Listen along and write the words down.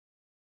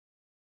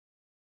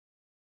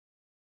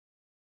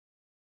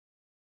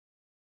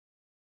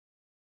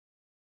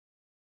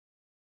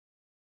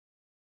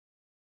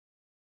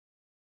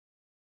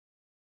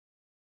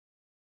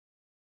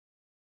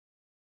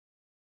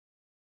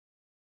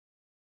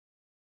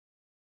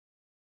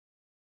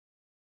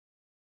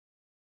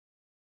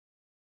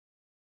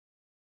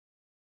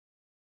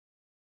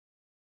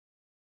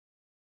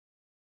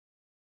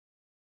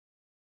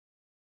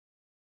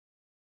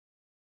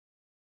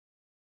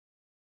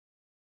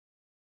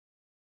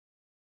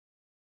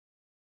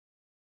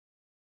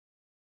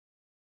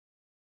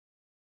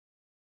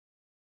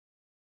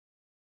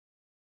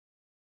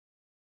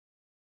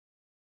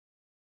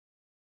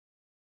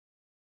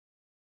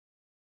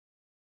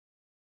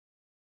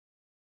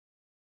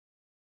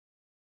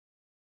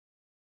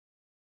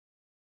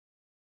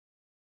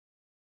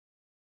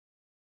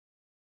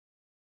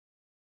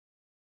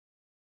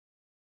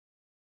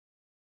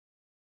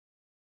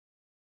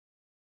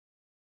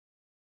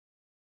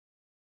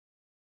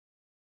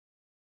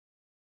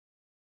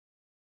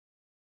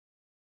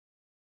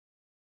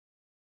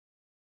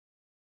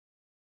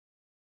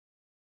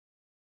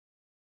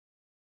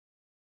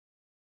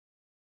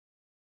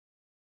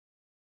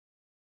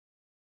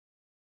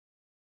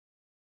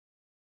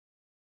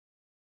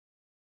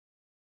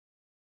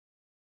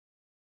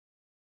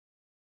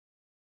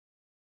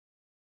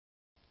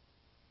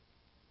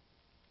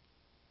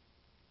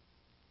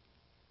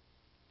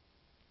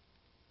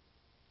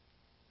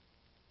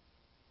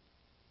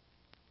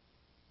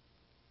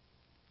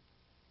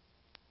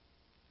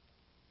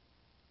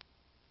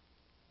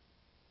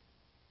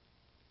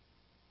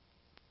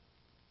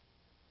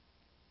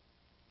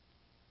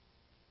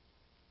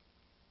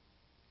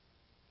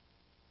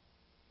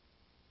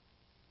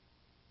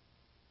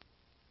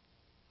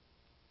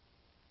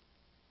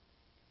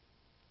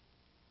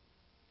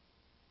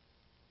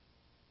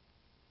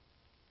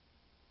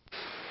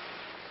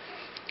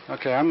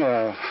Okay, I'm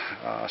going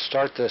to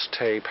start this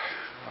tape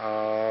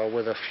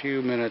with a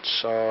few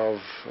minutes of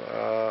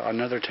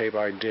another tape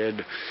I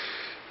did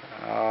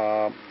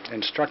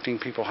instructing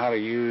people how to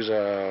use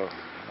a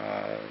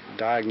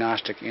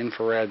diagnostic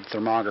infrared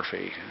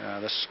thermography.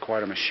 This is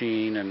quite a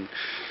machine, and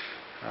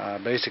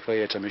basically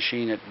it's a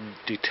machine that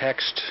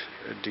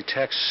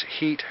detects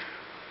heat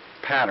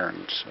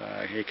patterns.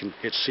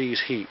 It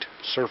sees heat,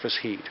 surface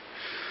heat.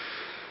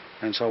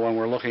 And so when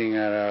we're looking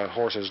at a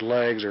horse's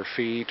legs or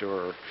feet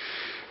or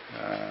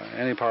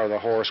any part of the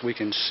horse, we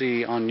can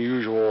see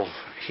unusual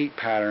heat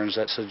patterns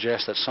that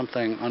suggest that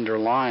something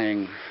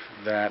underlying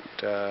that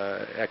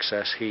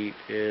excess heat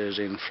is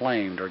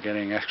inflamed or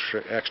getting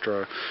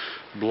extra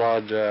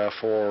blood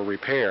for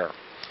repair.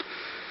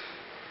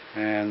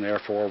 And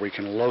therefore we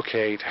can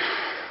locate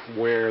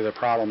where the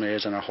problem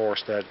is in a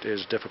horse that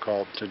is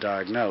difficult to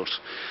diagnose.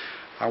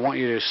 I want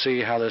you to see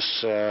how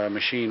this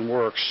machine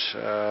works,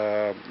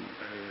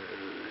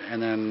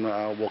 and then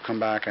we'll come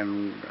back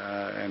and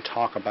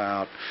talk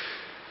about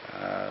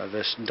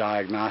this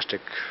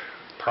diagnostic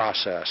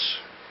process,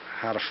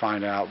 how to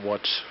find out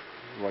what's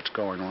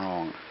going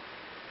wrong.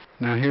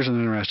 Now here's an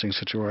interesting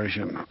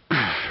situation.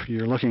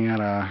 You're looking at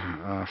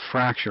a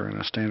fracture in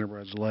a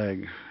Standardbred's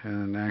leg,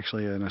 and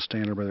actually in a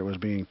Standardbred that was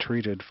being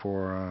treated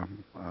for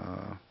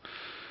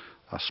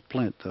a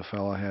splint. The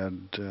fellow had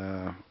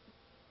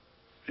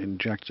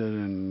injected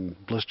and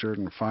blistered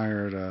and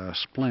fired a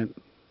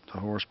splint. The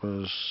horse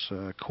was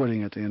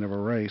quitting at the end of a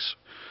race,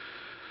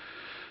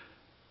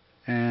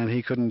 and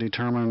he couldn't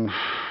determine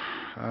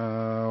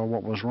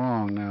what was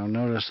wrong. Now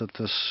notice that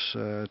this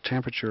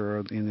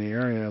temperature in the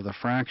area of the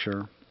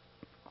fracture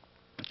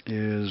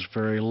is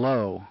very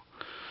low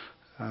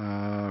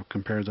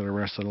compared to the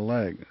rest of the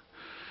leg.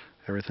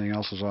 Everything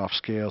else is off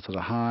scale to the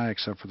high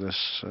except for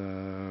this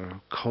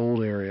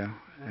cold area,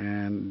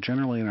 and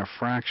generally in a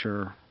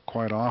fracture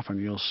quite often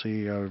you'll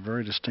see a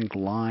very distinct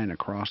line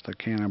across the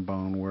cannon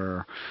bone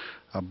where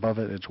above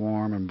it it's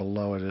warm and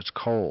below it it's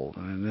cold.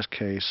 And in this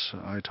case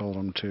I told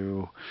him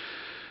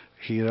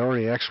he had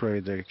already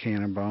x-rayed the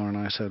cannon bone,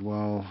 and I said,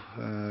 well,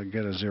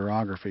 get a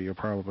xerography, you'll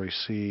probably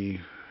see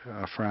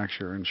a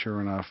fracture. And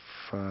sure enough,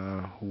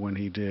 when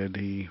he did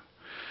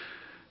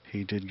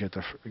get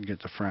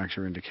the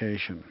fracture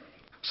indication.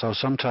 So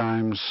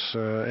sometimes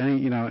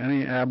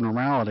any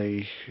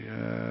abnormality,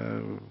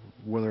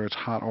 whether it's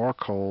hot or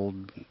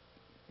cold,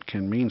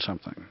 can mean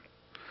something.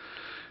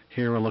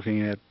 Here we're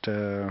looking at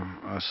a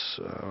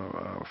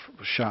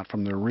shot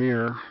from the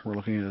rear. We're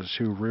looking at the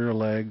two rear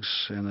legs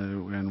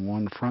and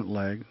one front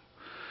leg,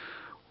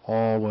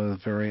 all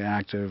with very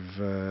active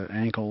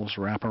ankles,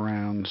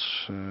 wraparounds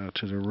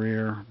to the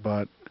rear.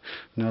 But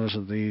notice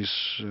that these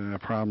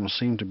problems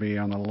seem to be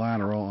on the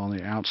lateral, on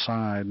the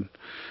outside,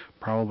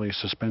 probably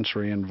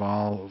suspensory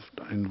involved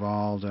in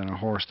a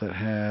horse that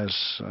has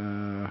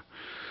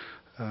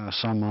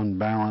some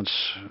unbalance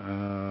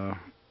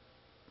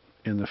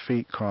in the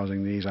feet,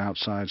 causing these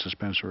outside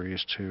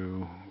suspensories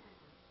to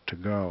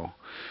go.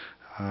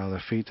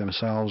 The feet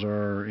themselves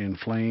are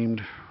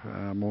inflamed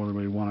more than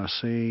we want to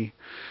see.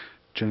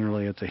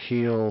 Generally at the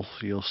heel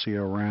you'll see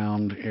a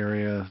round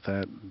area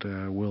that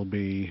will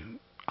be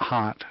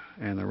hot,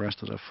 and the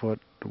rest of the foot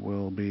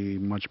will be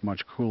much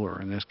cooler.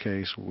 In this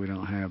case we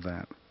don't have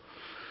that.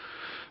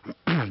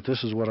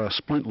 This is what a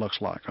splint looks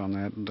like on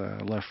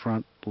that left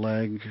front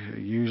leg.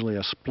 Usually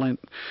a splint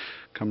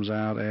comes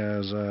out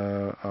as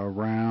a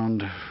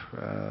round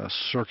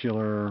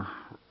circular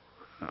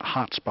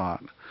hot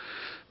spot.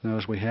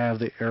 Notice we have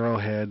the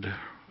arrowhead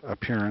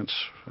appearance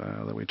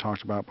that we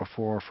talked about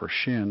before for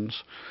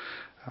shins.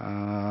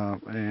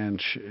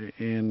 And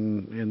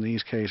in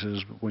these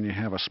cases, when you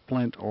have a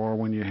splint or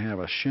when you have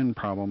a shin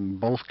problem,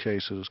 both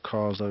cases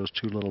cause those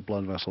two little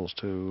blood vessels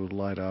to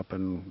light up,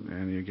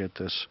 and you get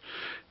this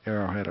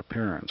arrowhead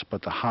appearance.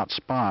 But the hot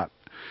spot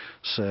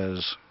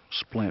says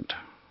splint.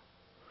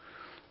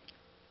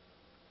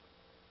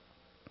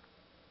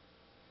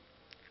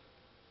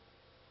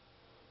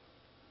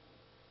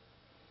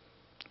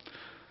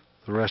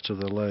 The rest of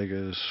the leg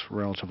is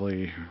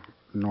relatively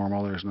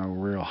normal. There's no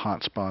real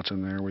hot spots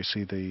in there. We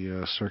see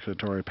the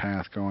circulatory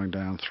path going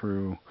down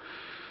through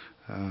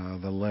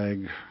the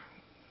leg.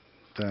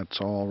 That's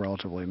all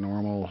relatively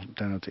normal.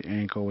 Down at the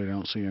ankle we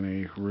don't see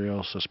any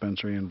real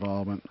suspensory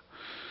involvement.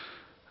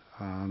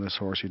 This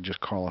horse you'd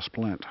just call a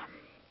splint.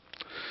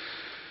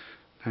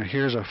 Now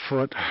here's a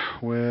foot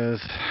with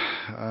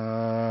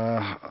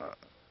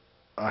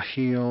a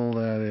heel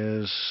that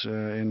is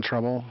in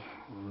trouble.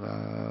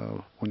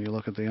 When you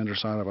look at the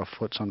underside of a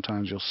foot,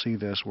 sometimes you'll see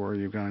this where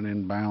you've got an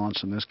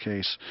imbalance. In this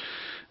case,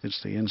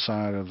 it's the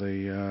inside of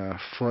the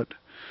foot.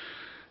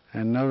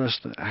 And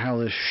notice how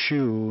this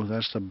shoe,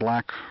 that's the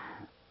black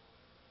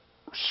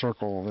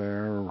circle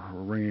there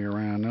ringing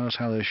around. Notice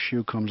how this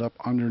shoe comes up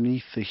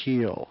underneath the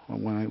heel.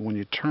 When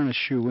you turn a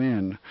shoe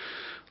in,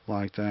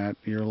 like that,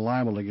 you're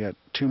liable to get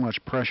too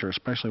much pressure,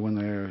 especially when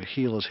the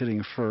heel is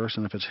hitting first,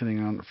 and if it's hitting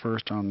on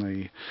first on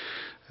the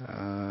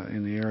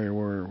in the area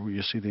where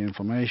you see the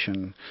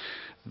inflammation,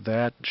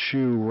 that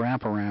shoe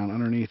wraparound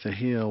underneath the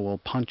heel will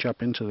punch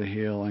up into the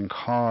heel and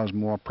cause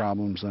more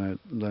problems than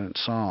it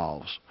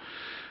solves.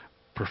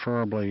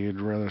 Preferably, you'd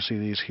rather see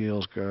these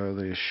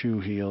shoe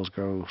heels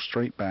go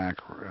straight back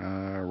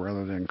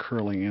rather than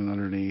curling in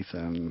underneath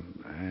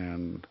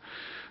and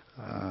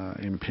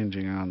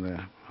impinging on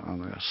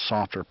the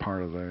softer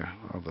part of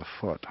the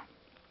foot.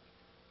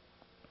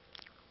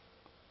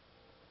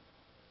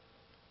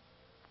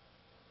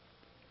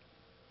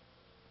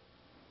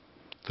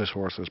 This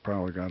horse has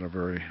probably got a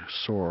very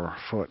sore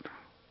foot.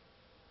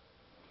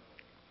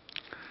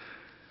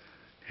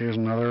 Here's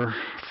another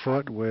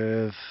foot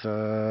with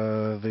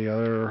the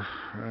other,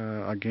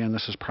 again,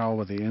 this is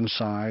probably the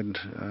inside,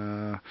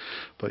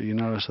 but you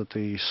notice that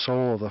the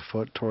sole of the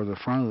foot toward the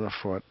front of the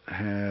foot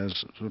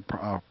has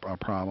a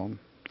problem.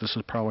 This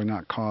is probably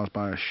not caused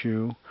by a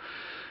shoe.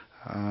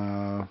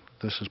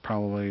 This is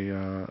probably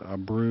a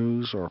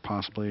bruise or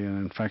possibly an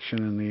infection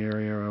in the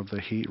area of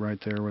the heat right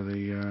there where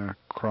the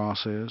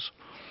cross is.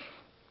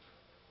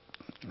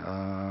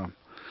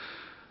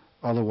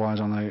 Otherwise,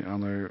 on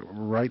the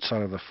right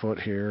side of the foot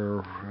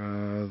here,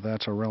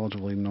 that's a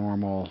relatively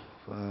normal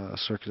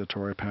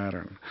circulatory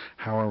pattern.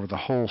 However, the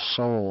whole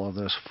sole of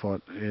this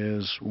foot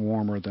is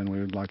warmer than we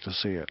would like to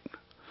see it.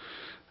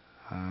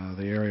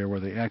 The area where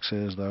the X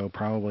is, though,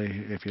 probably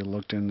if you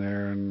looked in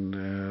there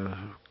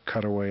and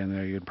cut away in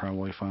there, you'd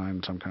probably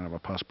find some kind of a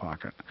pus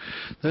pocket.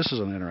 This is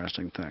an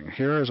interesting thing.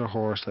 Here is a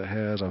horse that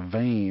has a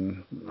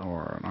vein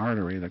or an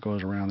artery that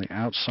goes around the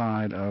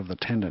outside of the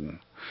tendon.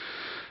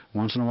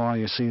 Once in a while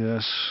you see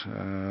this.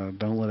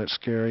 Don't let it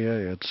scare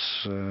you.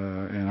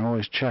 And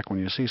always check when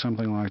you see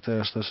something like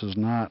this. This is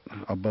not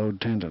a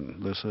bowed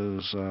tendon. This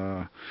is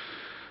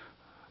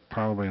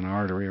probably an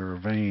artery or a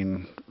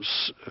vein.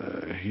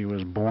 He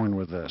was born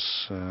with this.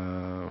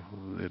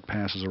 It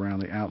passes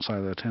around the outside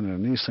of the tendon.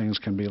 And these things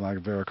can be like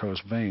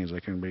varicose veins.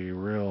 They can be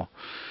real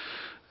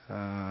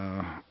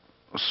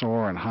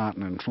sore and hot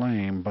and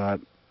inflamed, but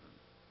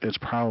it's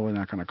probably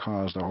not going to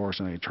cause the horse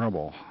any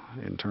trouble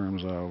in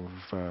terms of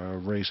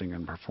racing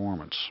and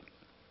performance.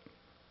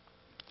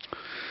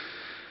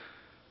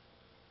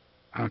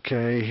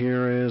 Okay,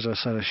 here is a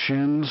set of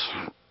shins.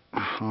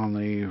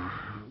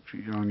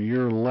 On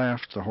your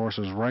left, the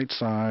horse's right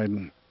side,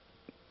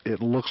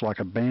 it looks like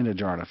a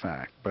bandage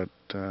artifact, but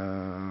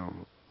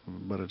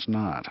it's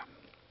not.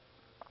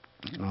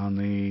 On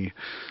the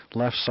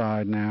left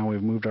side now,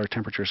 we've moved our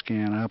temperature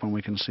scan up and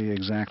we can see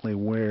exactly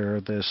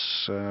where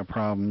this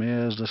problem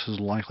is. This is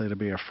likely to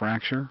be a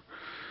fracture.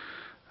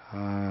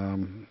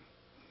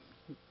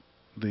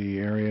 The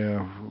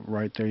area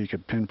right there, you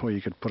could pinpoint,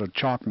 you could put a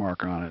chalk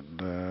mark on it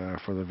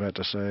for the vet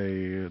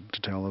to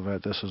tell the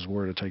vet this is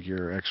where to take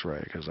your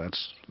x-ray, because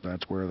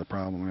that's where the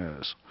problem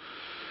is.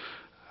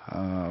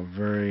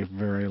 Very,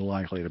 very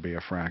likely to be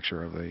a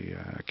fracture of the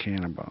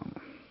cannon bone.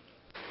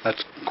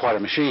 That's quite a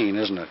machine,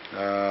 isn't it?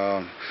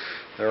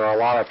 There are a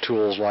lot of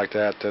tools like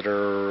that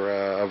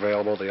are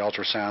available. The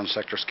ultrasound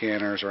sector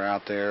scanners are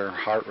out there.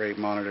 Heart rate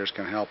monitors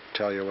can help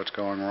tell you what's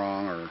going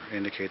wrong or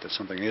indicate that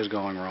something is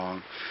going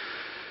wrong.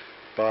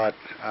 But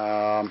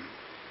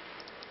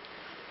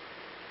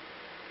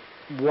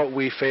what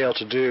we fail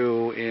to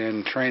do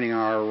in training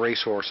our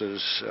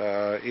racehorses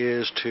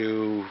is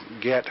to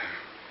get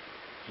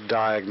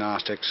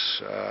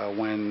diagnostics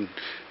when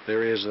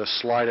there is the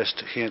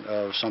slightest hint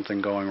of something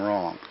going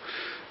wrong.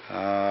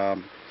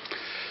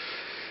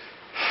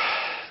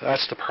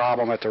 That's the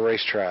problem at the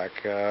racetrack.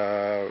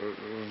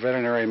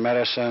 Veterinary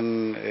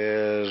medicine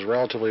is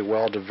relatively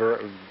well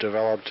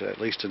developed, at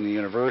least in the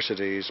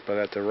universities, but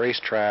at the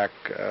racetrack,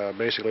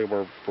 basically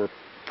we're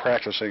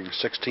practicing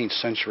 16th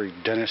century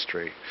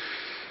dentistry.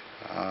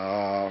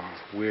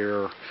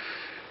 We're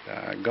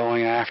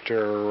going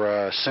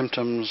after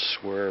symptoms.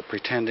 We're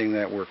pretending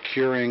that we're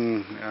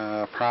curing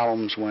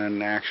problems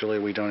when actually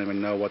we don't even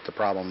know what the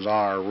problems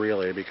are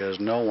really, because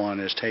no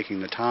one is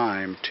taking the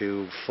time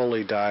to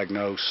fully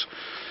diagnose.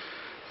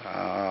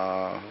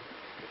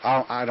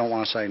 I don't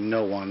want to say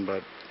no one,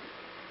 but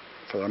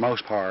for the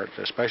most part,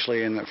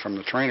 especially from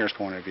the trainer's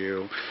point of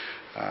view,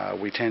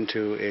 we tend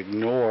to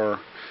ignore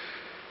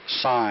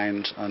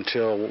signs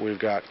until we've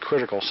got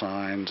critical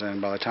signs,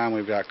 and by the time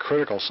we've got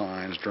critical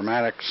signs,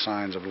 dramatic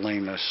signs of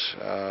lameness,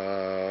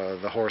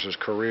 the horse's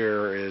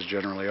career is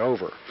generally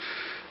over.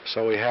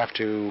 So we have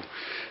to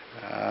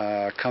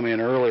come in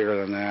earlier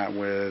than that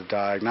with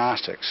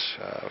diagnostics,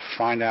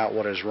 find out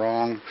what is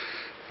wrong,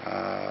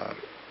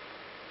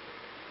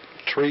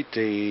 treat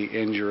the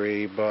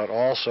injury, but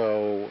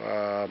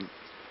also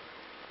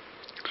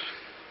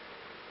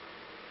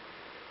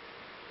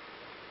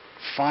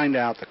find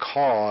out the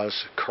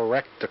cause,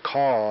 correct the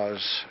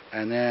cause,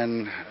 and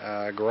then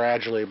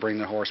gradually bring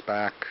the horse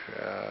back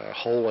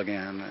whole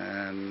again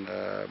and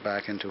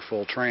back into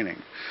full training.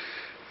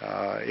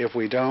 If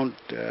we don't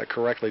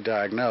correctly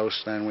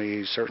diagnose, then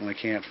we certainly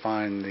can't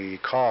find the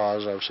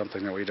cause of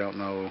something that we don't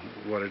know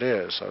what it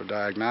is. So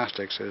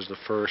diagnostics is the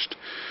first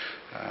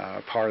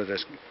part of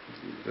this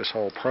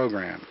whole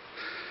program.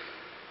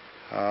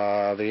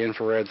 The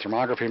infrared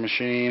thermography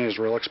machine is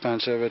real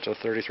expensive. It's a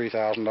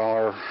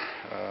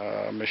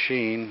 $33,000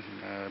 machine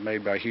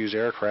made by Hughes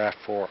Aircraft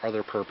for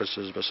other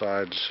purposes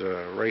besides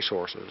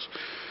racehorses.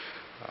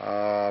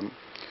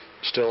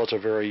 Still, it's a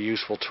very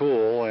useful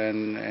tool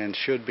and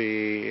should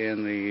be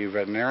in the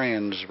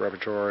veterinarian's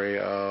repertory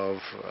of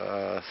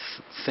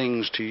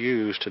things to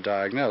use to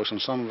diagnose.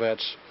 And some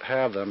vets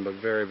have them, but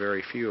very,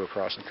 very few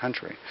across the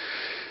country.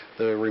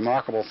 The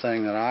remarkable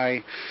thing that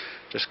I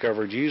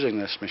discovered using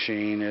this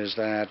machine is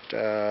that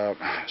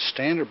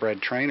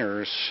standardbred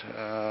trainers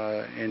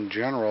in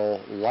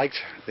general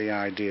liked the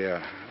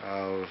idea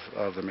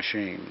of the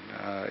machine.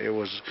 It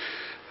was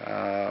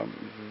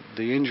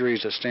the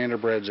injuries that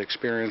standardbreds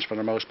experience for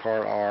the most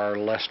part are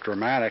less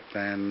dramatic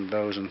than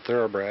those in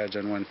thoroughbreds,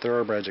 and when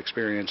thoroughbreds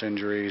experience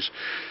injuries,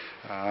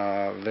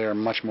 they're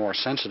much more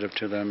sensitive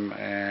to them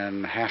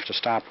and have to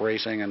stop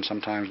racing, and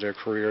sometimes their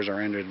careers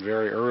are ended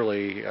very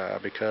early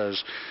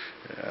because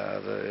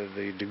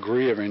the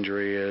degree of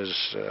injury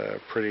is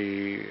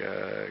pretty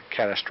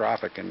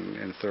catastrophic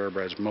in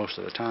thoroughbreds most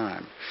of the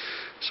time.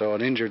 So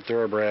an injured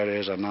thoroughbred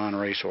is a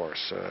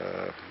non-racehorse,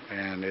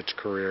 and its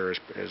career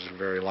is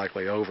very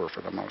likely over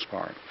for the most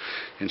part.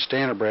 In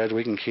standardbreds,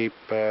 we can keep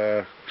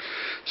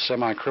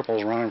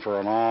semi-cripples running for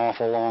an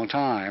awful long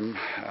time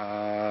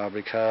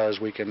because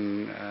we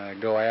can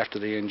go after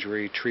the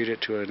injury, treat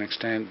it to an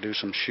extent, do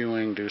some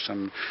shoeing, do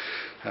some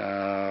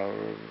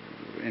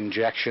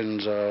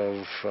injections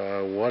of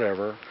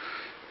whatever,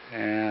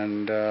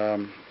 and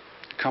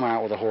come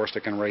out with a horse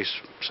that can race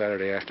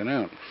Saturday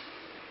afternoon.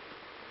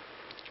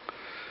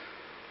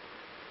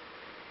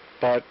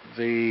 But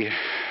the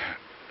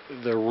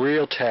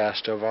real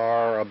test of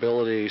our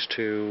abilities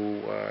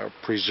to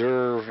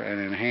preserve and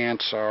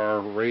enhance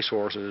our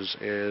racehorses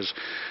is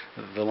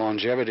the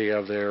longevity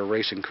of their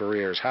racing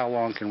careers. How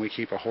long can we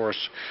keep a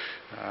horse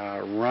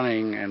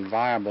running and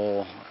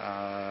viable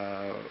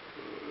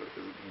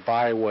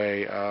by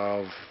way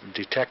of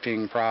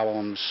detecting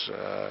problems,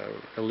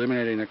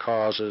 eliminating the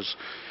causes,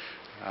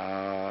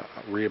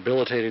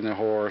 rehabilitating the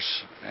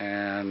horse,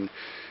 and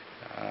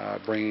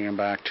bringing him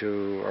back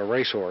to a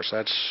racehorse.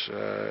 That's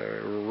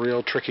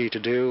real tricky to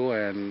do,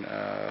 and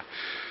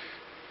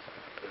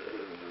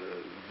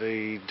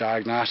the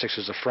diagnostics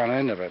is the front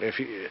end of it.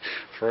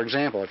 For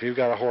example, if you've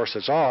got a horse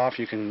that's off,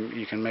 you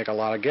can make a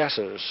lot of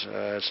guesses.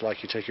 It's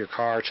like you take your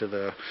car to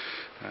the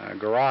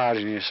garage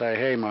and you say,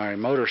 "Hey, my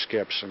motor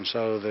skips," and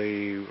so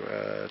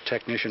the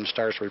technician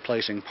starts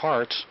replacing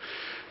parts.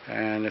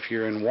 And if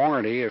you're in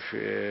warranty,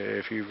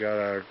 if you've got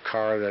a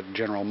car that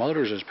General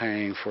Motors is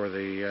paying for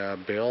the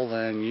bill,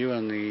 then you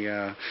and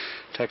the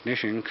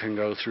technician can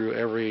go through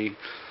every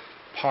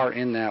part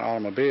in that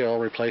automobile,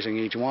 replacing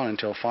each one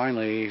until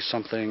finally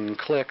something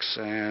clicks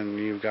and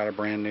you've got a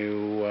brand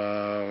new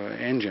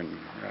engine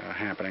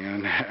happening.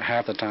 And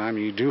half the time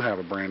you do have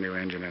a brand new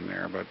engine in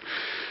there, but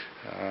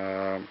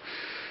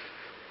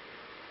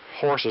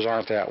horses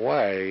aren't that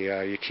way.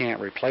 You can't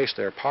replace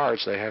their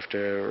parts. They have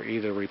to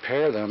either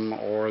repair them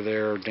or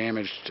they're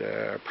damaged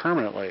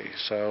permanently.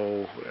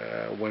 So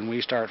when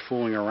we start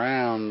fooling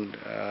around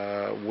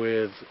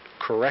with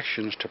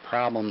corrections to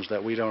problems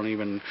that we don't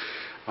even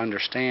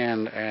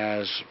understand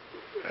as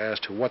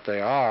to what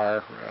they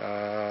are,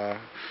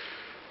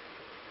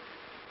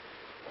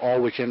 all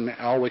we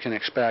can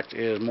expect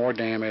is more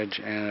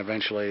damage and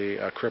eventually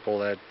a cripple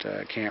that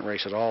can't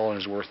race at all and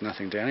is worth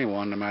nothing to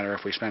anyone, no matter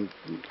if we spend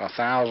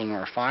 $1,000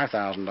 or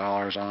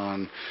 $5,000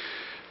 on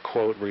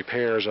quote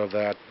repairs of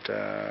that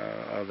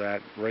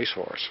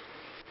racehorse.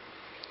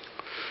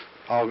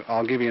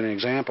 I'll give you an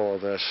example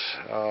of this.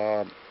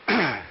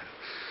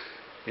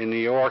 In New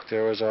York,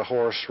 there was a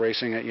horse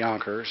racing at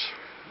Yonkers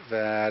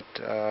that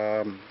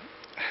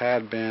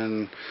had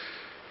been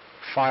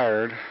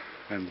fired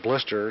and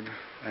blistered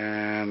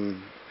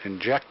and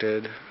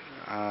injected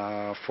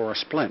for a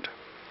splint.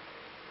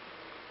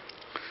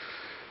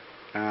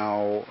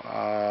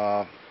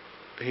 Now,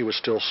 he was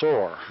still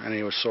sore, and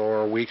he was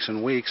sore weeks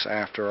and weeks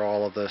after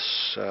all of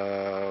this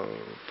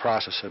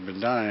process had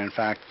been done. And in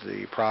fact,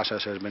 the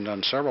process has been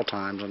done several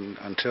times, and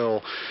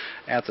until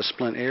at the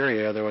splint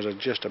area there was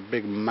just a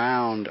big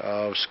mound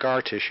of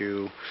scar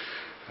tissue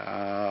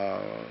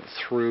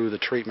through the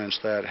treatments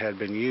that had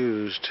been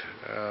used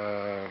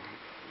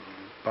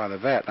by the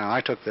vet. Now,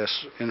 I took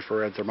this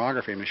infrared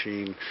thermography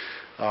machine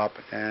up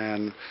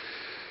and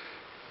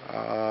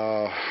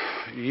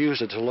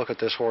used it to look at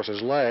this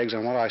horse's legs,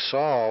 and what I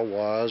saw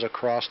was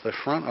across the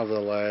front of the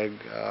leg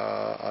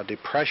a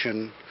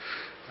depression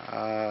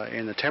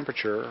in the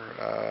temperature,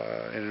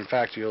 and in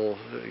fact you're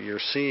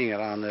seeing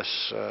it on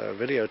this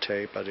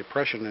videotape, a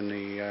depression in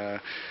the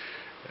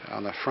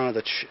on the front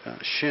of the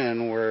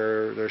shin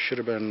where there should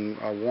have been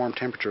a warm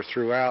temperature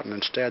throughout, and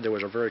instead there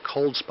was a very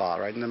cold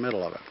spot right in the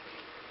middle of it.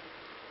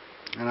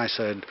 And I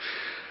said,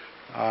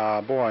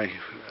 Boy,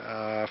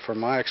 from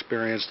my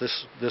experience,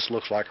 this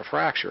looks like a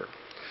fracture,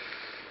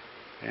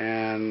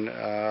 and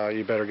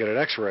you better get it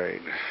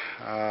x-rayed.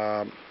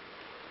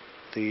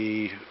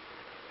 The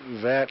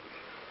vet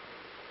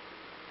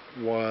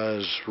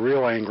was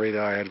real angry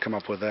that I had come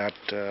up with that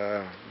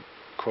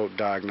quote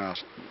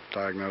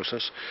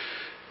diagnosis,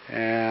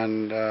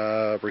 and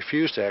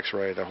refused to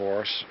x-ray the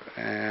horse,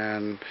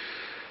 and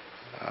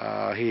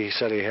he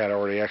said he had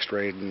already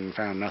x-rayed and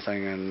found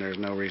nothing, and there's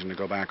no reason to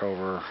go back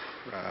over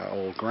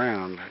old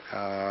ground.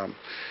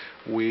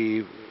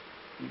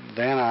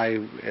 Then I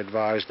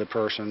advised the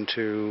person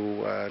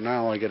to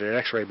not only get it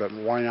x-rayed, but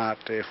why not,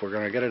 if we're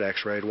going to get it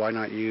x-rayed, why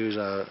not use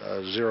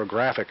a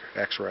zero-graphic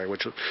x-ray,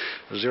 which a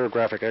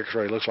zero-graphic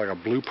x-ray looks like a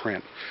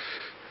blueprint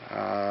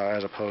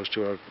as opposed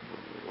to a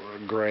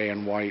gray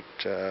and white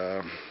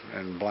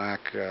and black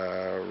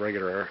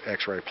regular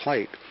x-ray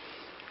plate.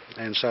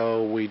 And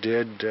so we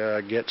did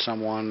get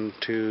someone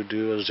to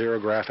do a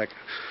zero-graphic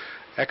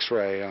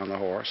x-ray on the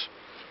horse,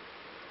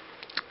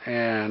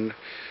 and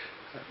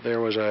there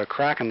was a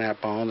crack in that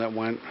bone that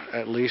went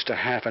at least a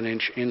half an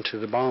inch into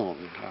the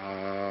bone.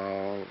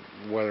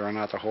 Whether or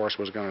not the horse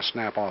was going to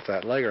snap off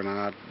that leg or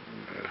not,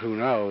 who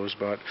knows,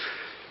 but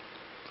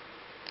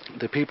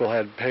the people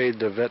had paid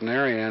the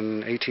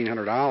veterinarian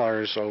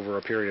 $1,800 over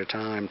a period of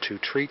time to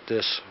treat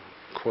this,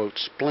 quote,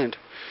 splint,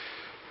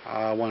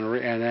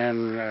 and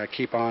then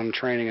keep on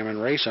training him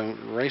and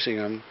racing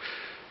him.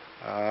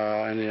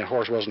 And the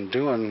horse wasn't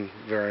doing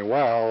very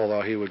well,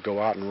 although he would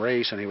go out and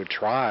race and he would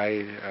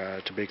try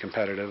to be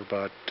competitive,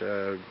 but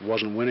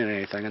wasn't winning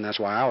anything, and that's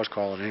why I was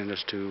calling in,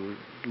 just to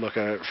look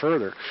at it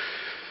further.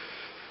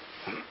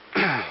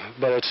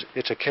 But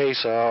it's a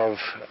case of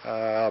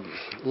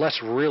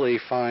let's really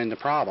find the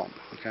problem.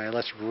 Okay,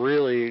 let's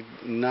really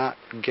not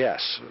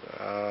guess.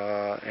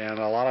 And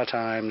a lot of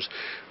times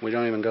we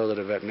don't even go to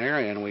the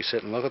veterinarian. We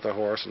sit and look at the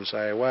horse and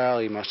say, well,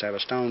 he must have a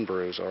stone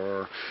bruise,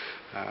 or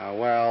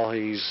well,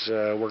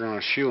 we're going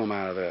to shoo him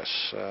out of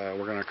this.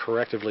 We're going to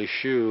correctively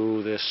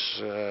shoo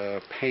this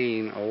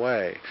pain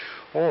away.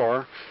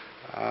 Or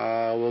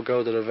we'll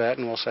go to the vet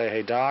and we'll say,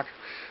 hey, doc,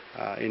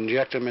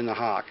 inject him in the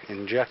hock,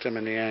 inject him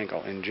in the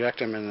ankle,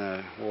 inject him in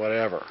the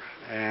whatever.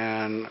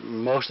 And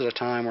most of the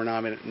time we're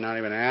not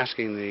even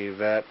asking the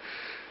vet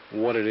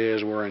what it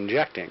is we're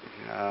injecting.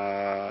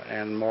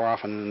 And more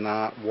often than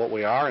not, what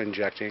we are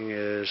injecting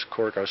is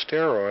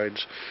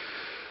corticosteroids,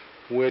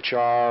 which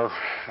are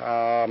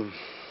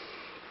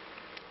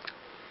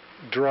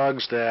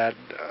drugs that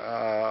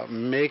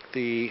make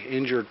the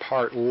injured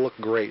part look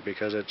great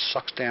because it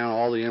sucks down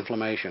all the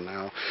inflammation.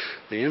 Now,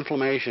 the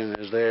inflammation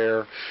is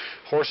there.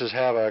 Horses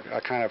have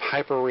a kind of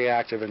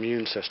hyperreactive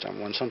immune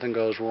system. When something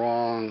goes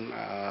wrong,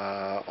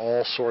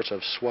 all sorts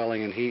of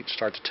swelling and heat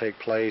start to take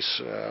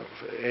place,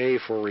 A,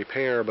 for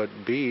repair, but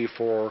B,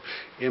 for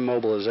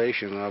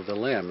immobilization of the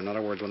limb. In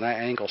other words, when that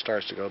ankle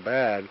starts to go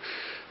bad,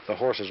 the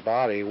horse's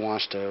body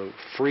wants to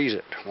freeze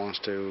it, wants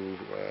to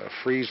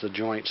freeze the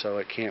joint so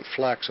it can't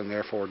flex and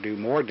therefore do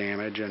more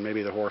damage, and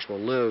maybe the horse will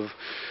live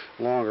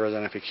longer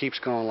than if he keeps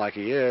going like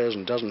he is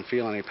and doesn't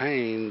feel any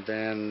pain.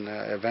 Then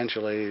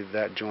eventually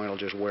that joint will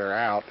just wear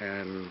out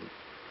and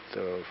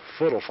the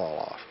foot will fall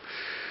off.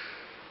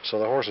 So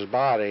the horse's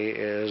body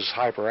is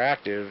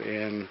hyperactive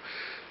in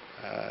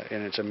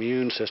its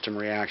immune system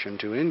reaction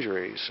to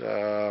injuries.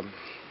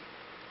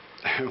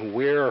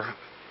 We're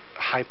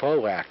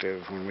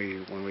hypoactive when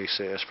we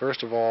see this.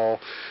 First of all,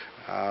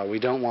 we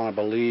don't want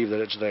to believe that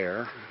it's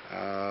there.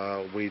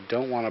 We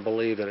don't want to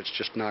believe that it's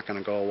just not going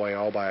to go away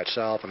all by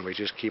itself and we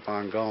just keep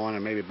on going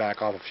and maybe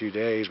back off a few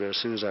days, but as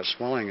soon as that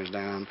swelling is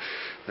down,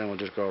 then we'll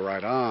just go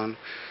right on.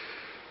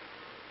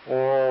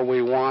 Or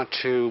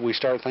we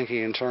start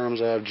thinking in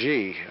terms of,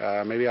 gee,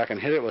 maybe I can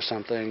hit it with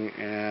something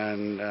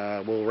and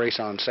we'll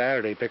race on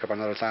Saturday, pick up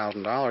another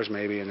 $1,000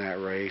 maybe in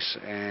that race,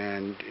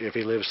 and if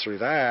he lives through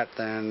that,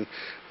 then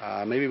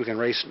maybe we can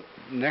race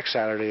next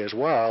Saturday as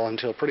well,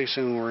 until pretty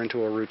soon we're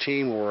into a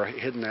routine where we're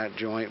hitting that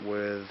joint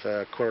with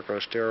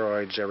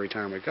corticosteroids every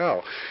time we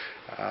go.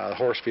 The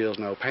horse feels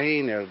no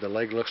pain, the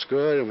leg looks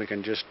good, and we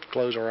can just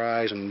close our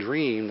eyes and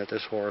dream that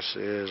this horse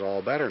is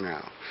all better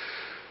now.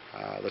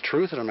 The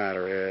truth of the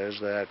matter is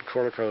that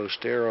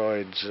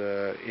corticosteroids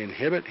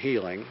inhibit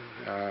healing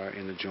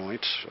in the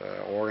joints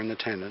or in the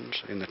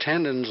tendons. In the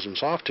tendons and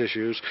soft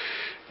tissues,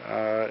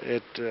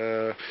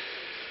 it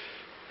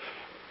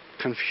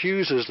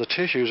confuses the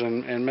tissues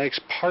and makes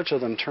parts of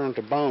them turn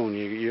to bone.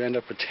 You end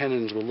up with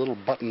tendons with little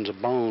buttons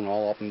of bone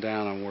all up and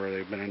down on where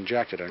they've been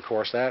injected. And of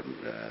course that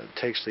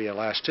takes the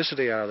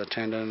elasticity out of the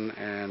tendon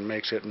and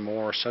makes it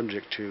more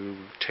subject to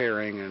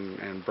tearing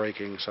and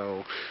breaking,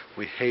 so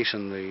we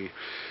hasten the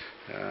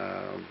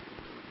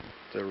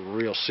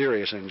real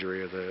serious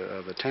injury of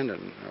the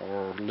tendon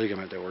or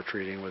ligament that we're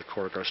treating with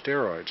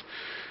corticosteroids.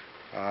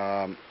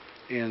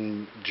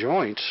 In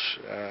joints,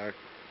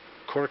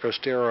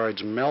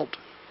 corticosteroids melt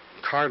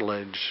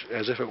cartilage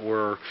as if it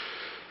were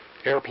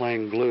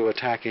airplane glue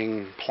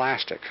attacking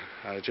plastic.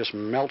 It just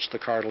melts the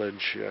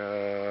cartilage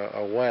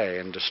away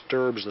and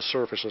disturbs the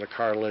surface of the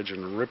cartilage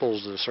and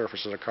ripples the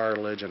surface of the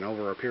cartilage, and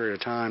over a period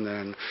of time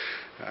then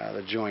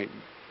the joint,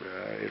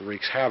 it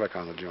wreaks havoc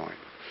on the joint.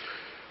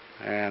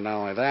 And not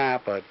only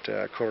that, but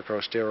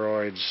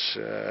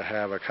corticosteroids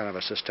have a kind of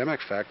a systemic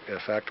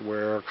effect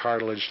where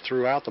cartilage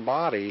throughout the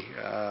body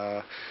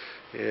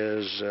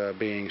is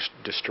being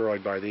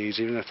destroyed by these,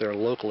 even if they're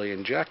locally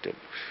injected.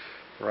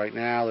 Right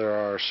now there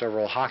are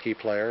several hockey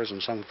players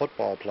and some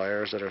football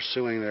players that are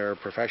suing their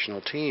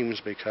professional teams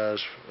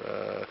because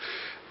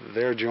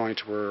their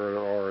joints were,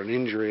 or an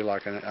injury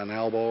like an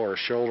elbow or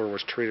shoulder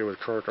was treated with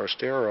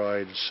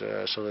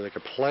corticosteroids so that they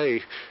could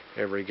play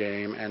every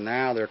game, and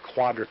now they're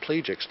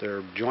quadriplegics.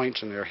 Their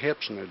joints in their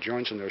hips and their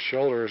joints in their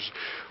shoulders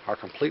are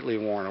completely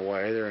worn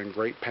away. They're in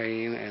great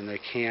pain and they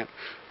can't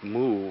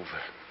move.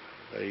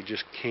 They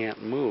just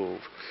can't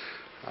move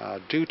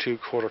due to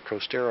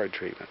corticosteroid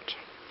treatment.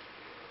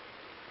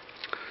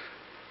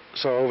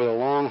 So over the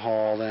long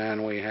haul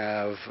then we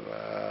have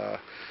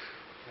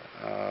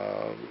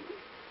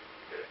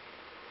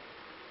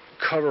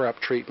cover-up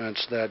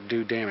treatments that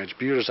do damage.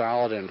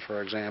 Butazolidine,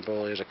 for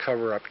example, is a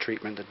cover-up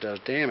treatment that does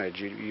damage.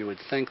 You would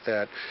think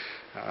that,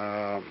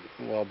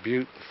 well,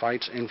 bute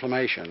fights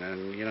inflammation,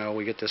 and you know,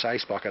 we get this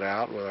ice bucket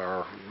out with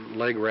our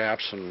leg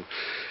wraps and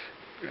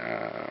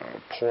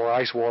pour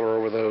ice water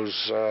over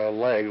those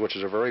legs, which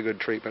is a very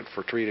good treatment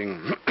for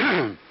treating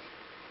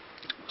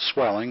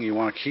swelling. You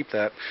want to keep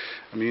that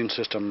immune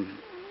system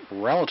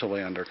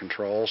relatively under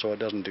control so it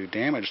doesn't do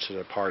damage to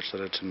the parts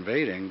that it's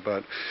invading.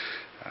 But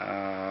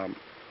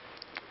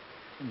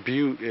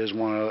bute is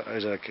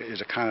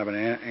a kind of an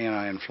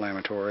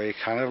anti-inflammatory,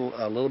 kind of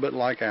a little bit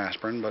like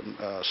aspirin, but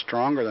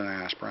stronger than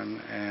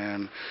aspirin,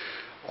 and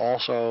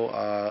also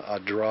a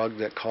drug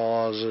that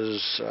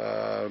causes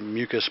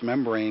mucous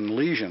membrane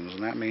lesions,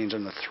 and that means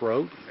in the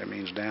throat, it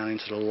means down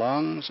into the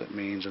lungs, it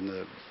means in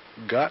the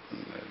gut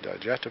and the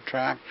digestive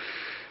tract.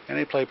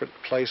 Any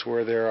place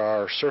where there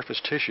are surface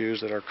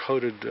tissues that are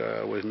coated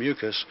with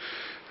mucus,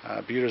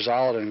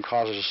 butazolidine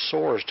causes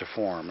sores to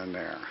form in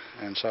there.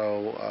 And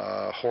so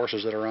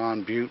horses that are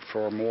on bute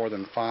for more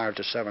than 5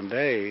 to 7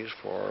 days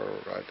for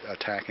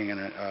attacking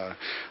a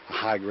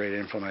high-grade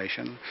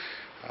inflammation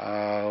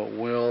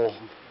will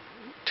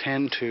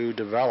tend to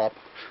develop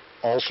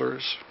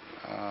ulcers,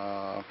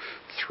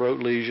 throat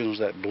lesions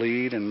that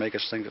bleed and make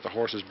us think that the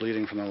horse is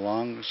bleeding from the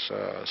lungs,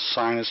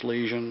 sinus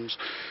lesions,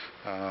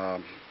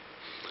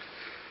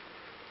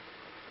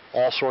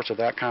 all sorts of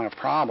that kind of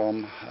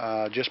problem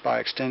just by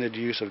extended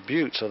use of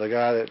bute. So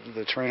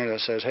the trainer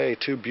that says, hey,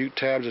 2 bute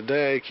tabs a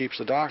day keeps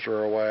the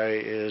doctor away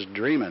is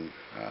dreaming.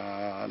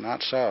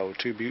 Not so.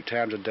 2 bute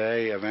tabs a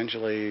day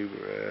eventually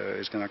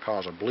is going to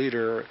cause a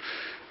bleeder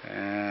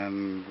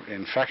and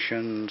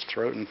infections,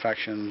 throat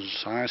infections,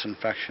 sinus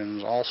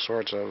infections, all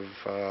sorts of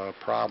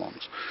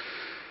problems.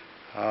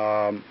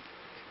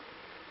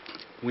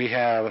 We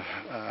have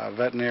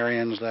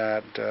veterinarians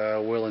that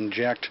will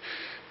inject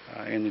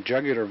in the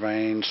jugular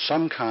vein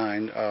some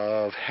kind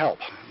of help.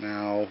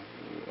 Now,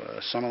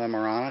 some of them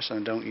are honest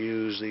and don't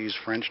use these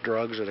French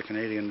drugs or the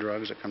Canadian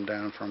drugs that come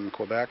down from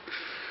Quebec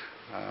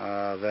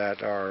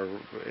that are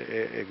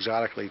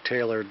exotically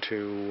tailored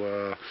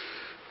to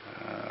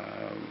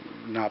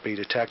not be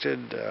detected,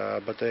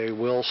 but they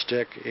will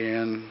stick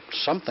in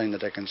something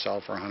that they can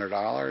sell for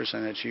 $100,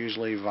 and it's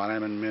usually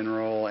vitamin,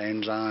 mineral,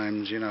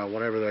 enzymes, you know,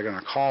 whatever they're going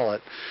to call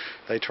it.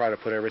 They try to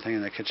put everything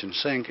in the kitchen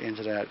sink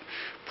into that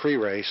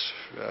pre-race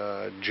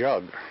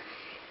jug.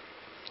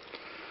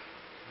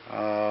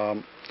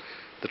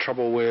 The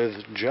trouble with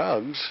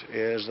jugs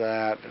is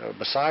that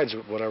besides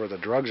whatever the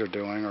drugs are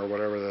doing or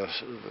whatever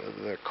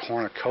the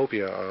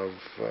cornucopia of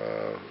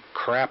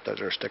crap that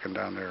they're sticking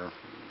down their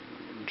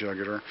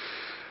jugular,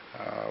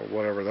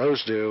 whatever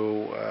those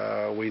do,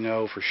 we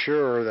know for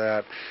sure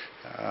that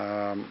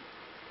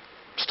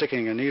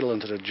sticking a needle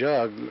into the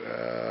jug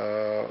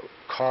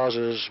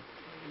causes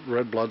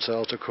red blood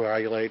cells to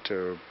coagulate,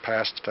 to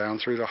pass down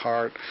through the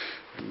heart,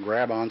 and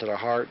grab onto the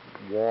heart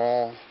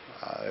wall,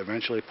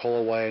 eventually pull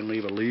away and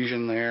leave a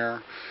lesion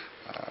there,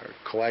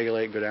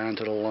 coagulate, go down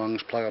into the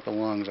lungs, plug up the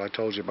lungs. I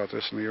told you about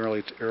this in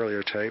the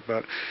earlier tape,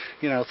 but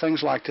you know,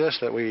 things like this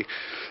that we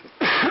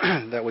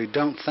that we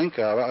don't think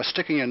of.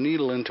 Sticking a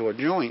needle into a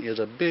joint is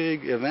a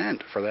big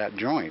event for that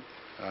joint,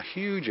 a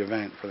huge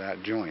event for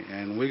that joint,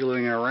 and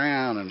wiggling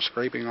around and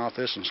scraping off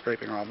this and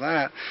scraping off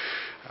that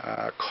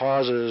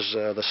causes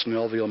the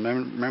synovial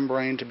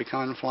membrane to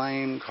become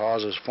inflamed,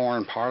 causes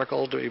foreign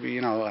particles to be,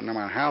 you know, no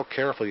matter how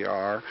careful you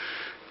are,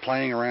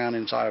 playing around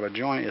inside of a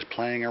joint is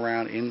playing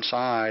around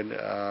inside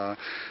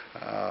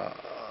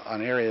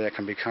an area that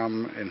can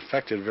become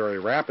infected very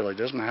rapidly. It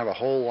doesn't have a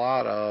whole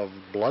lot of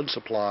blood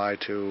supply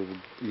to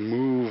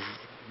move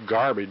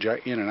garbage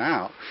in and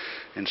out.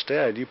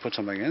 Instead, you put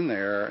something in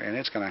there and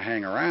it's going to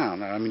hang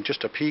around. I mean,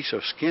 just a piece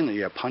of skin that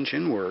you punch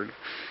inward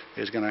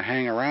is going to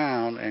hang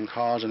around and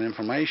cause an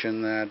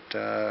inflammation that,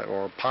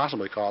 or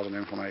possibly cause an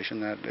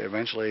inflammation that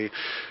eventually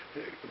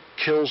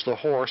kills the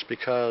horse,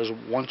 because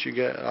once you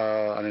get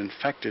an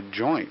infected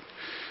joint,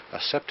 a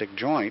septic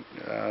joint,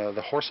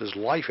 the horse's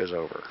life is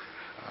over.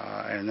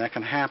 And that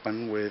can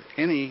happen with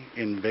any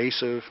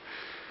invasive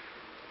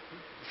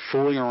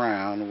fooling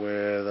around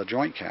with a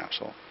joint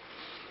capsule.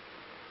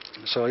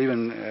 So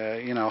even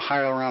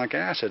hyaluronic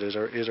acid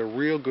is a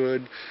real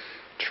good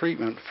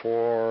treatment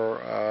for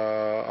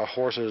a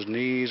horse's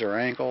knees or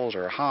ankles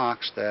or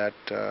hocks that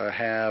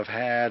have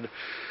had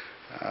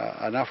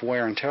enough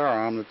wear and tear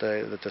on them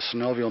that the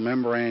synovial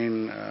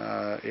membrane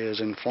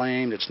is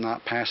inflamed. It's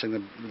not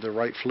passing the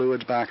right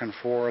fluids back and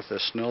forth. The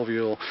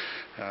synovia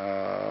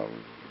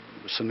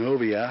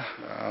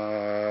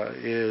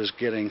is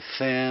getting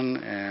thin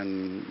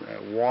and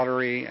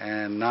watery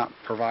and not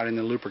providing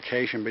the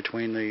lubrication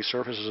between the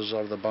surfaces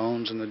of the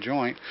bones in the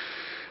joint,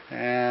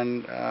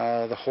 and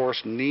the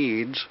horse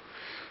needs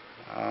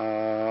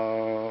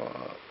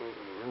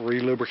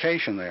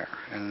relubrication there,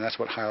 and that's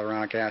what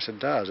hyaluronic acid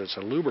does. It's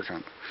a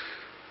lubricant.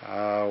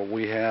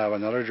 We have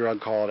another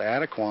drug called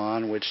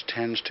Equine, which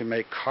tends to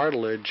make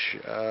cartilage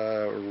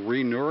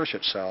re-nourish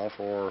itself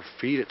or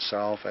feed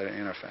itself at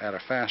a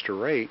faster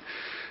rate,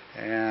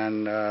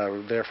 and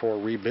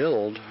therefore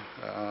rebuild,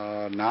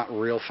 not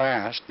real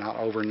fast, not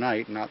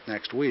overnight, not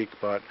next week,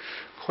 but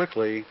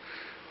quickly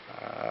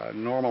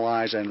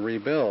normalize and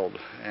rebuild.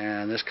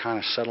 And this kind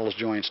of settles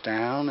joints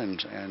down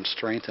and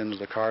strengthens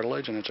the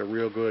cartilage, and it's a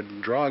real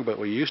good drug. But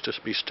we used to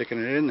be sticking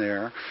it in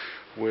there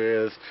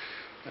with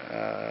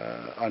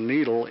a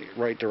needle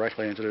right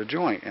directly into the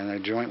joint, and the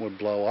joint would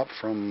blow up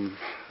from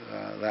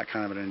that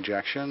kind of an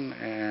injection.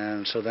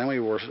 And so then we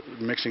were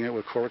mixing it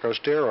with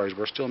corticosteroids.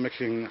 We're still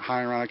mixing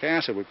hyaluronic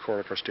acid with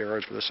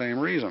corticosteroids for the same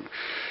reason.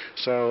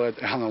 So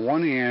on the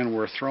one hand,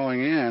 we're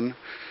throwing in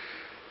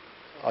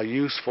a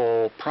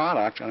useful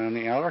product, and on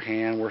the other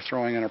hand, we're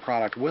throwing in a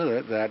product with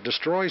it that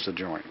destroys the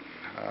joint.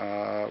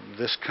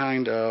 This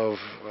kind of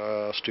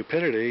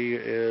stupidity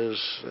is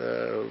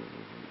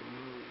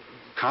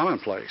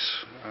commonplace,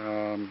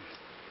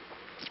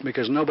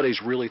 because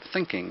nobody's really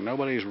thinking.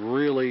 Nobody's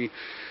really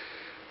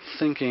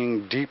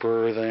thinking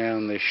deeper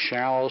than the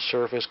shallow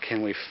surface.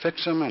 Can we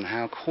fix them, and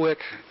how quick?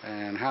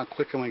 And how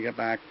quick can we get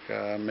back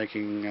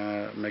making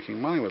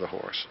money with a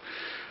horse?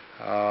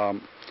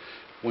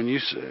 When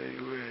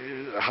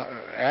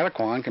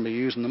Equine can be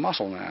used in the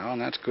muscle now,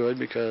 and that's good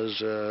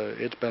because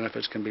its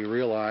benefits can be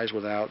realized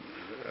without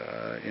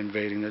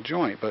invading the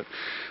joint. But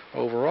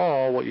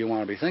overall, what you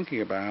want to be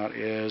thinking about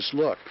is,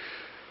 look,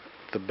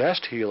 the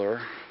best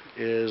healer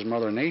is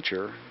Mother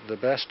Nature. The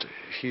best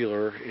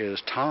healer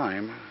is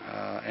time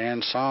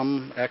and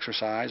some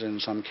exercise in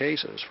some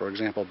cases. For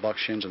example, buck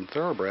shins and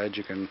thoroughbreds,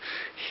 you can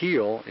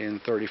heal in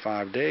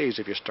 35 days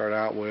if you start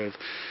out with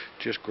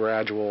just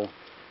gradual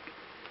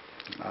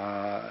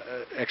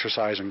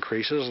exercise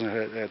increases, and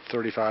at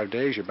 35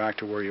 days you're back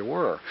to where you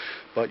were.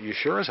 But you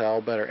sure as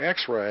hell better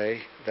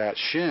x-ray that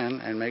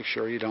shin and make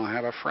sure you don't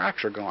have a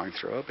fracture going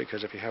through it,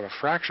 because if you have a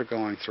fracture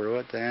going through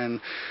it,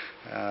 then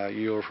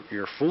you're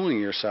fooling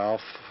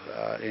yourself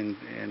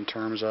in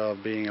terms of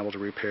being able to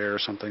repair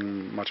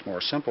something much more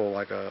simple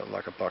like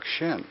a buck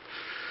shin.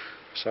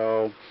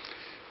 So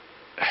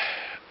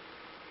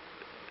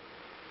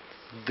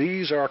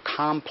these are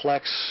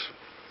complex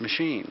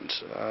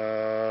machines.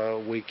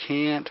 We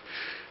can't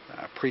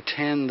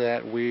pretend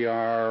that we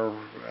are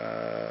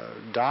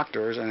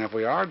doctors, and if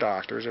we are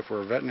doctors, if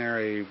we're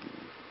veterinary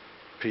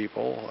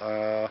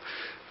people,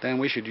 then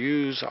we should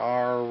use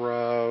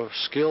our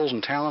skills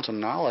and talents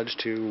and knowledge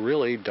to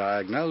really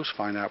diagnose,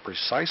 find out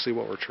precisely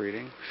what we're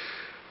treating,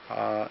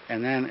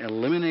 and then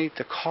eliminate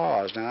the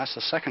cause. Now that's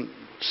the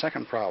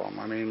second problem.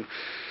 I mean,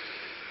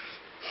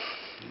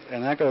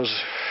 and that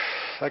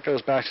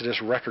goes back to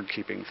this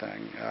record-keeping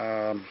thing.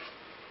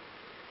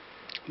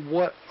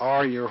 What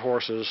are your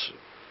horse's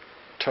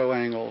toe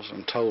angles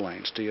and toe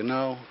lengths? Do you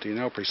know? Do you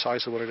know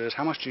precisely what it is?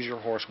 How much does your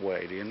horse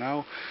weigh? Do you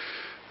know?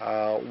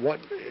 What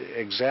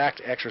exact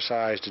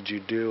exercise did you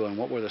do, and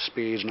what were the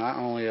speeds not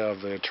only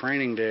of the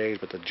training days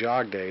but the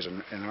jog days,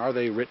 and are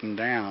they written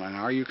down, and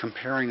are you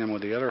comparing them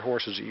with the other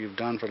horses that you've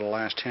done for the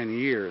last 10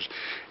 years,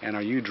 and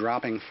are you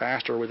dropping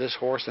faster with this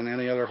horse than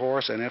any other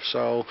horse, and if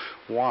so,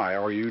 why?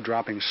 Are you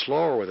dropping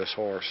slower with this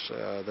horse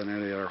than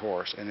any other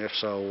horse, and if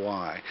so,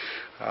 why?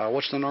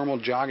 What's the normal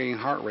jogging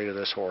heart rate of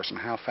this horse, and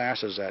how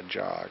fast is that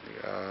jog?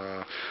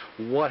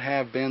 What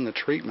have been the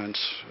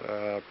treatments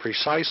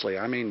precisely?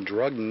 I mean,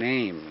 drug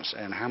names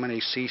and how many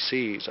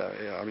cc's,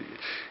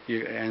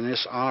 and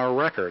this on a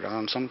record,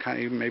 on some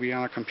kind, maybe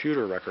on a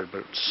computer record,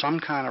 but some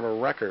kind of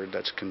a record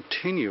that's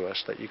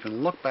continuous that you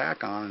can look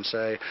back on and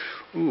say,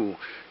 ooh,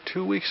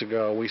 2 weeks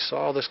ago we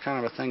saw this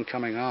kind of a thing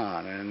coming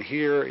on, and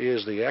here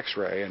is the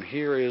x-ray, and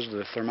here is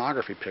the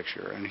thermography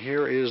picture, and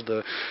here is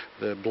the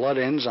blood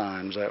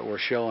enzymes that were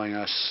showing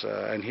us,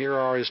 and here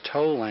are his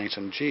toe lengths,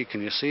 and gee,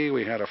 can you see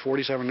we had a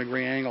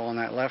 47-degree angle on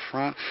that left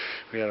front,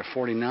 we had a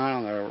 49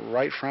 on the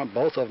right front,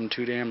 both of them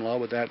too damn low,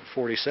 but that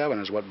 47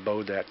 is what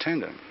bowed that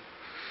tendon.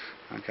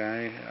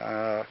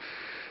 Okay.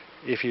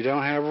 If you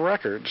don't have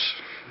records,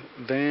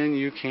 then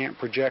you can't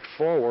project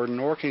forward,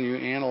 nor can you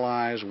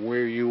analyze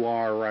where you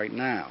are right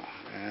now.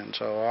 And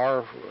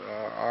so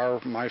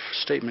my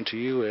statement to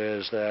you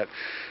is that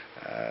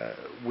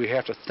we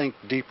have to think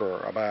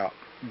deeper about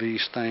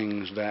these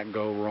things that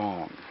go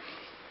wrong.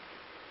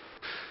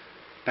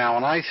 Now,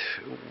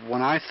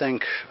 when I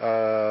think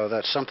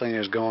that something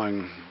is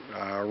going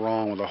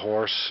wrong with a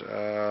horse,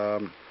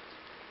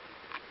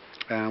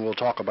 and we'll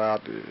talk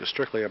about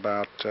strictly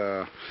about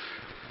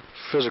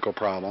physical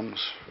problems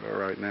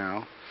right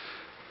now,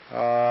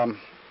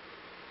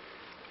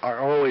 I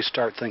always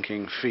start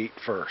thinking feet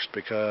first,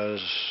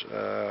 because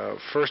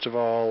first of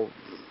all,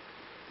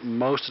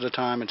 most of the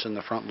time it's in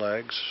the front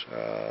legs.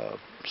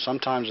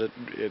 Sometimes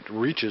it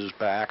reaches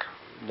back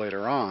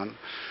later on,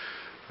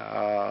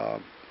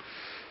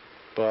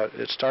 but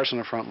it starts in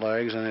the front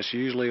legs, and it's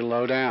usually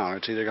low down.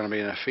 It's either going to be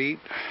in the feet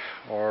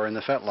or in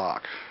the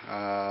fetlock.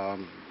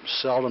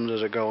 Seldom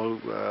does it go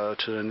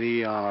to the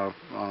knee on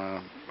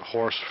a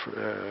horse,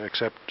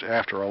 except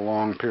after a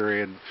long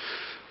period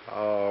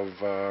of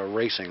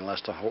racing,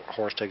 unless the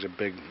horse takes a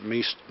big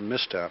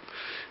misstep.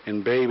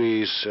 In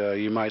babies,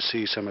 you might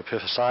see some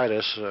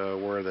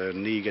epiphysitis where the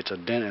knee gets a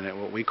dent in it.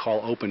 What we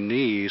call open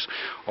knees,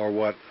 or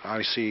what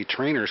I see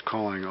trainers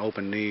calling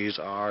open knees,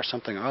 are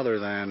something other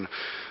than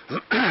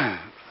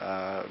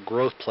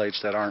growth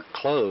plates that aren't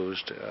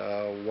closed.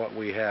 What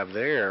we have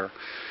there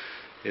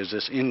is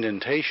this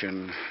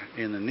indentation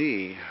in the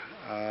knee.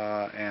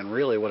 And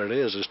really what it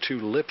is two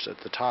lips at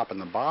the top and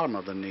the bottom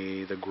of the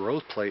knee. The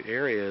growth plate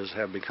areas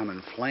have become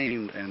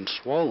inflamed and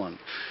swollen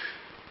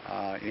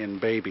in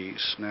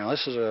babies. Now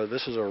this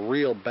is a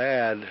real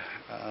bad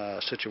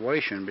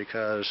situation,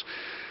 because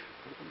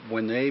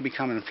when they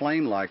become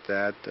inflamed like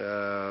that,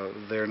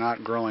 they're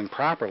not growing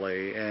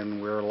properly, and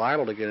we're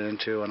liable to get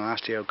into an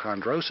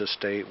osteochondrosis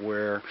state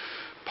where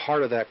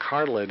part of that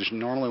cartilage,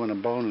 normally when a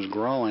bone is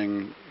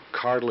growing,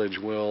 cartilage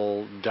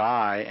will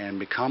die and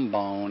become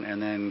bone,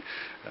 and then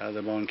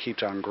the bone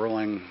keeps on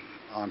growing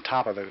on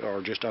top of it, or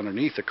just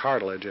underneath the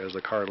cartilage, as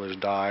the cartilage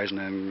dies and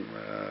then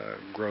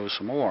grows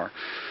some more.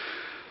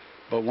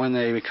 But when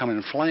they become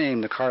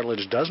inflamed, the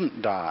cartilage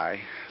doesn't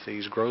die.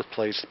 These growth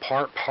plates,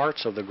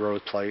 parts of the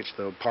growth plates,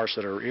 the parts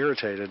that are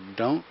irritated,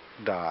 don't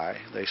die.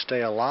 They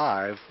stay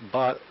alive,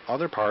 but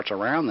other parts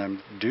around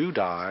them do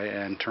die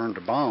and turn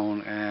to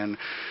bone, and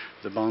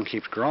the bone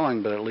keeps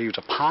growing, but it leaves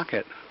a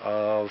pocket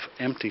of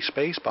empty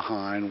space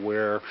behind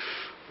where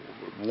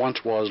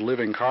once was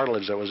living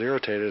cartilage that was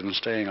irritated and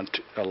staying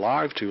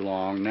alive too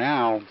long.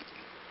 Now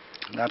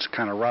that's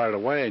kind of rotted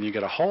away, and you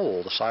get a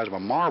hole the size of a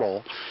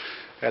marble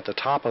at the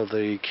top of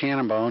the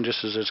cannon bone,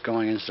 just as it's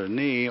going into the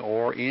knee,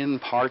 or in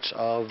parts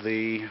of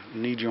the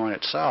knee joint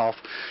itself,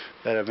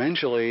 that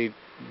eventually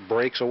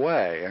breaks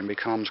away and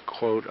becomes,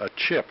 quote, a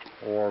chip,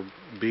 or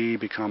B,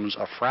 becomes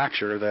a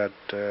fracture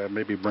that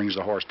maybe brings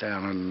the horse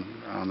down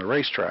on the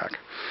racetrack.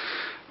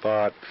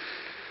 But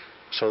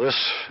so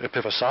this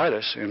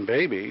epiphysitis in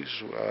babies,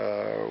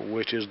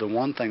 which is the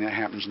one thing that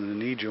happens in the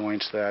knee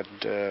joints that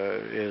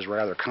is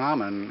rather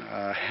common,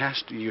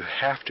 you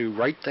have to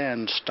right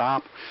then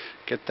stop,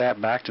 get that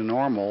back to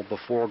normal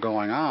before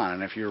going on.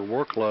 And if your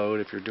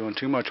workload, if you're doing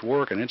too much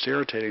work and it's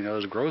irritating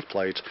those growth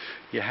plates,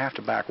 you have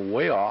to back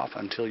way off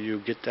until you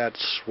get that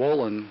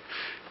swollen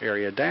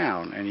area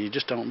down. And you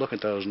just don't look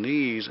at those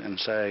knees and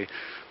say,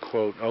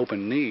 quote,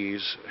 open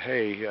knees.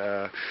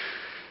 Hey,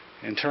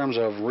 in terms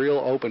of real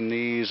open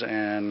knees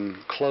and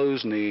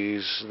closed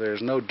knees,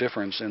 there's no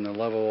difference in the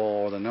level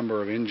or the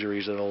number of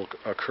injuries that will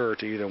occur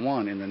to either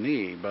one in the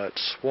knee. But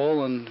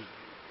swollen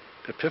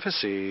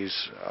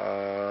epiphyses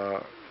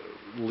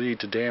lead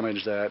to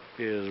damage that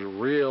is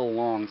real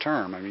long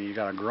term. I mean, you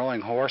got a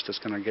growing horse that's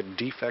going to get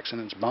defects in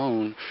its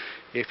bone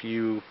if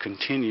you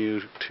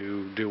continue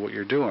to do what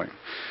you're doing.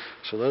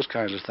 So those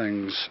kinds of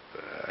things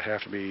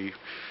have to be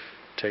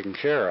taken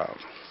care of.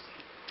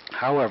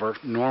 However,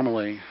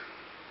 normally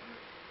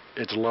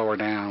it's lower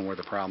down where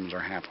the problems are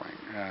happening.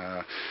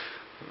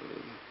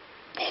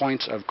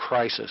 Points of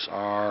crisis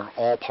are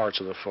all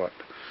parts of the foot.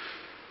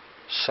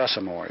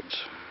 Sesamoids.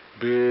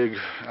 Big,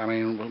 I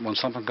mean, when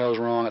something goes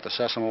wrong at the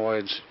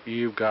sesamoids,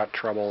 you've got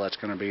trouble that's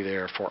going to be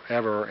there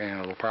forever, and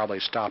it'll probably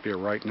stop you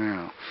right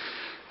now.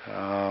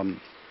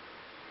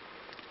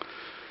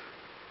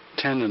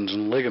 Tendons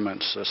and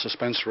ligaments,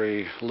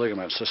 suspensory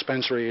ligaments.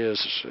 Suspensory is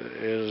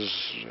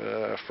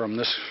from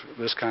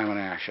this kind of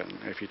an action.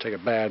 If you take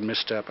a bad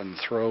misstep and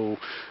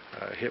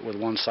hit with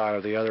one side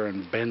or the other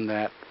and bend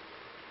that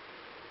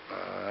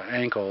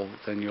ankle,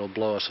 then you'll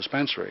blow a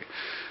suspensory.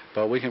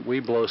 But we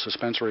blow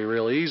suspensory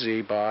real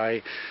easy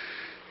by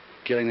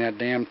getting that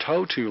damn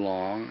toe too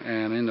long,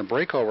 and in the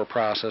breakover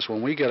process,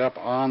 when we get up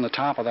on the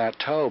top of that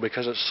toe,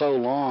 because it's so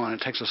long and it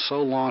takes us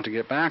so long to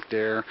get back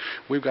there,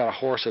 we've got a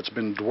horse that's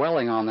been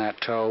dwelling on that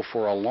toe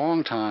for a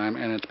long time,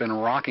 and it's been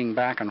rocking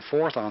back and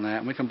forth on that,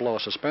 and we can blow a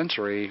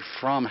suspensory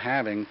from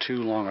having too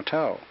long a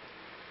toe.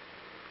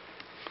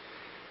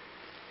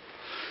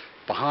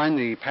 Behind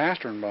the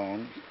pastern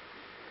bone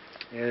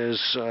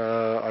is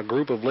a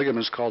group of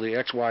ligaments called the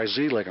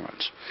XYZ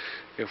ligaments.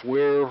 If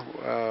we're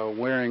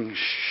wearing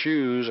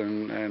shoes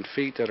and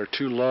feet that are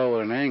too low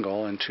at an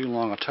angle and too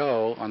long a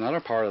toe, another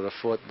part of the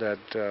foot that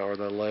or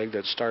the leg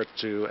that starts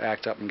to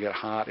act up and get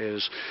hot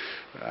is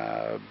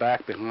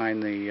back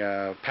behind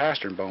the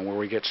pastern bone, where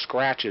we get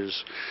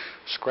scratches.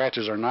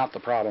 Scratches are not the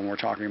problem we're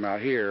talking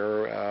about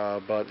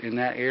here, but in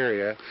that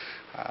area,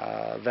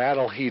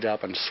 that'll heat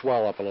up and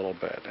swell up a little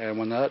bit. And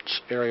when that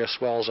area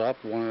swells up,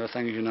 one of the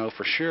things you know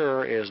for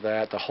sure is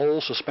that the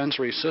whole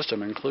suspensory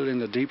system, including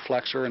the deep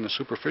flexor and the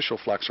superficial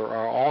flexor,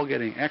 are all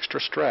getting extra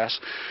stress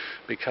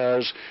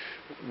because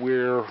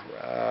we're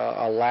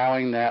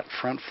allowing that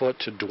front foot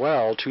to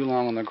dwell too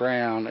long on the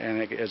ground,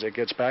 and as it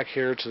gets back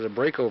here to the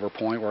breakover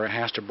point where it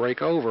has to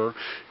break over,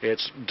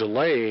 it's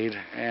delayed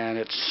and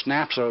it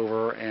snaps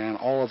over, and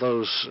all of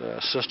those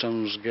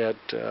systems get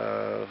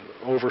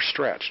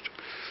overstretched.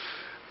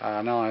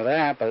 Not only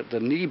that, but the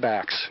knee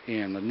backs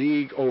in, the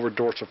knee over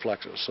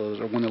dorsiflexes.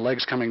 So when the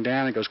leg's coming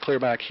down, it goes clear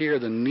back here,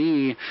 the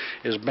knee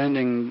is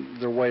bending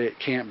the way it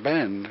can't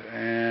bend.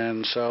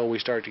 And so we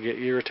start to get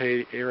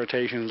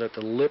irritations at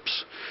the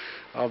lips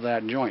of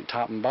that joint,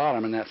 top and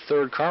bottom, and that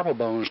third carpal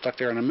bone stuck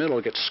there in the middle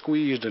gets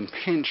squeezed and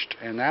pinched,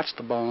 and that's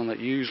the bone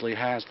that usually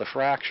has the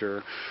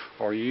fracture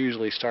or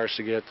usually starts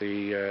to get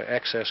the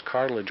excess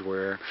cartilage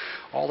wear.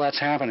 All that's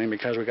happening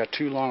because we got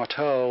too long a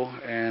toe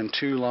and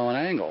too low an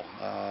angle.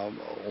 A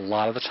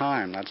lot of the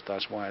time,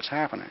 that's why it's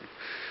happening.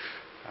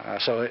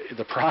 So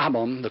the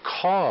problem, the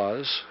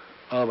cause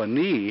of a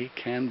knee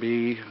can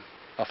be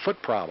a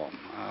foot problem,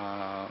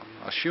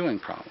 a shoeing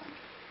problem.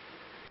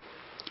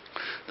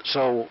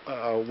 So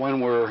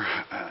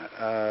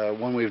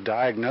when we've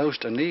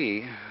diagnosed a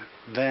knee,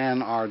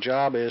 then our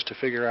job is to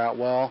figure out,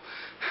 well,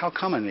 how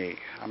come a knee?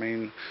 I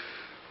mean,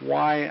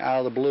 why out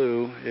of the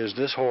blue is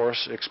this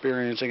horse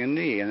experiencing a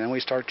knee? And then we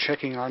start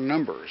checking our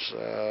numbers.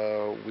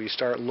 We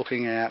start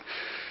looking at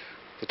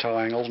the toe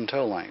angles and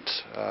toe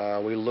lengths.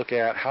 We look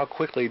at how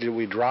quickly did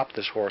we drop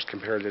this horse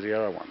compared to the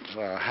other ones.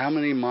 How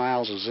many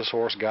miles has this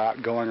horse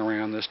got going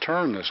around this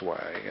turn this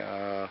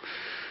way?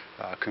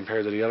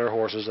 Compared to the other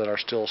horses that are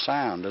still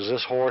sound. Does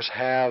this horse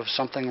have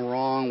something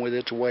wrong with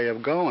its way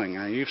of going?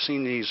 Now, you've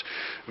seen these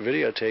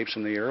videotapes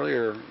in the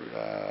earlier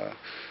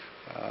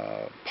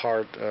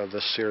part of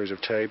this series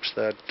of tapes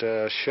that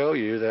show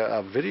you that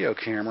a video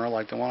camera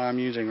like the one I'm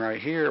using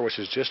right here, which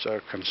is just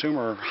a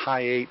consumer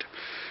high 8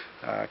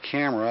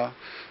 camera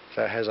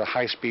that has a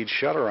high-speed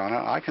shutter on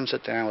it, I can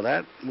sit down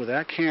with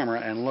that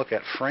camera and look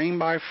at frame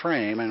by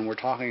frame, and we're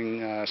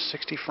talking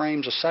 60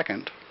 frames a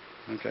second.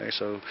 Okay,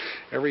 so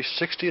every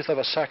 60th of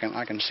a second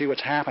I can see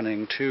what's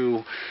happening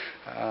to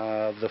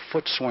the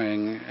foot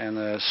swing and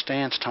the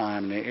stance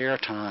time and the air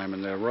time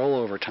and the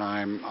rollover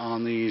time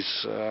on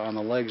these on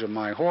the legs of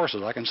my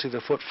horses. I can see the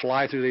foot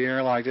fly through the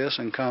air like this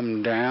and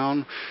come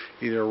down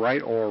either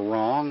right or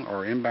wrong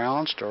or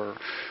imbalanced or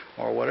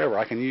whatever.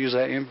 I can use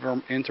that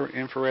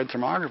infrared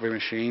thermography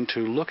machine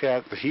to look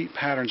at the heat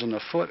patterns in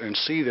the foot and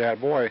see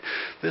that, boy,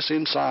 this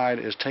inside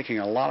is taking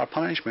a lot of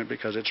punishment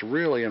because it's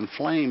really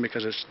inflamed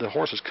because the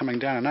horse is coming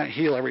down on that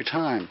heel every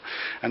time.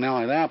 And not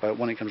only that, but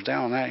when it comes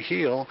down on that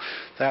heel,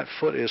 that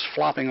foot is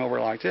flopping over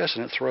like this,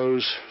 and it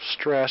throws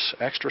stress,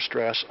 extra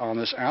stress on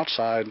this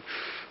outside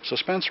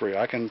suspensory.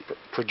 I can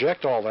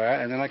project all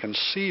that, and then I can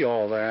see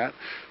all that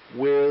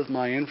with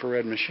my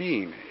infrared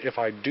machine. If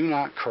I do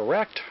not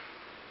correct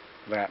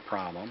that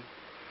problem,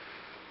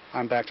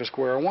 I'm back to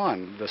square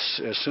one.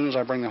 As soon as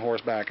I bring the horse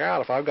back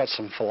out, if I've got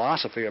some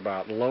philosophy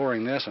about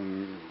lowering this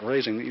and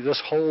raising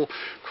this whole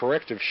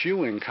corrective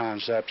shoeing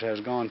concept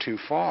has gone too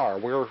far.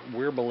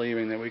 We're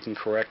believing that we can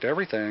correct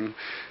everything,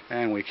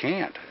 and we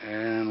can't.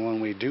 And when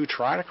we do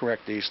try to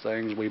correct these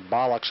things, we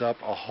bollocks up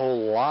a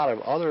whole lot of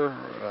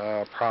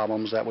other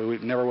problems that we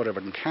never would have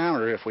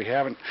encountered if we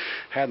hadn't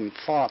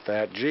thought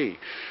that, gee,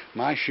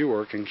 my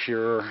shoer can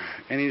cure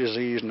any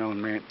disease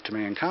known to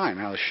mankind.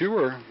 Now, the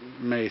shoer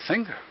may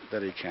think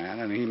that he can,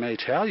 and he may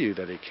tell you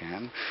that he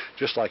can,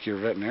 just like your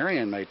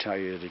veterinarian may tell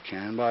you that he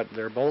can, but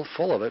they're both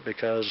full of it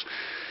because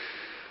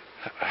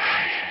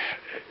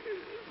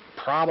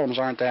problems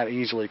aren't that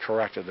easily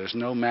corrected. There's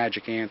no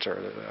magic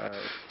answer.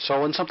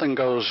 So when something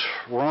goes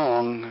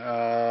wrong,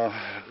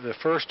 the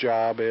first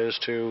job is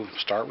to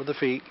start with the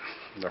feet,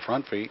 the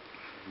front feet,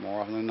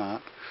 more often than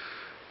not,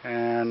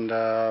 and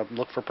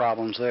look for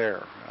problems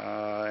there,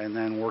 and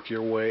then work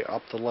your way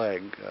up the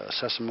leg.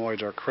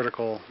 Sesamoids are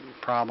critical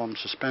problems.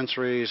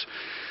 Suspensories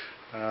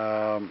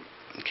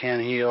can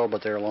heal,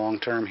 but they're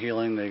long-term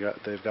healing.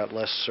 They've got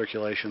less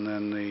circulation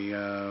than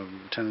the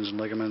tendons and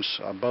ligaments.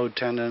 A bowed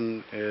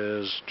tendon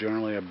is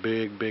generally a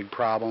big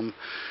problem.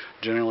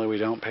 Generally, we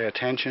don't pay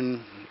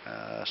attention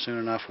soon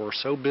enough. We're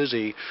so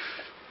busy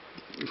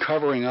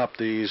covering up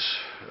these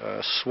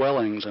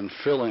swellings and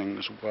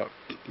fillings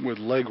with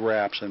leg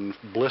wraps and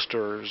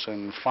blisters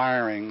and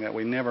firing that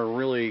we never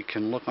really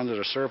can look under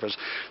the surface.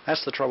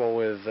 That's the trouble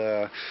with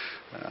a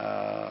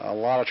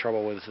lot of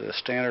trouble with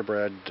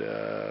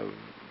standardbred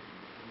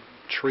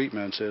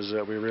treatments, is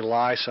that we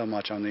rely so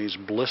much on these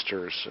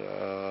blisters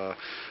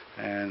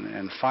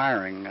and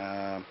firing,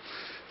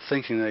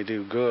 thinking they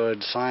do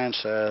good. Science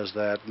says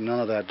that none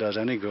of that does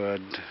any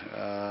good.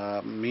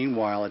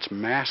 Meanwhile, it's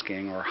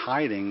masking or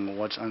hiding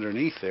what's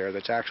underneath there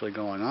that's actually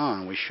going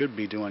on. We should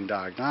be doing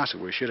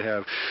diagnostic. We should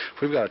have,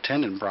 if we've got a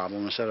tendon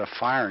problem, instead of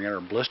firing it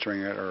or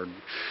blistering it or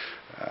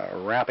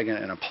wrapping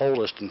it in a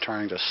poultice and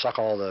trying to suck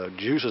all the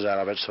juices out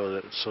of it so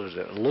that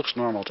it looks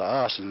normal to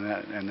us, and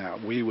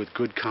that we with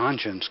good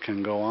conscience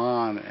can go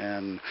on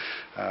and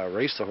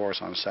race the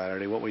horse on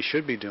Saturday. What we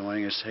should be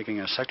doing is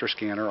taking a sector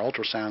scanner,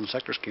 ultrasound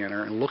sector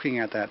scanner, and looking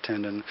at that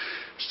tendon,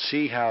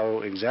 see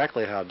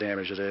exactly how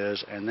damaged it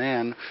is, and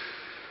then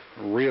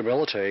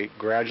rehabilitate,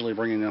 gradually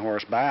bringing the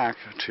horse back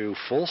to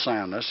full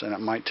soundness. And it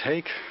might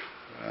take,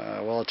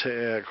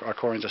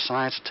 according to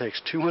science, it takes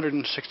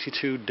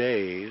 262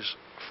 days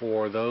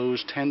for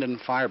those tendon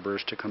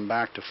fibers to come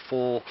back to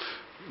full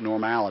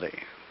normality.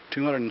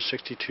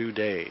 262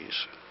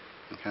 days.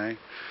 Okay?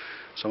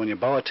 So when you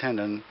bow a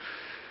tendon,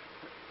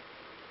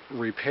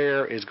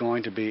 repair is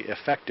going to be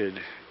effected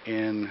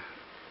in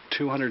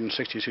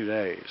 262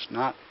 days,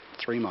 not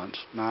 3 months,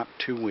 not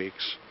 2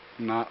 weeks,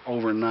 not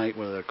overnight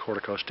with a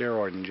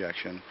corticosteroid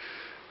injection.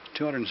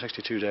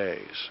 262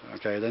 days.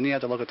 Okay, then you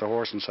have to look at the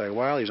horse and say,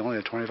 well, he's only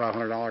a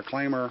 $2,500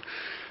 claimer.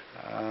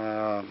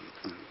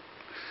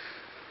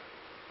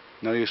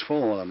 No use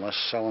fooling with him. Let's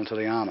sell him to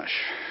the Amish,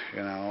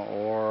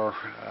 Or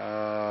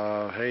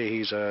hey,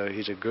 he's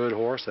a good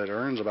horse that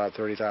earns about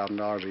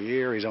 $30,000 a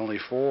year. He's only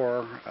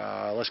 4.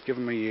 Let's give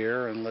him a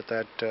year and let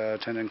that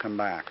tendon come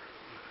back,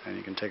 and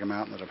you can take him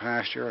out into the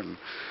pasture, and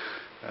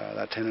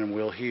that tendon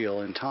will heal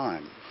in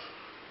time,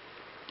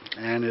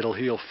 and it'll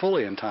heal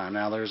fully in time.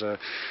 Now,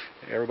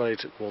 everybody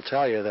will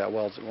tell you that,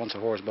 well, once a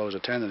horse bows a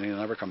tendon, he'll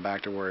never come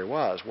back to where he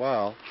was.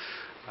 Well,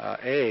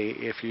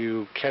 if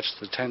you catch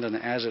the tendon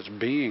as it's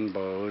being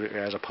bowed,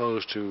 as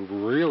opposed to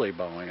really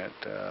bowing it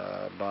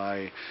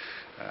by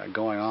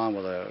going on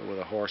with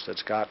a horse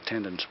that's got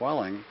tendon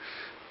swelling,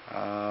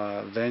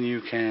 then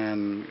you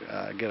can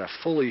get a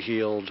fully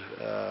healed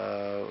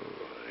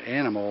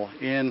animal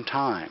in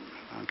time.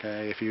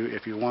 Okay, if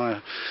you want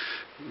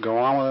to go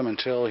on with him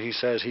until he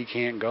says he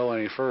can't go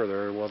any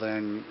further, well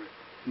then,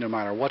 no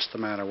matter what's the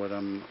matter with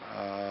him,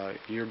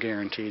 you're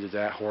guaranteed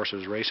that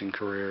horse's racing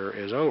career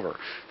is over.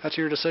 That's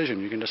your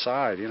decision. You can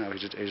decide.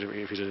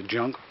 If he's a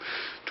junk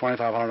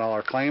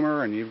 $2,500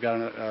 claimer and you've got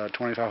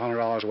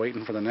 $2,500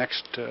 waiting for the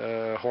next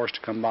horse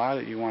to come by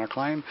that you want to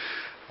claim,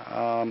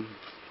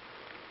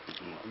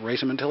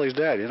 race him until he's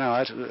dead.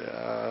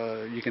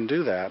 You can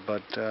do that.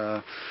 But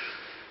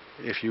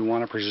if you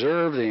want to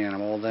preserve the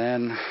animal,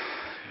 then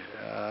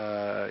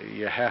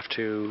you have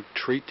to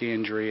treat the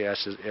injury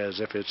as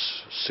if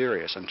it's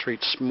serious, and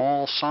treat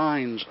small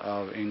signs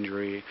of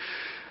injury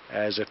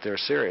as if they're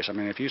serious. I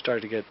mean, if you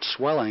start to get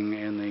swelling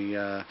in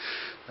the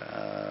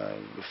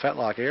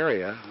fetlock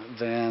area,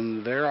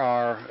 then there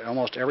are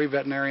almost every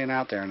veterinarian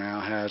out there now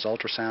has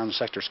ultrasound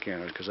sector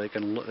scanners, because they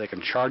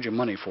can charge you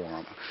money for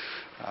them,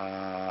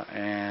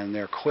 and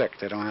they're quick.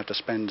 They don't have to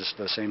spend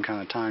the same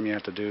kind of time you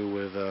have to do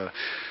with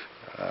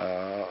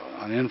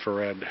an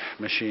infrared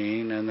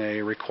machine, and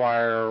they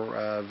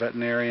require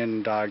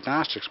veterinarian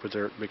diagnostics,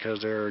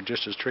 because they're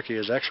just as tricky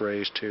as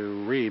x-rays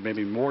to read,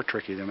 maybe more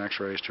tricky than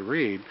x-rays to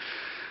read.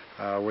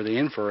 Where the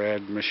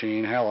infrared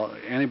machine, hell,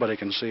 anybody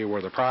can see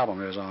where the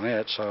problem is on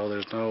it, so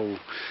there's no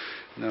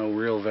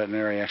real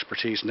veterinary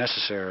expertise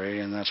necessary,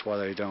 and that's why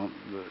they don't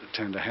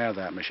tend to have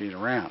that machine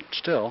around.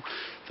 Still,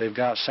 they've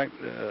got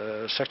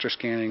sector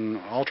scanning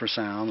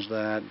ultrasounds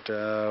that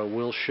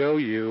will show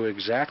you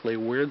exactly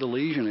where the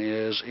lesion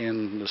is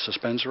in the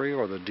suspensory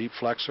or the deep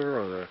flexor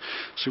or the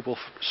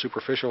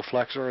superficial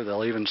flexor.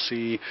 They'll even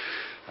see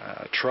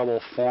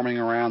trouble forming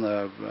around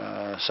the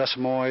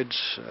sesamoids.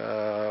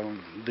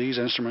 These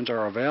instruments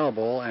are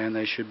available, and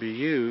they should be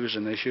used,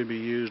 and they should be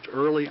used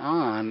early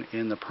on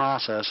in the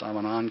process of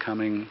an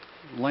oncoming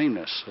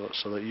lameness,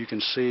 so that you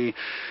can see,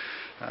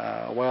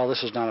 well,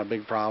 this is not a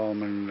big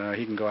problem, and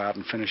he can go out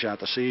and finish out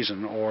the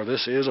season, or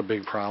this is a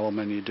big problem,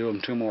 and you do him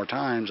 2 more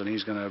times, and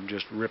he's going to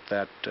just rip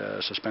that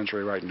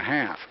suspensory right in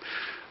half.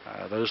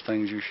 Those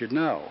things you should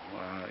know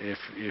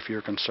if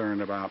you're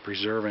concerned about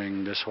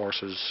preserving this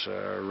horse's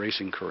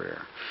racing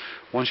career.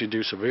 Once you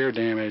do severe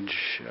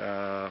damage,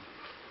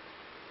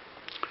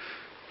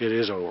 it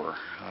is over.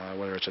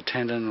 Whether it's a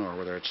tendon, or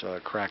whether it's a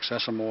cracked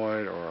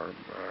sesamoid, or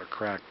a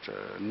cracked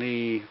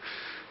knee.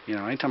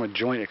 Anytime a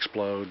joint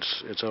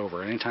explodes, it's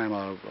over. Anytime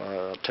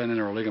a tendon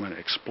or a ligament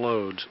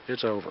explodes,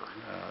 it's over.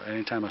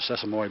 Anytime a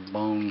sesamoid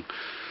bone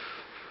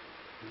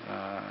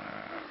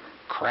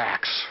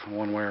cracks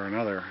one way or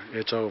another,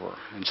 it's over.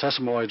 And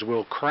sesamoids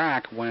will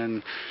crack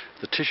when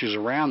the tissues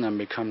around them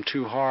become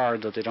too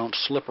hard that they don't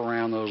slip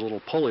around those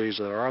little pulleys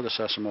that are the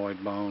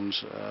sesamoid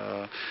bones.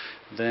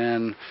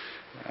 Then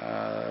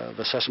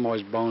the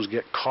sesamoid bones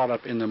get caught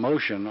up in the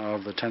motion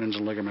of the tendons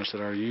and ligaments that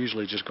are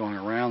usually just going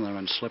around them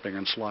and slipping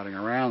and sliding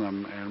around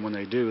them, and when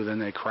they do, then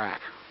they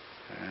crack.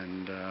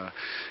 And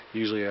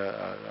usually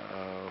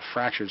a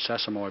fractured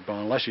sesamoid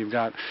bone, unless you've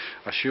got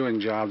a shoeing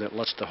job that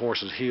lets the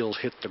horse's heels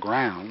hit the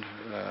ground,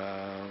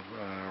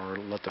 or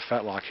let the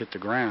fetlock hit the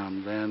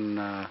ground,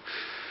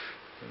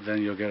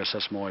 then you'll get a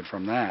sesamoid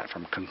from that,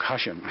 from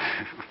concussion.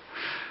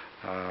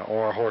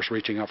 Or a horse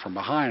reaching up from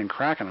behind and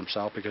cracking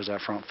himself because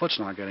that front foot's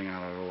not getting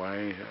out of the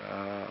way.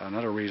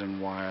 Another reason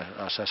why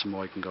a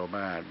sesamoid can go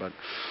bad. But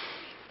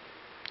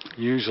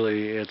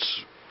usually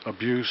it's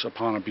abuse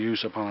upon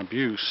abuse upon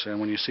abuse, and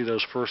when you see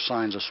those first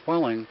signs of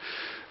swelling,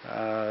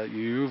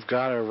 you've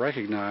got to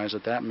recognize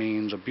that that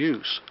means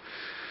abuse.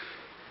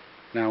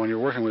 Now, when you're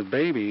working with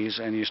babies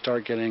and you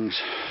start getting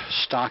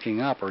stocking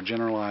up or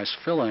generalized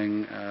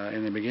filling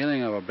in the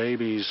beginning of a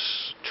baby's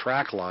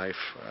track life,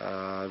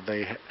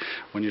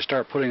 when you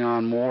start putting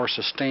on more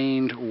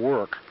sustained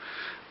work,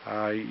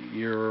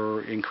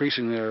 you're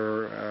increasing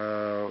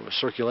their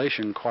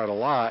circulation quite a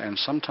lot, and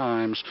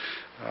sometimes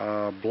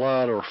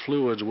blood or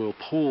fluids will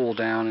pool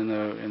down in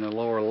the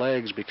lower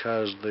legs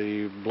because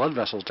the blood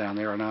vessels down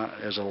there are not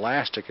as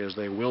elastic as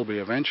they will be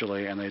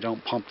eventually, and they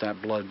don't pump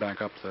that blood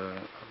back up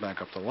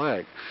the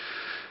leg.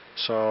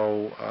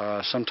 So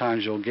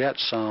sometimes you'll get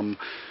some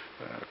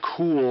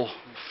cool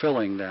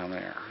filling down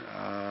there,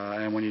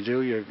 and when you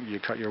do, you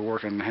cut your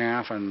work in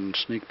half and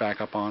sneak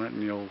back up on it,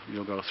 and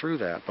you'll go through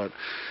that. But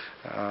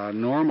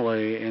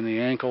normally in the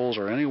ankles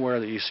or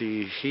anywhere that you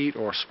see heat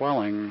or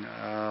swelling,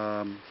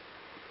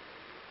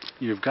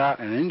 you've got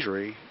an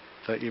injury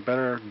that you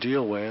better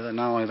deal with, and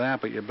not only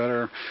that, but you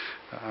better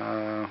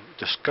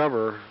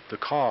discover the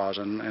cause.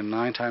 And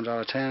 9 times out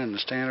of 10 in the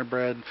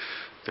Standardbred,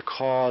 the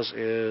cause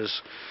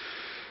is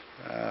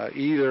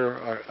either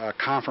a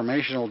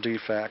conformational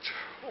defect,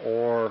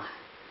 or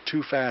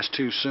too fast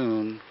too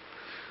soon,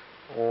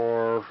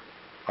 or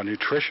a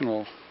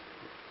nutritional,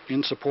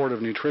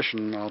 insupportive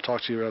nutrition. I'll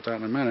talk to you about that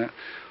in a minute,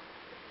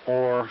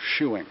 or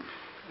shoeing.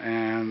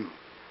 And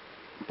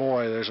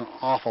boy, there's an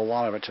awful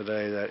lot of it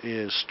today that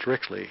is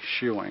strictly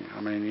shoeing.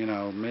 I mean, you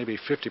know, maybe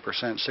 50%,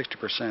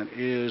 60%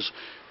 is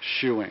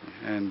shoeing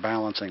and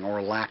balancing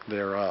or lack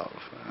thereof.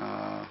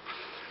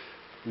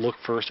 Look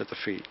first at the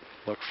feet.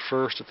 Look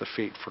first at the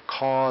feet for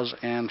cause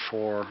and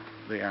for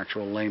the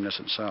actual lameness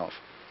itself.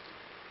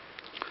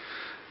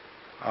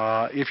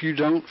 If you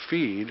don't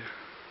feed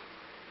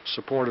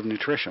supportive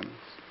nutrition,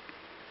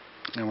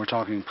 and we're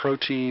talking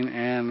protein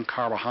and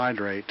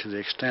carbohydrate to the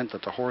extent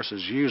that the horse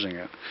is using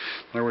it.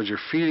 In other words, you're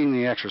feeding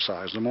the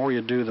exercise. The more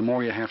you do, the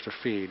more you have to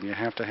feed. You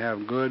have to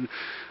have good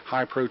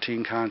high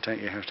protein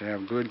content. You have to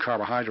have good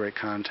carbohydrate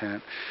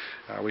content.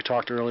 We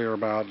talked earlier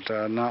about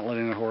not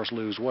letting the horse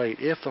lose weight.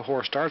 If the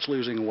horse starts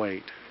losing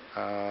weight,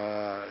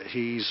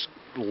 he's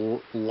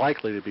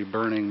likely to be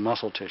burning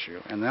muscle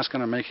tissue, and that's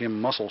going to make him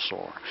muscle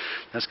sore.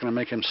 That's going to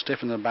make him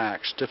stiff in the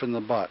back, stiff in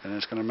the butt, and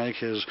it's going to make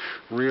his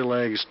rear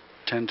legs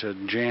tend to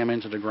jam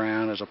into the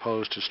ground as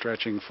opposed to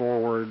stretching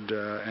forward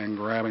and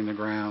grabbing the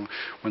ground.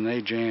 When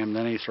they jam,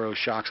 then he throws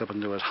shocks up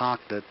into his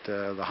hock that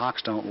the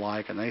hocks don't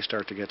like, and they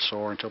start to get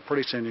sore until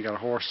pretty soon you got a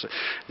horse.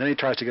 Then he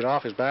tries to get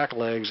off his back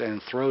legs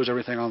and throws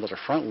everything onto the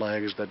front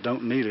legs that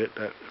don't need it,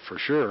 for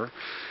sure.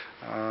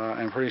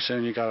 And pretty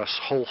soon you got a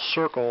whole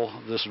circle,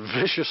 this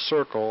vicious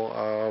circle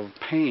of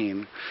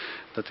pain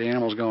that the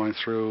animal's going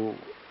through.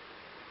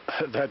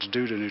 That's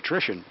due to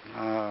nutrition,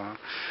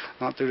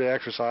 not due to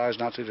exercise,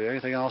 not due to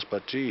anything else,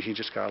 but gee, he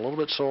just got a little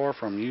bit sore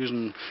from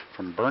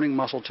burning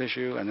muscle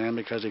tissue, and then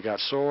because he got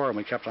sore and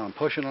we kept on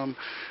pushing him,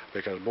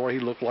 because boy, he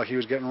looked like he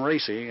was getting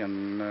racy,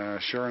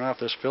 and sure enough,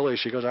 this filly,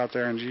 she goes out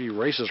there and she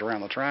races around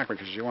the track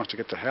because she wants to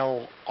get the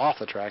hell off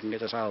the track and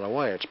get this out of the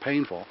way. It's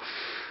painful.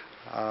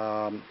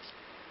 A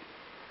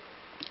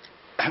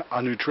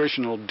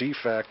nutritional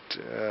defect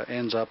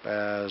ends up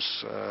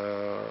as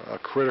a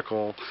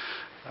critical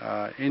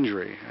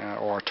injury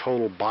or a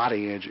total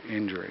body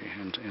injury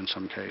in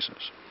some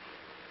cases.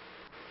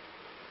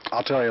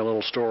 I'll tell you a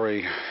little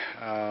story.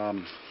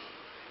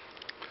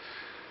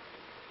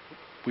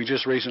 We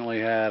just recently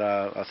had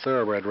a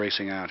thoroughbred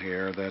racing out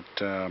here that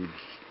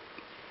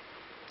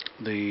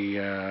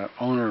the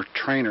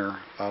owner-trainer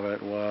of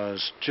it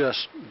was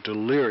just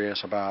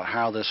delirious about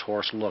how this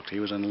horse looked.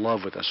 He was in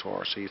love with this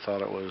horse. He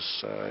thought it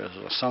was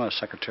a son of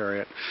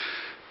Secretariat,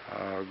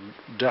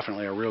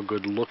 definitely a real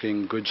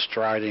good-looking,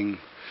 good-striding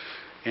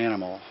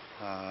animal,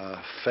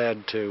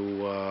 fed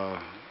to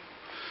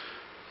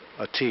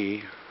a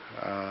T,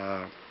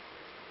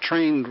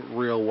 trained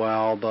real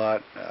well,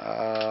 but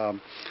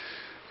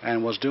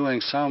and was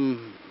doing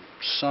some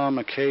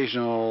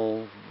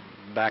occasional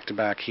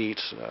back-to-back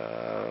heats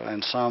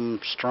and some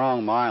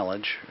strong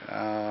mileage,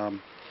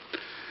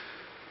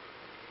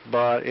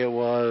 but it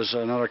was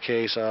another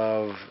case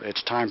of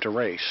it's time to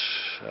race,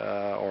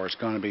 or it's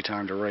going to be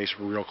time to race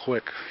real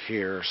quick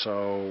here,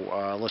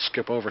 so let's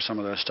skip over some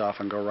of this stuff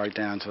and go right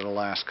down to the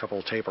last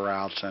couple taper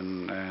outs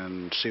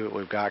and see what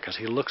we've got, because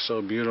he looks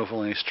so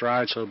beautiful and he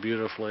strides so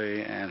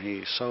beautifully and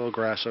he's so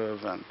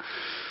aggressive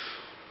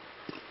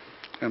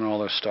and all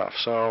this stuff.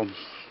 So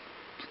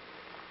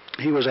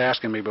he was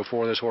asking me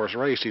before this horse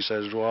raced, he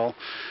says, well,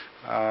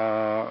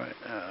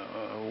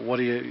 what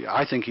do you?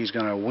 I think he's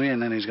going to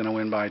win, and he's going to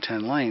win by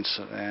 10 lengths.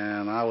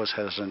 And I was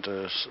hesitant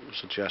to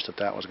suggest that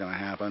that was going to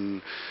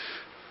happen.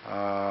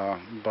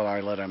 But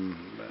I let him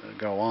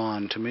go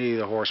on. To me,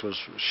 the horse was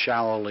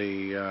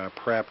shallowly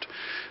prepped.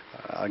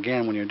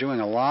 Again, when you're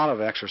doing a lot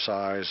of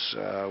exercise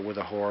with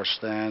a horse,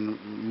 then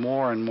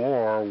more and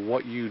more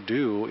what you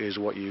do is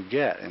what you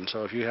get. And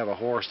so if you have a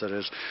horse that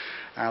is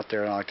out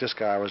there, like this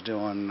guy was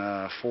doing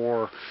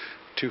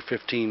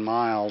 215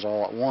 miles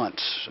all at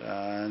once,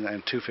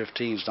 and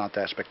 215 is not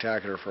that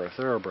spectacular for a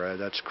thoroughbred.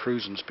 That's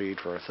cruising speed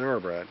for a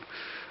thoroughbred.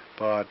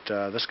 But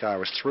this guy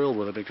was thrilled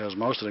with it because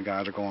most of the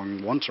guys are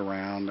going once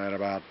around at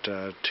about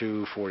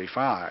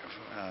 245.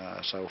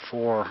 So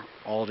 4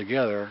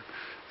 altogether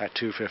at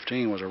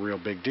 215 was a real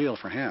big deal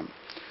for him.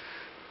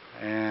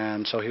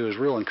 And so he was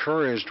real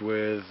encouraged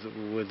with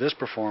this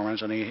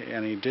performance, and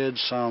he did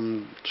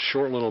some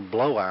short little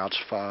blowouts,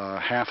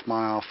 half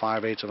mile,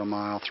 5/8 of a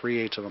mile,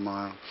 3/8 of a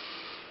mile,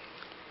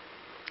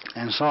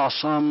 and saw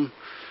some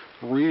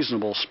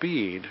reasonable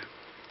speed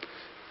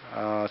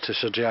to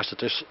suggest that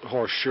this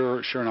horse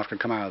sure enough could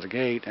come out of the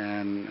gate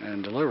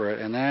and deliver it.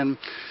 And then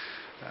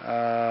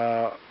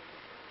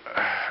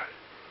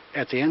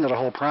at the end of the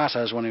whole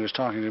process, when he was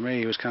talking to me,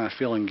 he was kind of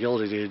feeling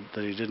guilty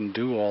that he didn't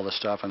do all this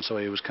stuff, and so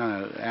he was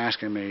kind of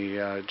asking me,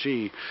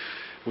 gee,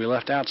 we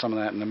left out some of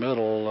that in the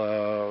middle.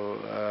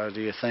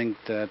 Do you think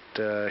that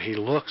he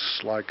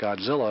looks like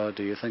Godzilla?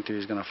 Do you think that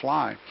he's going to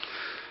fly?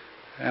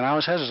 And I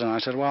was hesitant. I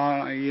said,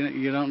 well,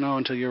 you don't know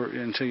until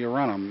you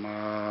run him.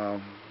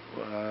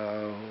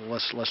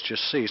 Let's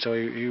just see. So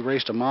he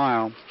raced a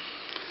mile,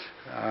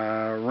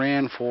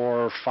 ran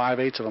for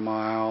 5/8 of a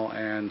mile,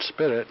 and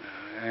spit it,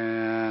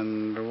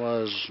 and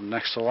was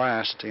next to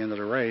last at the end of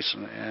the race.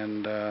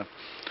 And I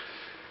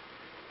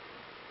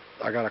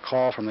got a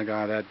call from the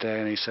guy that day,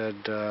 and he said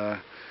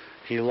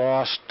he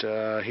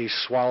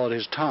swallowed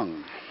his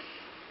tongue.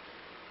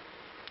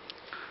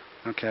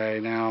 Okay,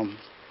 now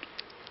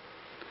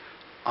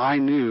I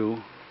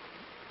knew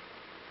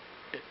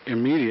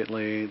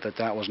immediately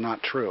that was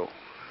not true.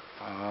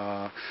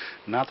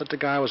 Not that the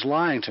guy was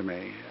lying to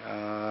me.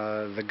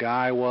 The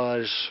guy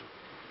was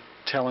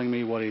telling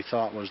me what he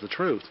thought was the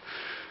truth.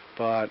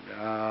 But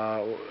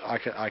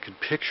I could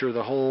picture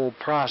the whole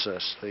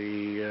process.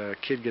 The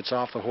kid gets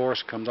off the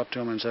horse, comes up to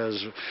him and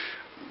says,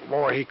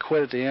 boy, he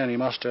quit at the end. He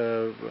must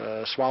have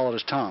swallowed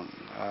his tongue.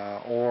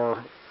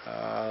 Or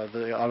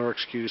the other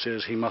excuse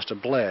is he must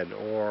have bled,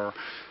 or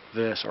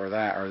this or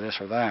that or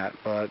this or that.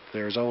 But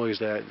there's always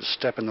that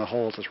step in the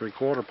hole at the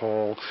 3/4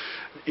 pole,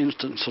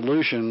 instant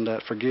solution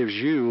that forgives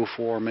you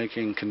for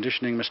making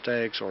conditioning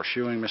mistakes or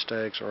shoeing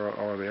mistakes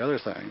or the other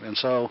thing. And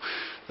so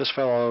this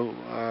fellow,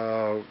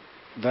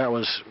 that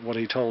was what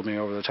he told me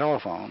over the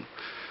telephone.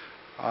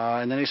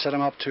 And then he set him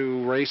up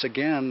to race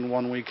again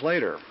 1 week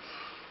later.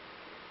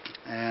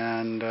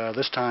 And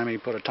this time he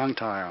put a tongue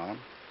tie on him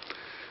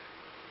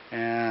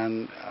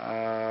and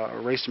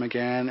raced him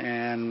again,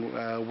 and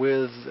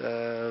with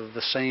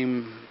the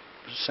same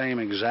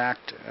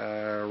exact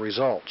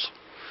results.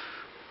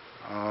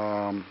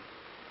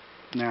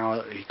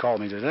 Now he called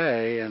me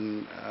today,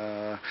 and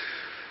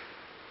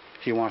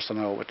he wants to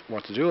know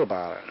what to do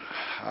about it.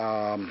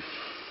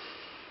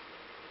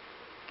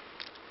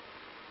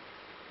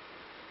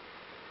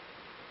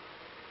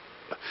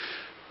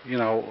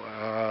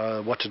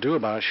 What to do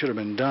about it should have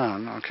been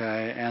done,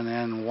 okay? And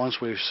then once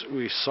we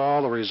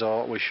saw the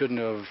result, we shouldn't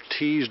have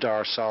teased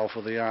ourselves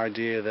with the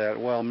idea that,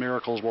 well,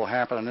 miracles will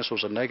happen, and this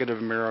was a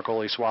negative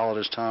miracle. He swallowed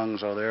his tongue,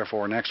 so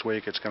therefore next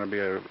week it's going to be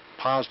a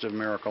positive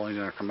miracle. He's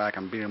going to come back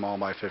and beat them all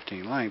by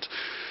 15 lengths.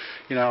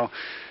 You're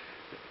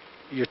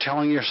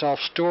telling yourself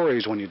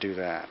stories when you do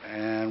that,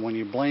 and when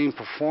you blame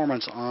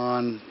performance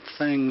on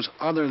things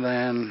other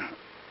than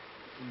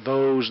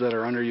those that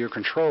are under your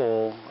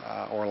control,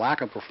 or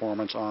lack of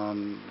performance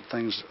on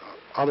things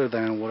other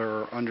than what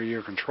are under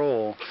your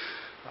control,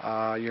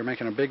 you're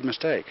making a big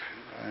mistake.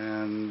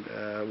 And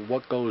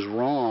what goes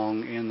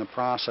wrong in the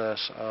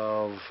process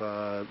of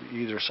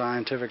either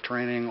scientific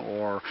training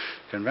or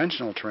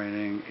conventional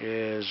training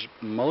is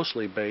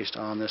mostly based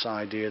on this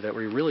idea that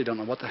we really don't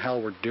know what the hell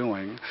we're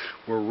doing.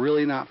 We're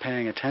really not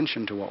paying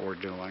attention to what we're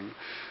doing.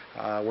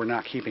 We're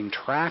not keeping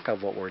track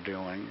of what we're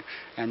doing,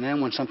 and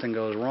then when something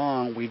goes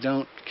wrong, we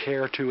don't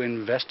care to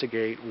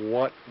investigate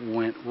what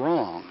went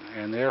wrong,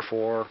 and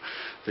therefore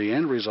the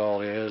end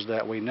result is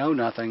that we know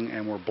nothing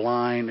and we're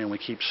blind, and we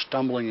keep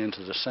stumbling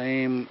into the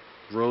same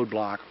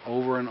roadblock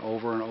over and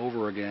over and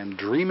over again,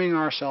 dreaming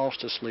ourselves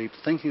to sleep,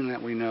 thinking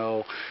that we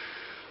know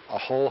a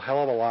whole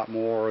hell of a lot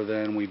more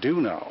than we do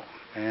know.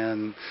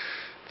 And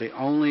the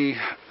only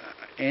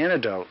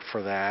antidote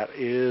for that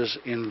is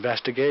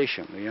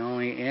investigation. The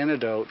only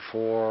antidote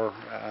for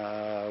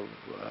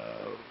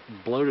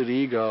bloated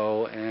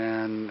ego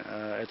and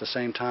at the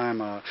same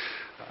time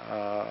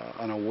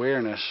an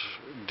awareness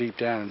deep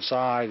down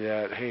inside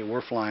that, hey,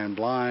 we're flying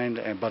blind,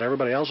 but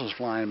everybody else is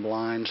flying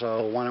blind,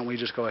 so why don't we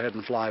just go ahead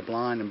and fly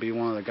blind and be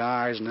one of the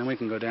guys, and then we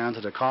can go down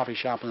to the coffee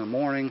shop in the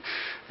morning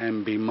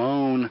and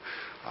bemoan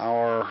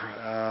our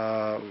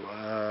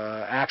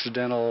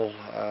accidental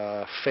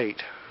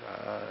fate.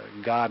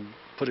 God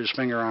put his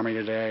finger on me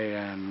today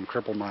and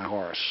crippled my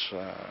horse.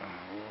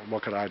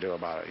 What could I do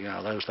about it? You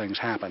know, those things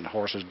happen.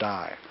 Horses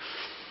die.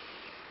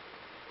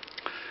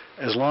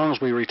 As long as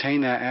we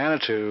retain that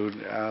attitude,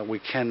 we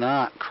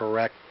cannot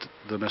correct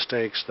the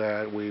mistakes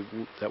that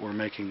we're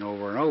making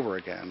over and over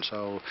again.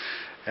 So,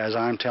 as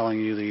I'm telling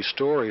you these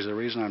stories, the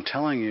reason I'm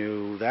telling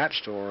you that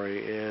story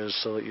is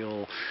so that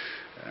you'll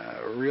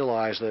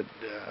realize that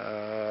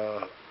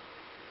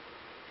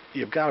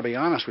you've got to be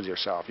honest with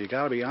yourself. You've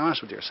got to be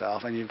honest with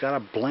yourself, and you've got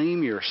to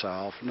blame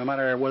yourself. No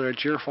matter whether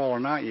it's your fault or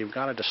not, you've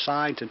got to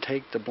decide to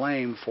take the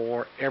blame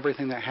for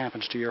everything that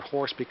happens to your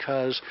horse,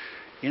 because,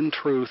 in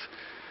truth,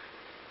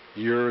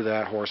 you're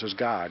that horse's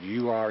God.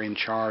 You are in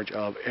charge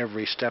of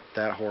every step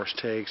that horse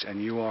takes, and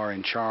you are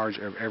in charge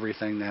of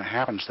everything that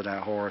happens to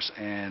that horse.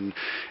 And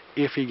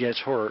if he gets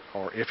hurt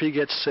or if he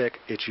gets sick,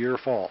 it's your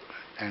fault.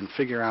 And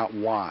figure out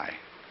why.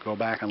 Go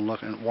back and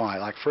look at why.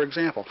 Like, for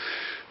example,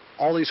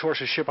 all these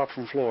horses ship up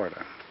from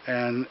Florida,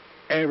 and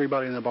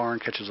everybody in the barn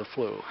catches a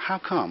flu. How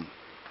come?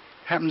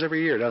 Happens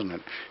every year, doesn't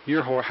it?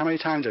 How many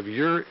times have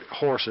your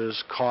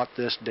horses caught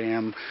this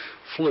damn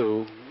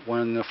flu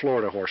when the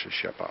Florida horses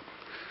ship up?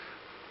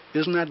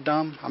 Isn't that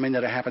dumb? I mean,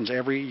 that it happens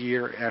every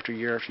year after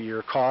year after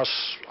year,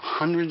 costs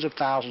hundreds of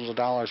thousands of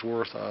dollars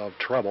worth of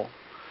trouble.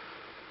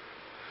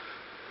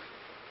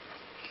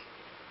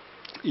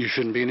 You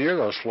shouldn't be near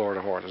those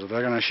Florida horses. If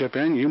they're going to ship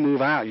in, you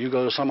move out. You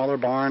go to some other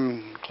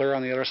barn clear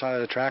on the other side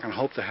of the track and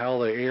hope to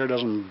hell the air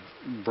doesn't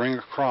bring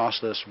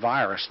across this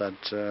virus that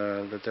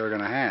they're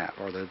going to have,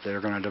 or that they're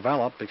going to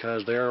develop,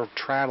 because they're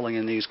traveling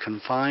in these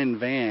confined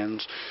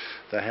vans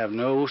that have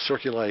no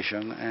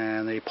circulation,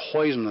 and they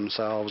poison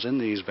themselves in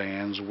these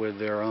vans with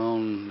their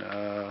own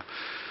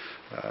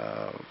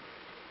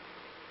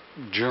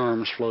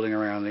germs floating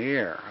around the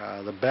air.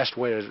 The best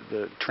way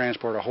to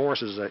transport a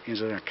horse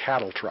is in a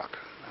cattle truck.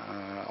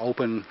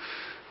 Open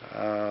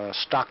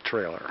stock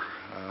trailer.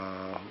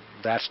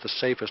 That's the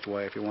safest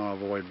way if you want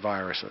to avoid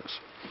viruses.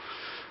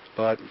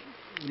 But,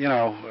 you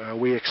know,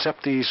 we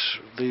accept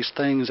these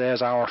things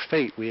as our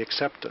fate. We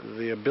accept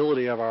the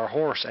ability of our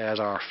horse as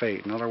our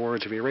fate. In other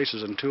words, if he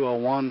races in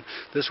 201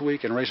 this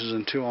week and races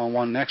in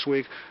 201 next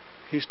week,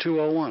 he's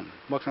 201.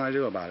 What can I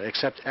do about it?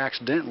 Except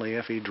accidentally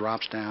if he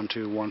drops down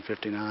to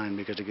 159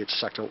 because he gets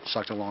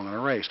sucked along in a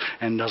race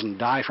and doesn't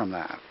die from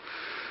that.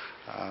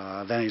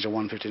 Then he's a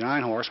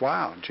 159 horse.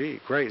 Wow, gee,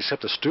 great.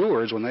 Except the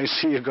stewards, when they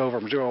see you go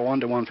from 201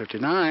 to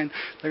 159,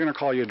 they're going to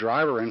call you a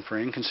driver in for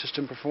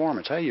inconsistent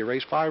performance. Hey, you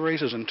raced 5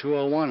 races in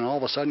 201, and all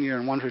of a sudden you're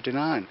in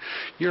 159.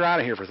 You're out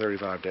of here for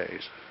 35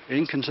 days.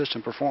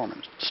 Inconsistent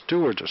performance.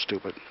 Stewards are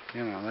stupid.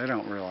 You know, they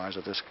don't realize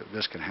that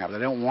this can happen.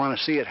 They don't want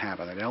to see it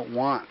happen. They don't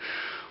want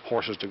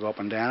horses to go up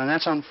and down, and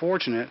that's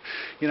unfortunate.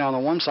 You know, on the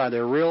one side,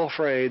 they're real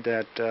afraid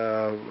that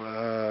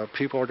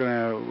people are going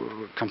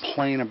to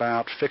complain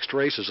about fixed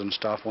races and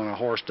stuff when a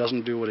horse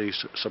doesn't do what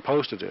he's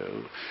supposed to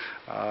do.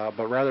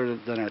 But rather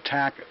than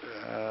attack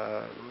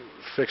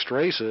fixed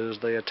races,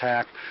 they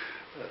attack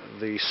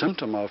the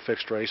symptom of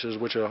fixed races,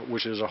 which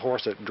is a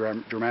horse that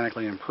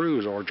dramatically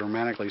improves or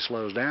dramatically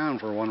slows down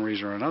for one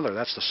reason or another.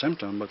 That's the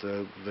symptom, but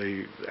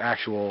the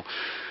actual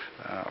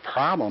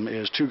problem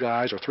is 2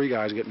 guys or 3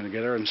 guys getting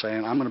together and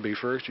saying, I'm going to be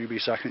first, you be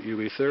second, you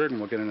be third, and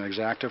we'll get an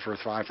exacta for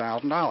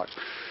 $5,000.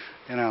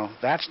 You know,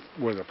 that's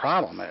where the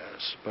problem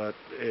is.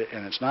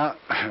 And it's not,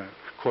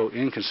 quote,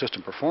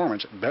 inconsistent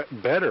performance.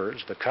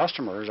 Bettors, the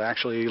customers,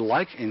 actually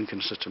like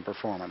inconsistent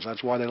performance.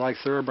 That's why they like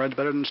thoroughbreds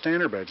better than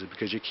standardbreds,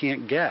 because you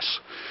can't guess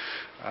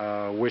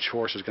which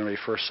horse is going to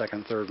be first,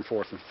 second, third, and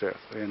fourth, and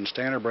fifth. In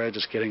standardbreds,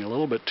 it's getting a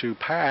little bit too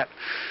pat,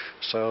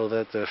 so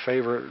that the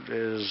favorite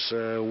is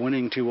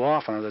winning too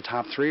often, or the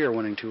top 3 are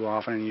winning too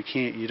often, and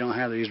you don't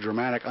have these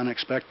dramatic,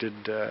 unexpected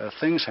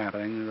things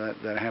happening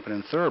that happen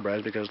in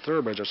thoroughbreds, because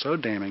thoroughbreds are so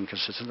damn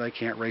inconsistent they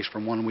can't race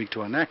from one week to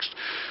the next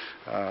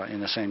in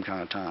the same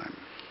kind of time.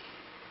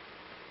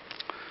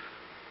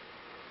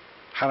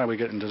 How do we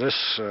get into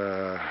this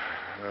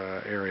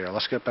area?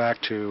 Let's get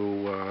back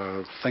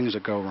to things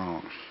that go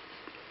wrong.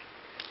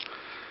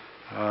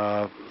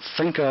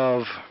 Think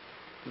of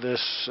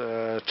this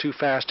too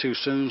fast, too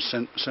soon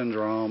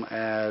syndrome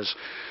as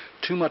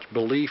too much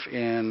belief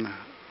in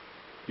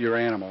your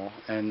animal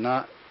and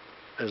not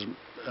as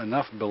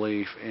enough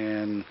belief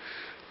in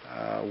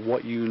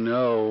what you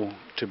know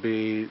to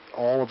be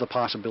all of the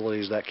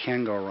possibilities that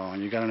can go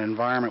wrong. You've got an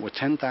environment with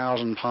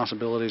 10,000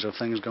 possibilities of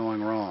things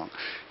going wrong.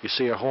 You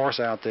see a horse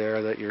out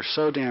there that you're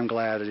so damn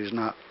glad that he's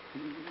not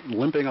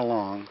limping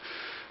along,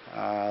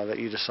 that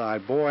you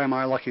decide, boy, am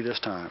I lucky this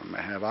time.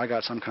 Have I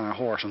got some kind of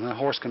horse? And the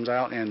horse comes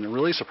out and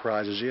really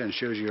surprises you and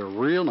shows you a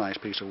real nice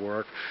piece of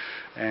work,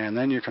 and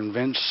then you're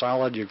convinced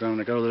solid you're going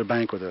to go to the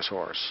bank with this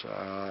horse.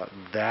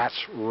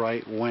 That's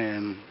right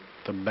when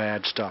the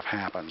bad stuff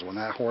happens. When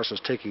that horse is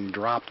taking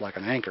drop like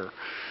an anchor,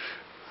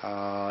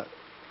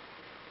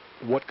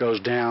 what goes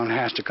down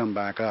has to come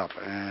back up,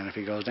 and if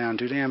he goes down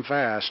too damn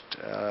fast,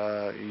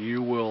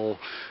 you will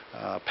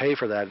pay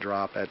for that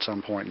drop at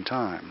some point in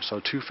time. So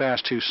too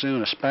fast, too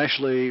soon,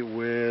 especially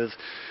with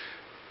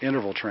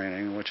interval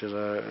training, which is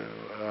a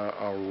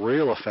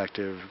real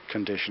effective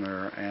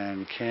conditioner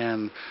and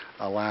can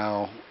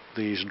allow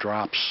these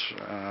drops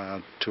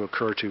to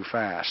occur too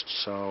fast.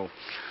 So,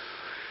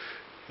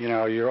 you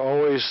know, you're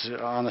always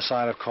on the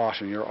side of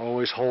caution. You're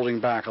always holding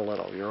back a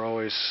little. You're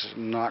always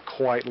not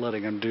quite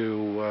letting him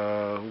do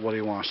what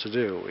he wants to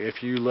do.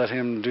 If you let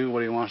him do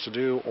what he wants to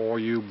do, or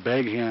you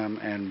beg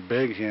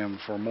him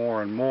for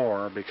more and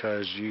more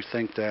because you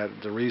think that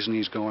the reason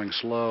he's going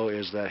slow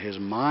is that his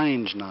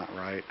mind's not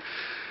right,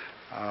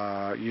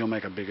 you'll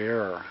make a big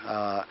error.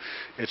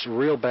 It's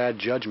real bad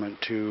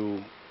judgment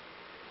to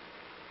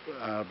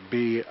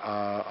be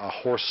a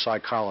horse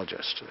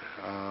psychologist.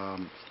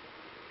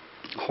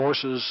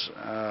 Horses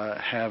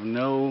have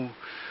no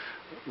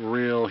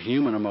real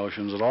human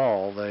emotions at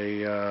all.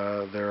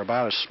 They're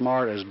about as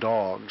smart as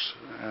dogs.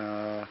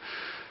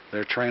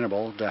 They're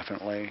trainable,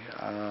 definitely,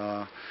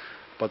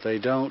 but they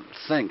don't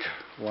think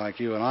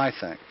like you and I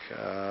think.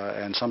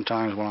 And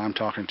sometimes when I'm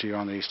talking to you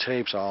on these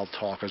tapes, I'll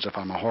talk as if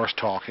I'm a horse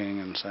talking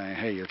and saying,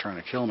 "Hey, you're trying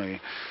to kill me."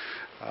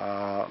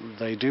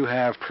 They do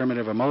have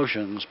primitive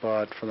emotions,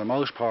 but for the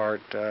most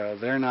part,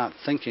 they're not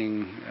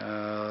thinking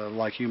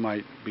like you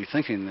might be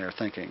thinking they're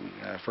thinking.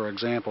 For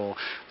example,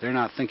 they're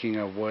not thinking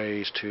of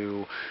ways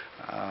to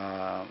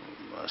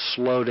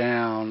slow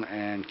down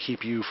and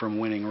keep you from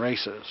winning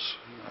races,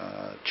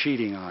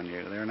 cheating on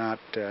you. They're not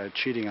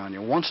cheating on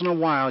you. Once in a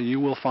while,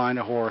 you will find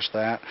a horse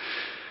that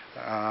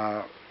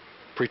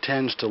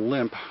pretends to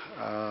limp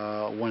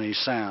when he's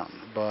sound,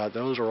 but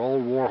those are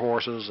old war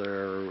horses.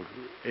 They're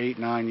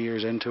 8-9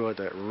 years into it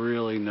that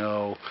really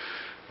know.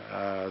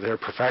 They're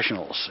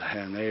professionals,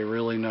 and they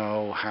really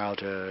know how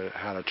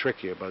to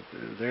trick you. But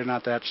they're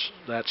not that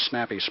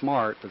snappy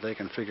smart that they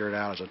can figure it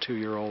out as a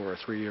 2-year-old or a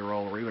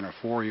 3-year-old or even a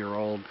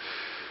 4-year-old.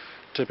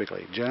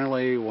 Typically,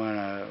 generally,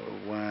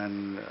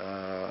 when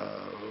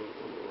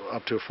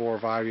up to a 4 or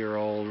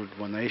 5-year-old,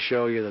 when they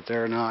show you that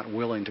they're not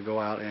willing to go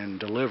out and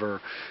deliver,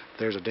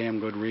 there's a damn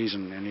good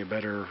reason, and you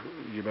better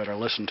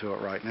listen to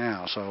it right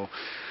now. So,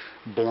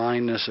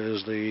 blindness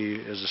is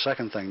the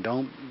second thing.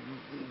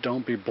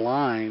 Don't be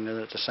blind, and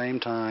at the same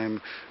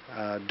time,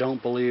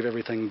 don't believe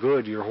everything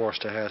good your horse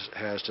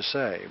has to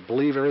say.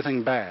 Believe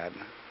everything bad.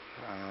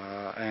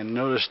 And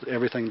notice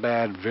everything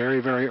bad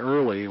very, very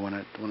early when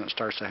it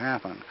starts to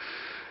happen,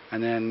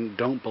 and then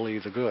don't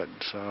believe the good.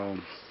 So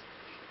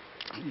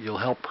you'll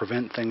help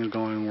prevent things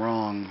going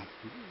wrong,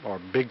 or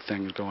big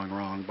things going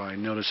wrong, by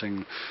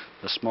noticing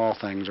the small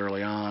things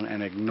early on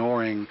and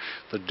ignoring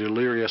the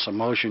delirious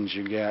emotions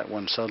you get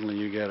when suddenly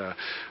you get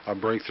a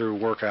breakthrough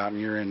workout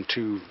and you're in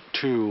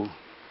 2-2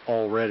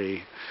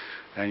 already,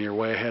 and you're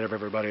way ahead of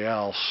everybody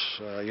else.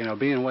 You know,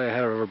 being way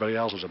ahead of everybody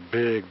else is a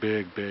big,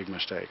 big, big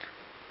mistake.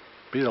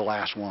 Be the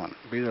last one.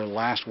 Be the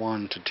last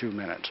one to 2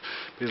 minutes.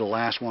 Be the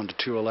last one to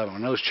 2:11.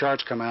 When those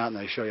charts come out and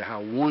they show you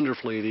how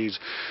wonderfully these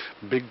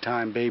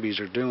big-time babies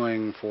are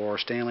doing for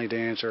Stanley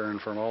Dancer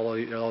and from all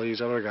these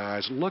other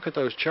guys, look at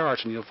those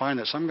charts and you'll find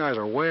that some guys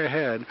are way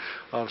ahead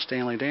of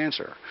Stanley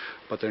Dancer,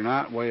 but they're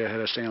not way ahead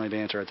of Stanley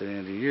Dancer at the end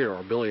of the year.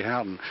 Or Billy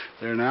Houghton,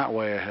 they're not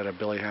way ahead of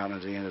Billy Houghton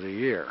at the end of the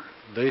year.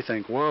 They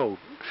think, whoa,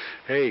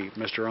 hey,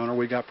 Mr. Owner,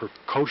 we got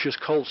precocious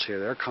colts here.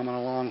 They're coming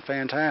along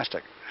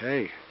fantastic.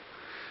 Hey,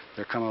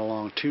 they're coming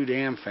along too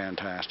damn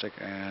fantastic,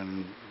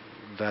 and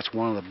that's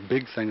one of the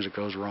big things that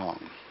goes wrong.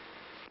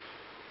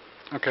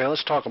 Okay,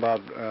 let's talk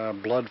about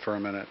blood for a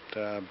minute,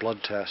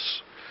 blood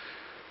tests.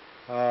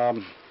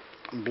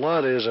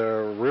 Blood is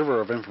a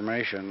river of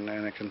information,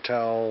 and it can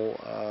tell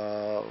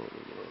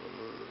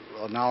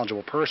a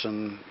knowledgeable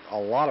person a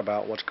lot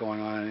about what's going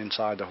on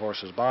inside the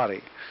horse's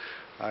body.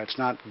 It's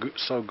not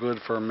so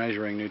good for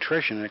measuring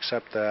nutrition,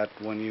 except that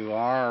when you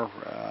are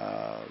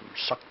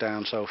sucked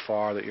down so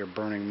far that you're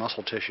burning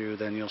muscle tissue,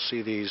 then you'll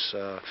see these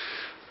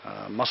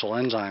muscle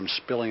enzymes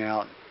spilling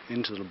out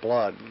into the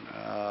blood.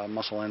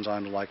 Muscle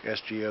enzymes like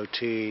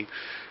SGOT,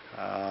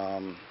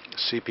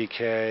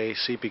 CPK.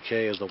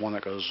 CPK is the one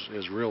that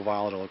is real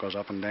volatile. It goes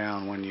up and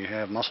down. When you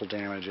have muscle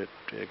damage, it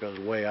goes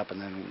way up and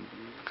then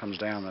comes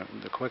down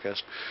the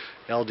quickest.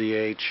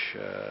 LDH.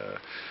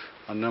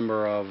 There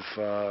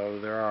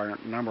are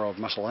a number of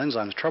muscle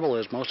enzymes. The trouble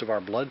is, most of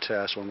our blood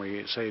tests, when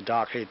we say,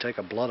 "Doc, hey, take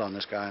a blood on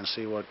this guy and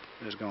see what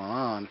is going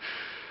on,"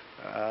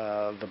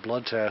 the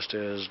blood test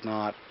is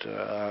not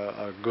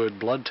a good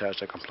blood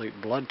test, a complete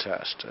blood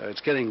test.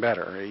 It's getting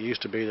better. It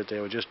used to be that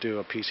they would just do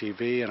a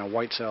PCV and a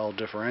white cell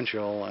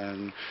differential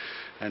and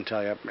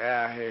tell you,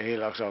 he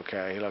looks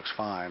okay, he looks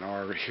fine,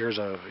 or here's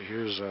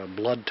a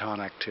blood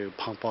tonic to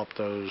pump up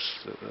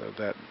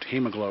that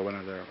hemoglobin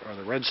or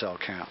the red cell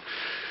count.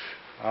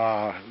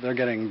 They're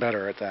getting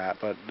better at that,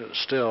 but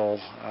still,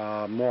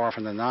 more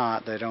often than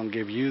not, they don't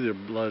give you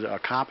a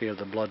copy of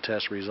the blood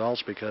test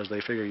results because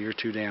they figure you're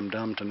too damn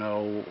dumb to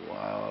know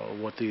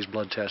what these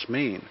blood tests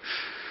mean.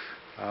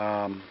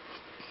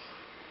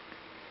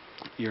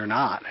 You're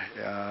not.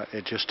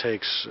 It just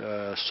takes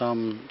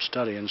some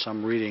study and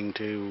some reading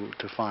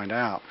to find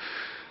out.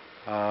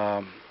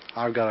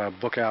 I've got a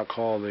book out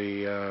called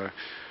the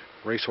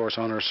racehorse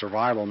owner's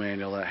survival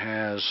manual that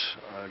has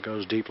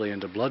goes deeply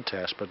into blood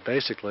tests. But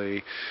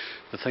basically,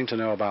 the thing to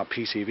know about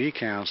PCV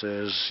counts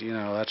is, you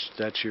know,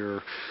 that's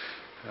your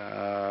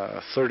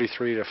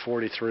 33 to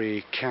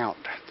 43 count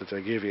that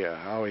they give you.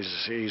 Oh,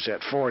 he's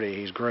at 40,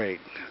 he's great.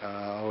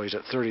 Oh, he's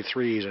at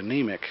 33, he's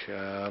anemic.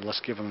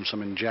 Let's give him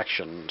some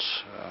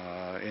injections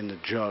in the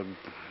jug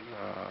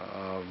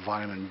of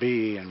vitamin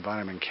B and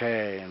vitamin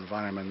K and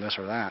vitamin this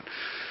or that.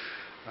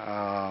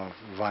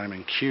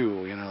 Vitamin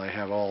Q, you know, they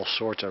have all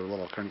sorts of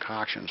little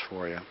concoctions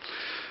for you.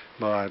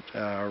 But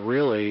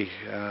really,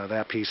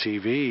 that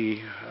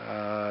PCV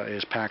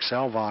is packed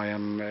cell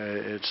volume.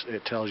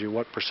 It tells you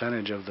what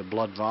percentage of the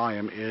blood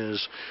volume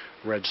is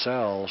red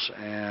cells,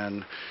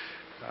 and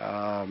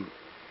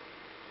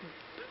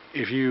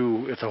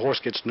if the horse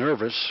gets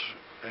nervous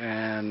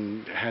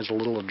and has a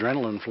little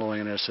adrenaline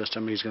flowing in his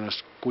system, he's going to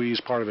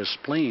squeeze part of his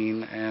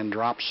spleen and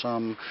drop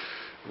some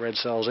red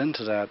cells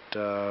into that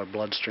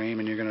bloodstream,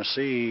 and you're going to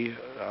see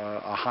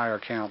a higher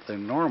count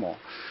than normal.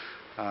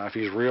 If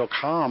he's real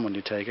calm when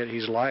you take it,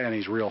 and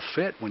he's real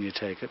fit when you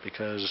take it,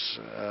 because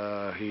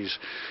he's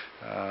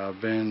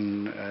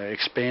been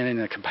expanding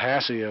the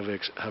capacity of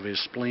his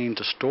spleen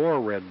to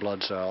store red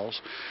blood cells,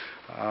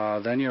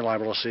 then you're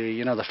liable to see,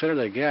 you know, the fitter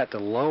they get, the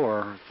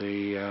lower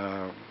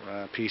the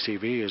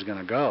PCV is going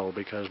to go,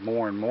 because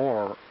more and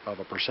more of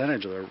a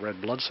percentage of the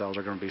red blood cells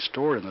are going to be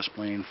stored in the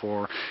spleen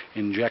for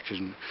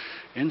injection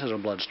into the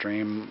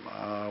bloodstream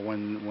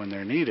when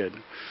they're needed.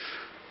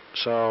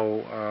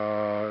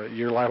 So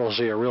you're liable to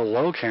see a real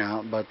low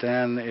count, but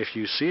then if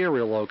you see a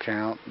real low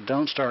count,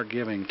 don't start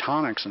giving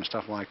tonics and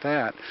stuff like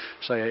that.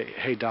 Say,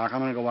 hey doc,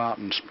 I'm going to go out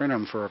and sprint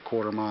him for a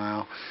quarter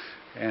mile,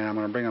 and I'm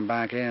going to bring him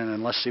back in,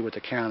 and let's see what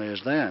the count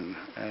is then.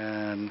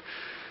 And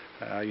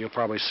you'll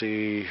probably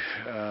see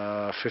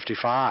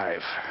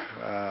 55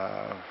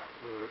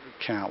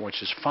 count,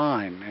 which is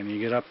fine. And you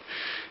get up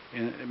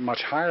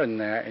much higher than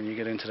that, and you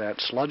get into that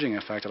sludging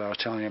effect that I was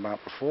telling you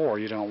about before.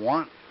 You don't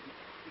want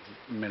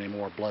many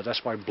more blood.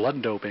 That's why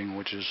blood doping,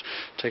 which is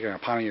taking a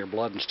pint of your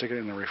blood and sticking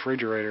it in the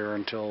refrigerator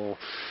until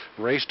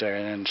race day,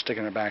 and then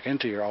sticking it back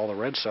into all the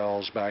red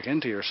cells back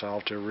into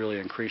yourself to really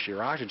increase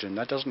your oxygen.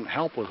 That doesn't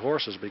help with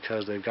horses,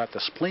 because they've got the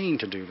spleen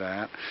to do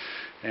that,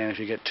 and if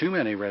you get too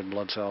many red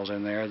blood cells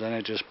in there, then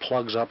it just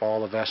plugs up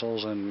all the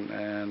vessels or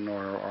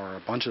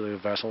a bunch of the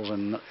vessels,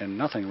 and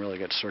nothing really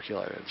gets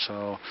circulated.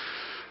 So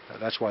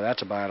that's why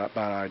that's a bad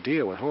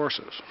idea with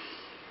horses.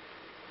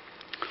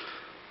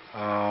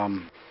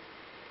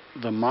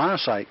 The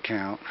monocyte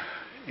count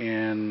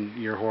in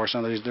your horse,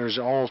 now there's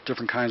all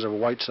different kinds of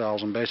white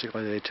cells, and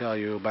basically they tell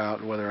you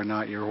about whether or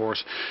not your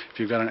horse, if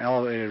you've got an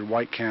elevated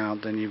white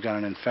count, then you've got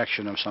an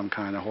infection of some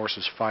kind. The horse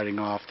is fighting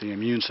off, the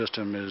immune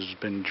system has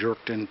been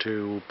jerked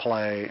into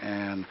play,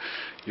 and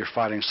you're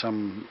fighting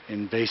some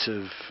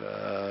invasive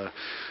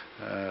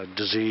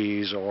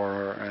disease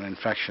or an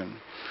infection.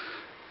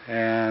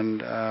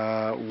 And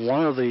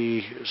one of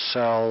the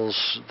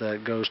cells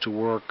that goes to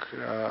work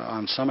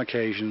on some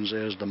occasions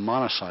is the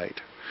monocyte.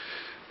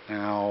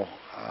 Now,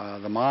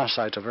 the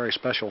monocyte's a very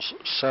special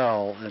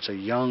cell. It's a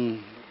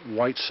young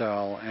white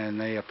cell, and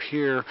they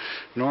appear,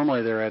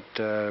 normally they're at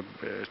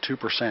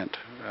 2%,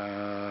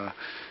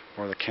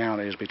 or the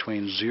count is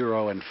between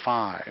 0 and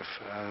 5.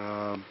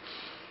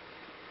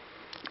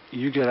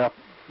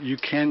 You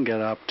can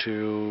get up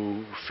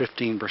to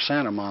 15%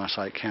 of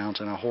monocyte counts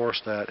in a horse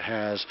that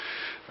has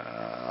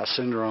a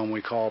syndrome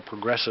we call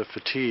progressive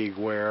fatigue,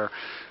 where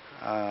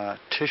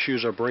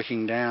tissues are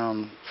breaking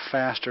down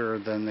faster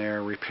than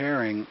they're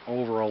repairing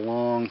over a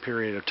long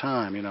period of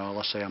time, you know,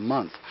 let's say a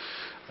month.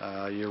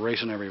 You're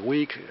racing every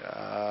week,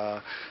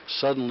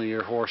 suddenly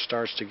your horse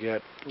starts to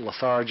get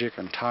lethargic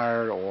and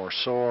tired or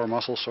sore,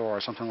 muscle sore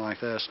or something like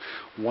this.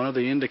 One of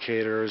the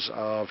indicators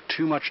of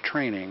too much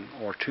training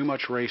or too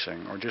much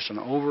racing or just an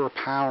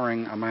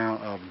overpowering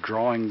amount of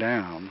drawing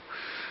down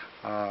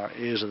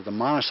is that the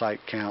monocyte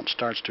count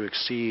starts to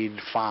exceed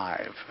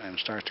 5 and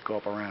starts to go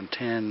up around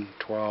 10,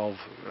 12,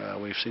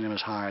 we've seen them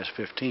as high as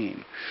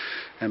 15.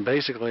 And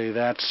basically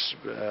that's,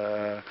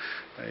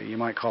 you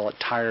might call it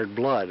tired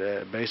blood.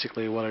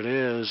 Basically what it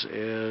is,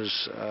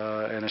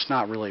 and it's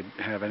not really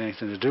having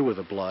anything to do with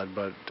the blood,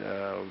 but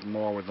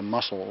more with the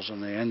muscles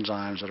and the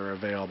enzymes that are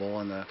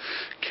available and the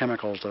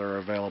chemicals that are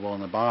available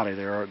in the body.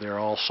 They're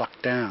all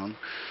sucked down.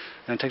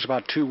 And it takes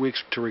about 2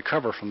 weeks to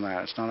recover from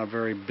that. It's not a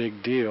very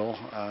big deal,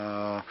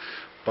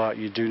 but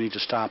you do need to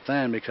stop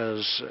then,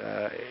 because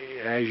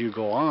as you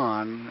go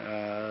on,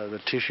 the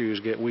tissues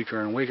get weaker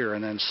and weaker,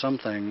 and then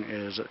something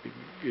is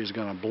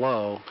going to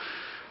blow.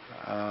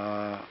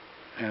 And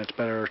it's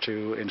better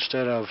to,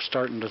 instead of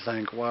starting to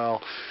think,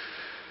 well,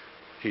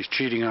 he's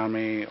cheating on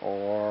me,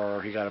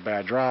 or he got a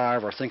bad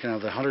drive, or thinking of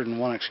the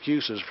 101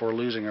 excuses for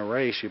losing a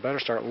race, you better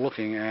start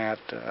looking at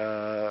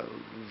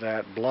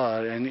that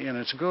blood. And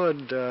it's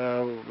good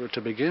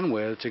to begin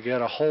with to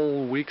get a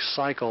whole week's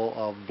cycle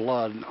of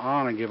blood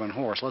on a given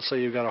horse. Let's say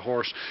you've got a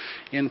horse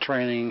in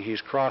training, he's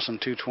crossing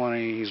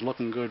 220, he's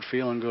looking good,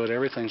 feeling good,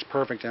 everything's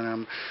perfect in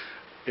him.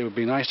 it would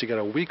be nice to get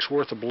a week's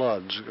worth of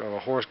bloods of a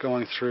horse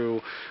going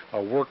through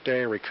a work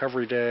day,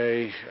 recovery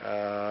day,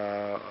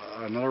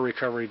 another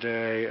recovery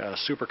day, a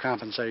super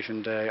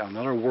compensation day,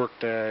 another work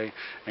day,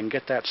 and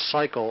get that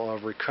cycle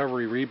of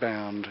recovery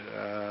rebound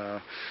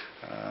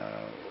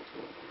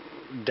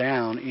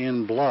down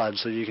in blood,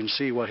 so you can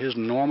see what his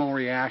normal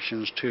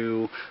reactions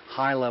to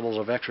high levels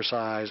of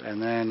exercise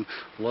and then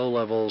low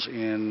levels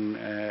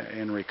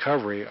in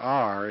recovery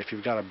are. If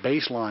you've got a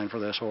baseline for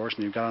this horse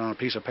and you've got it on a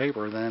piece of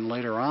paper, then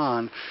later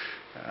on,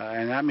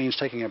 and that means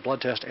taking a blood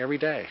test every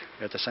day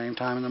at the same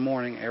time in the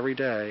morning every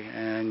day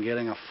and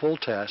getting a full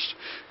test,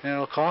 and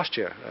it'll cost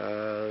you.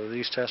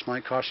 These tests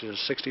might cost you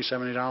 $60,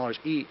 $70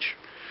 each.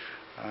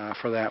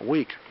 For that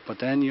week, but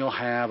then you'll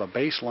have a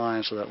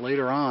baseline so that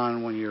later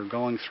on, when you're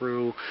going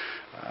through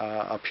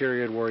a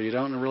period where you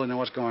don't really know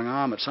what's going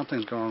on, but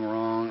something's going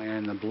wrong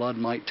and the blood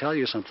might tell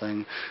you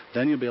something,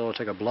 then you'll be able to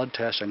take a blood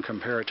test and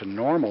compare it to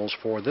normals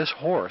for this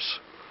horse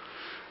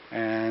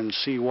and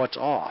see what's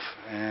off,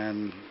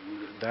 and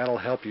that'll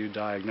help you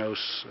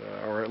diagnose,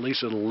 or at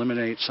least it'll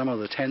eliminate some of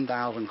the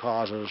 10,000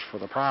 causes for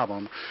the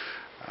problem.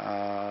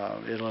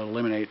 It'll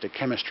eliminate the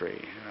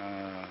chemistry,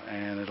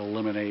 and it'll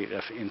eliminate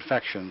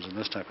infections and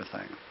this type of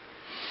thing.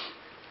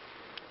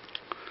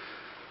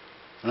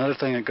 Another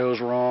thing that goes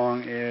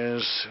wrong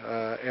is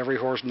every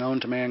horse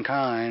known to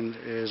mankind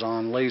is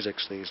on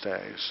Lasix these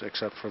days,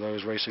 except for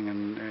those racing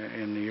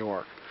in New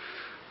York.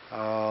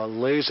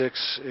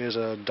 Lasix is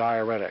a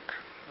diuretic.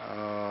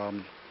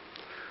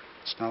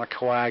 It's not a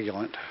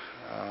coagulant.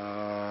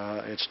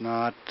 It's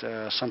not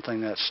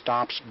something that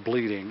stops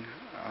bleeding.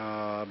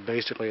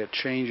 Basically, it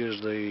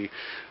changes the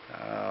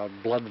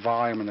blood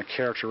volume and the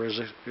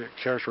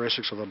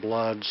characteristics of the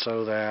blood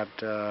so that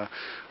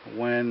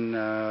when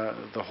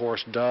the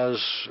horse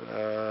does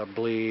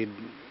bleed,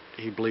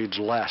 he bleeds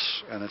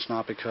less, and it's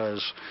not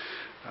because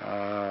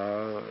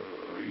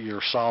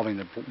you're solving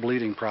the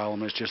bleeding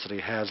problem. It's just that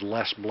he has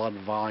less blood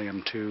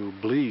volume to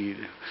bleed.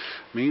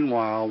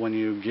 Meanwhile, when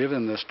you give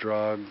him this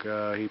drug,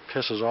 he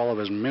pisses all of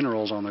his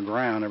minerals on the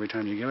ground every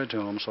time you give it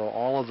to him, so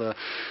all of the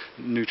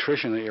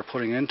nutrition that you're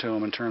putting into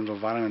him in terms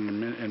of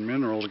vitamin and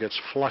minerals gets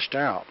flushed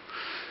out.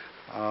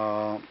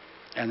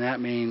 And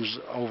that means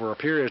over a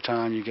period of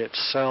time you get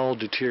cell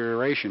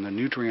deterioration. The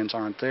nutrients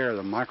aren't there,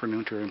 the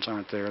micronutrients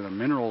aren't there, the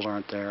minerals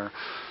aren't there,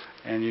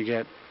 and you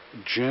get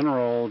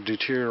general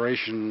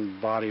deterioration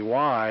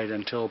body-wide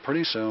until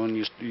pretty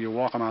soon you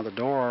walk him out the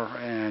door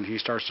and he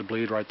starts to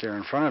bleed right there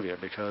in front of you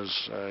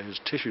because his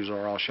tissues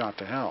are all shot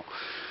to hell.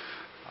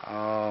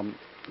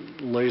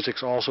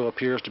 Lasix also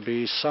appears to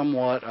be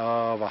somewhat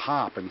of a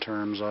hop in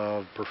terms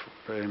of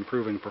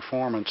improving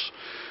performance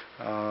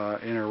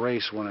in a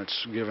race when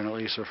it's given at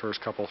least the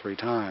first couple, 3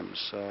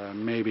 times.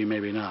 Maybe,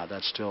 maybe not.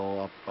 That's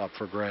still up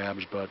for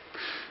grabs, but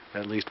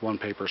at least one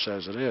paper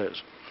says it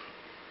is.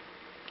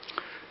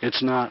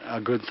 It's not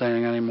a good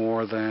thing any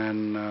more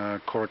than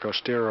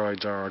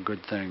corticosteroids are a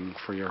good thing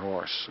for your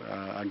horse.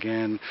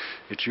 Again,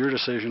 it's your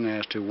decision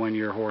as to when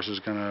your horse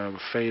is going to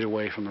fade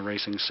away from the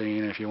racing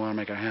scene. If you want to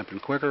make it happen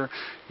quicker,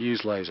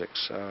 use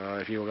Lasix.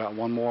 If you've got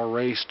one more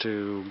race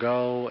to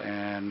go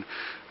and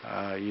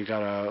you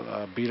got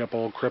a beat-up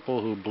old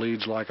cripple who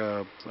bleeds like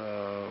a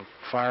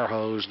fire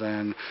hose,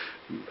 then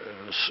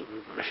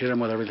hit him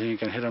with everything you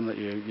can hit him that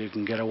you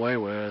can get away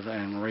with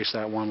and race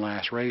that one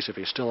last race. If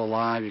he's still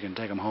alive, you can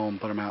take him home,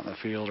 put him out in the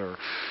field, or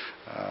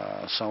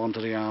sell him to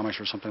the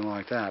Amish or something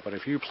like that. But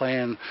if you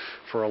plan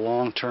for a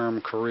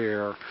long-term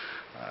career,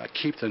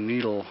 keep the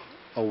needle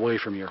away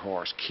from your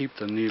horse. Keep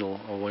the needle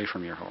away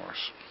from your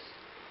horse.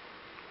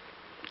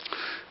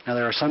 Now,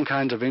 there are some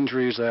kinds of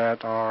injuries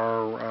that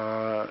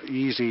are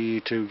easy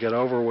to get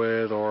over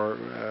with or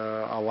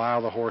allow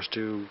the horse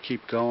to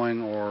keep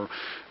going, or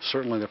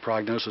certainly the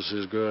prognosis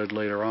is good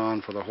later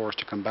on for the horse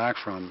to come back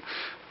from.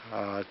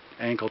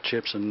 Ankle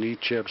chips and knee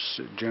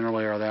chips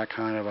generally are that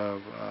kind of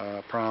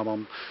a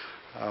problem.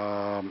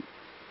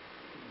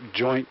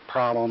 Joint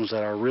problems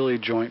that are really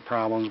joint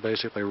problems,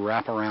 basically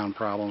wraparound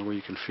problems where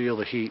you can feel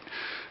the heat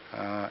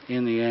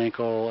in the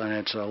ankle, and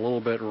it's a little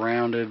bit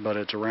rounded, but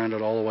it's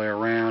rounded all the way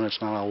around. It's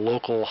not a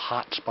local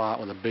hot spot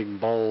with a big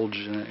bulge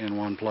in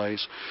one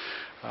place.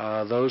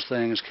 Those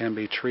things can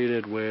be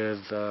treated with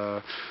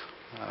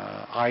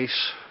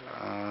ice,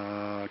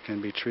 can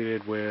be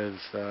treated with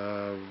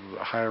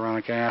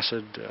hyaluronic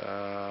acid,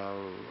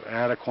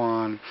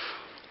 Adequan,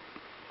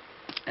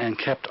 and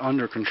kept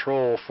under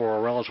control for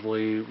a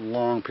relatively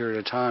long period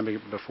of time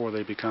before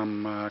they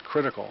become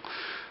critical.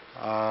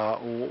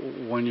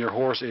 When your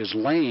horse is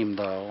lame,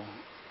 though,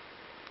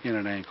 in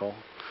an ankle,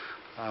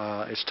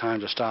 it's time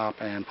to stop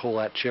and pull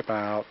that chip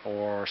out,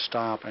 or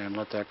stop and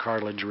let that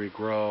cartilage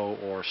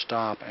regrow, or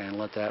stop and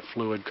let that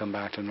fluid come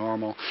back to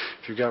normal.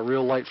 If you've got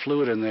real light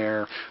fluid in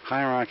there,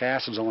 hyaluronic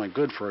acid is only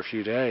good for a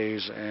few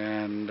days,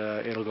 and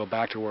it'll go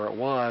back to where it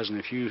was. And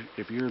if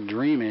you're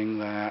dreaming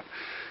that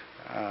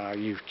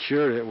you've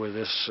cured it with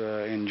this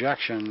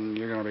injection,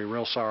 you're going to be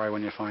real sorry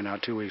when you find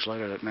out 2 weeks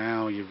later that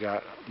now you've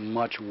got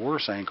much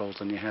worse ankles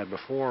than you had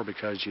before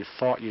because you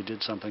thought you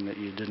did something that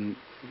you didn't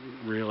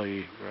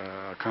really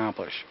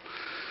accomplish.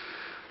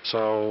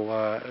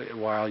 So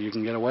while you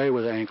can get away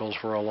with ankles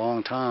for a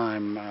long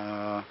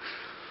time,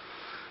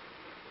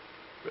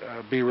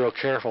 be real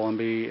careful and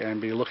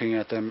be looking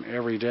at them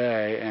every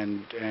day,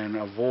 and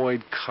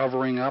avoid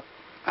covering up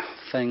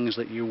things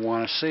that you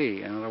want to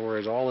see. In other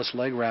words, all this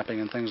leg wrapping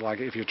and things like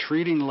it. If you're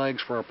treating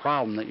legs for a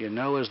problem that you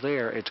know is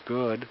there, it's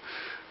good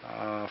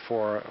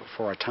for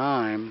a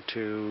time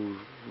to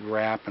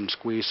wrap and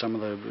squeeze some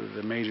of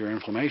the major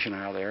inflammation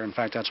out of there. In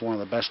fact, that's one of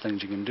the best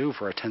things you can do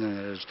for a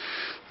tendon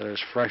that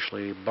is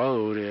freshly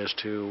bowed, is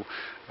to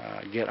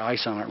get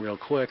ice on it real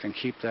quick and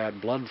keep that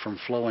blood from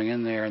flowing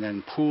in there and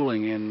then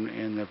pooling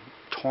in the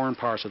torn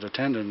parts of the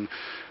tendon,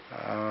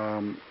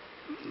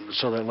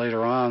 so that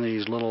later on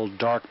these little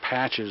dark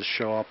patches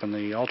show up in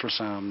the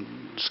ultrasound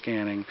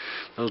scanning.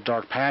 Those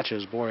dark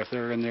patches, boy, if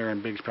they're in there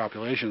in big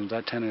populations,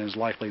 that tendon is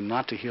likely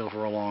not to heal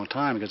for a long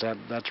time, because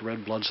that's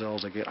red blood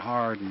cells that get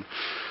hard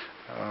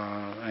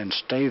and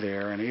stay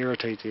there and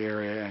irritate the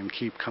area and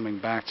keep coming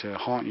back to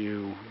haunt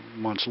you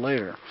months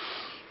later.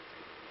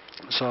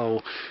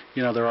 So,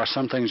 there are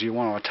some things you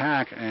want to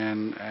attack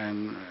and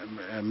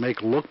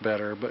make look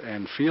better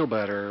and feel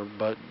better,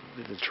 but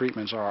the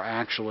treatments are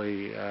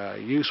actually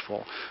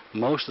useful.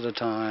 Most of the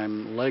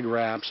time, leg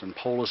wraps and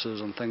policies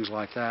and things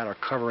like that are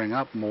covering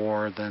up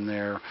more than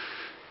they're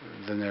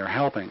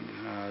helping.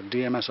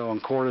 DMSO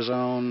and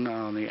cortisone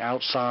on the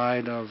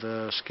outside of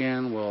the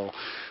skin will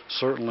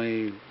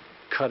certainly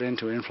cut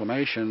into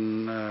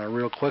inflammation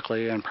real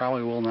quickly, and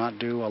probably will not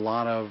do a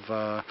lot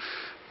of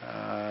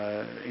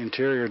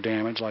interior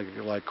damage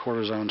like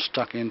cortisone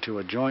stuck into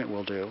a joint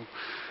will do.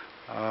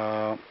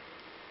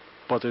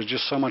 But there's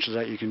just so much of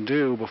that you can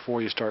do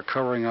before you start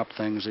covering up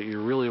things that you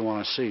really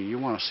want to see. You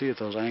want to see if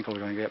those ankles are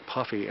going to get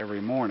puffy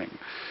every morning.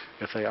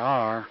 If they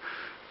are,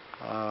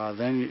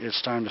 then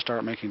it's time to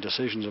start making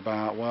decisions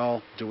about,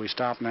 well, do we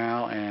stop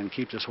now and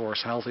keep this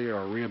horse healthy,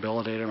 or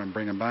rehabilitate him and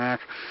bring him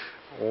back?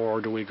 Or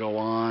do we go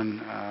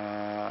on,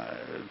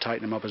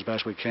 tighten them up as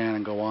best we can,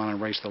 and go on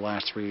and race the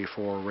last 3 or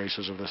 4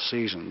 races of the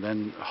season?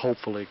 Then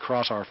hopefully,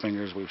 cross our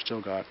fingers, we've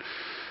still got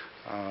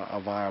a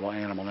viable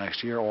animal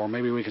next year. Or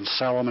maybe we can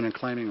sell them in a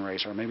claiming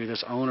race. Or maybe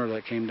this owner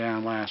that came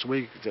down last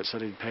week that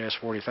said he'd pay us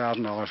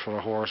 $40,000 for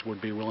the horse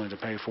would be willing to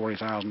pay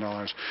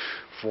 $40,000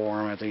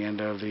 for him at the end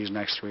of these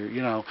next 3.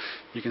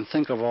 You can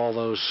think of all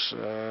those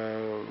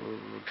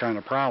kind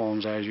of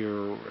problems as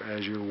you're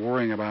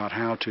worrying about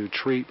how to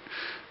treat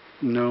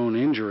known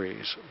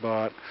injuries,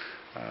 but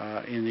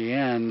in the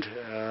end,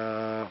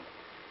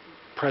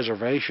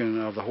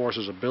 preservation of the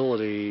horse's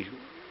ability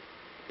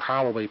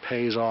probably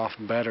pays off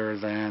better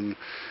than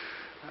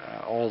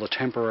all the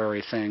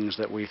temporary things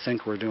that we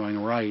think we're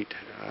doing right,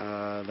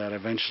 that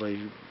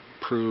eventually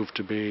prove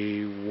to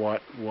be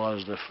what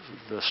was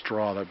the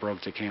straw that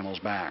broke the camel's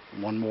back.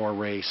 One more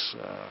race,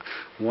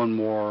 one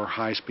more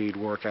high-speed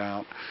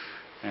workout,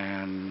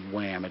 and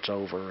wham, it's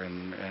over,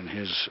 and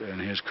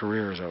his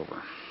career is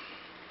over.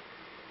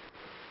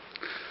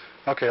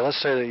 Okay,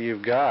 let's say that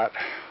you've got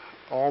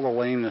all the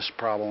lameness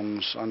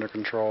problems under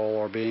control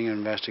or being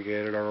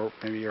investigated, or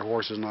maybe your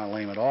horse is not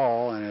lame at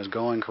all and is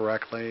going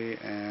correctly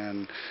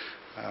and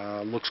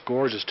looks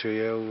gorgeous to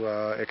you,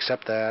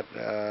 except that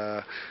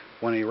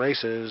when he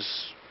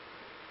races,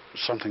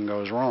 something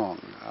goes wrong.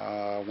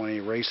 When he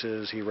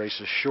races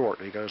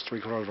short. He goes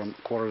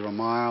 3/4 of a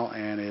mile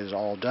and is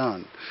all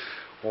done.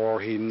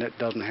 Or he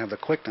doesn't have the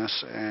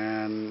quickness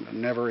and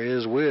never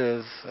is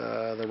with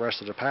the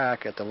rest of the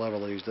pack at the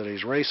level that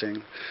he's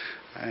racing,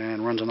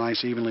 and runs a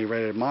nice evenly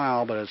rated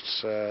mile, but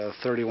it's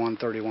 31,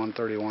 31,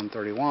 31,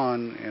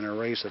 31 in a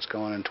race that's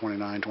going in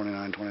 29,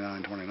 29,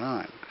 29,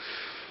 29.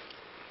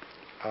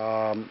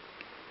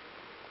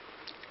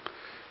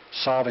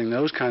 Solving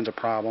those kinds of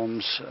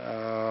problems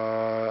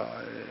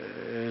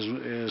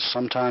is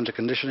sometimes a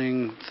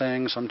conditioning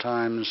thing,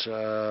 sometimes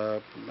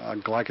a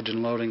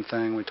glycogen loading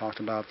thing. We talked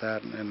about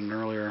that in an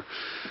earlier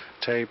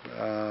tape.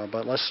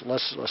 But let's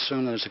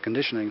assume that it's a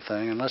conditioning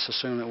thing, and let's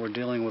assume that we're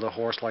dealing with a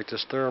horse like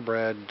this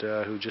thoroughbred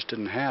who just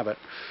didn't have it.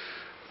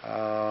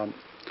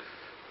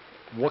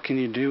 What can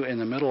you do in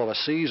the middle of a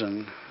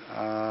season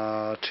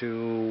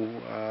to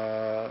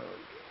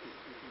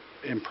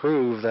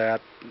improve that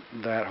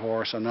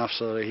horse enough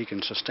so that he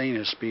can sustain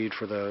his speed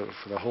for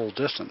the whole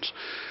distance?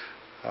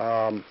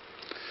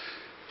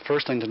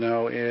 First thing to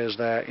know is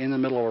that in the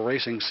middle of a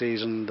racing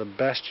season, the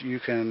best you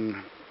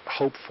can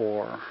hope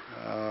for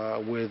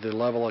with the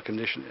level of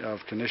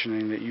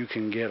conditioning that you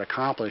can get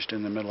accomplished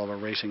in the middle of a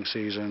racing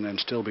season and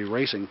still be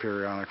racing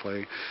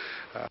periodically,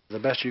 the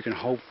best you can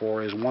hope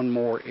for is 1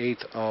 more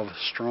 1/8 of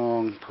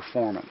strong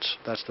performance.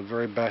 That's the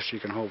very best you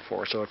can hope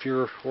for. So if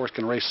your horse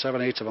can race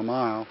 7/8 of a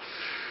mile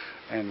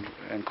and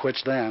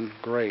quits, then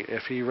great.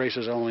 If he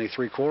races only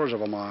 3/4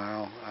 of a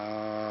mile,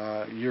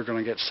 you're going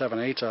to get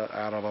 7/8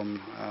 out of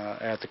him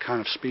at the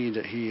kind of speed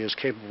that he is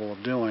capable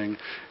of doing,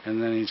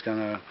 and then he's going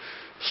to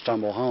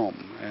stumble home.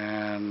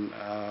 And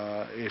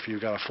if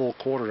you've got a full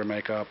quarter to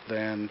make up,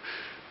 then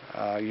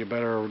you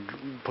better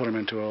put him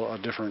into a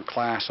different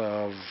class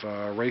of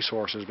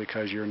racehorses,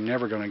 because you're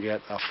never going to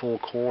get a full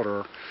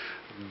quarter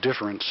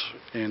difference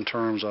in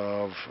terms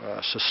of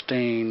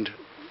sustained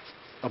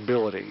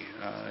ability.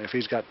 If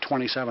he's got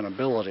 27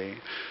 ability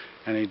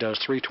and he does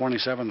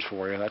 327s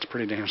for you, that's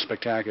pretty damn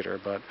spectacular.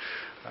 But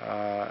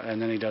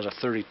and then he does a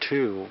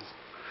 32.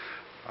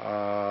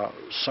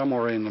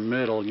 Somewhere in the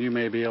middle, you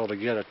may be able to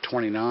get a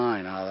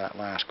 29 out of that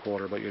last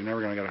quarter, but you're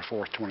never going to get a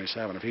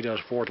 427. If he does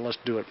let's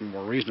do it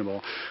more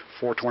reasonable.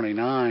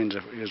 429s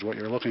is what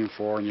you're looking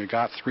for, and you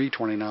got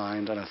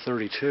 329s and a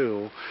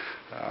 32.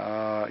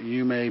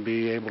 You may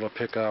be able to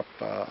pick up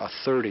a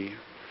 30,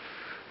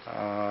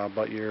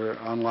 but you're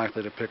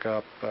unlikely to pick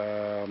up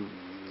a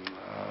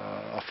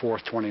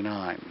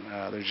 429.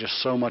 There's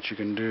just so much you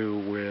can do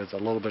with a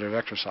little bit of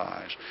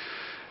exercise.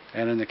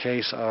 And in the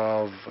case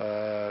of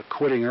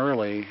quitting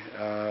early,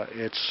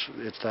 it's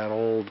that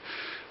old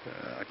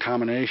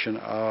combination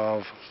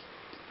of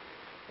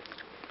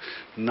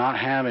not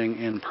having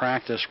in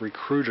practice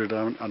recruited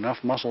enough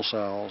muscle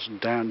cells,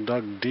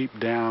 dug deep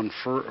down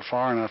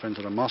far enough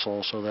into the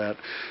muscle so that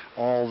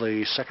all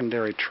the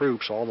secondary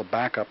troops, all the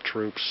backup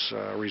troops,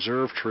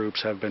 reserve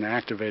troops have been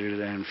activated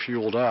and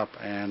fueled up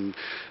and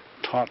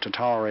taught to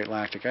tolerate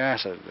lactic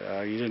acid.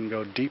 You didn't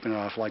go deep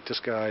enough. Like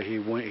this guy,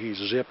 he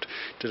zipped,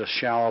 did a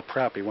shallow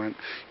prep. He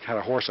had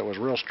a horse that was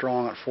real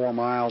strong at 4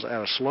 miles at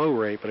a slow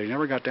rate, but he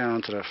never got down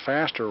into the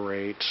faster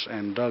rates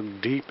and dug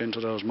deep into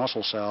those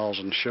muscle cells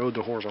and showed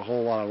the horse a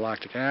whole lot of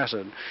lactic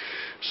acid.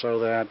 So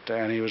that,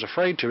 and he was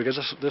afraid to,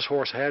 because this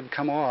horse had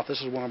come off.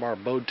 This is one of our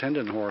bowed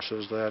tendon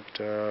horses that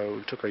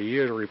took a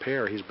year to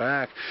repair. He's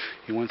back.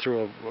 He went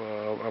through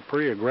a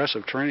pretty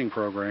aggressive training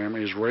program.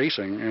 He's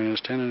racing, and his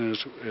tendon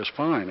is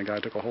fine. The guy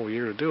took a whole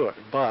year to do it,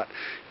 but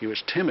he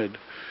was timid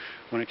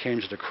when it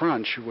came to the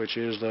crunch, which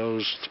is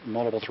those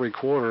multiple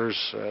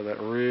 3/4 that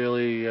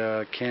really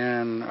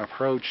can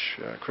approach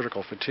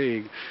critical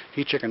fatigue.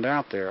 He chickened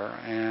out there,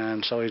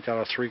 and so he's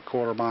got a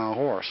 3/4 mile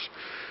horse,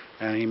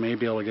 and he may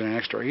be able to get an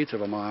extra 1/8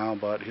 of a mile,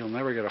 but he'll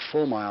never get a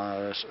full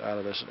mile out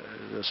of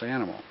this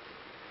animal.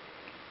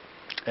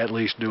 At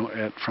least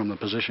from the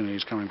position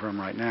he's coming from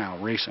right now,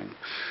 racing.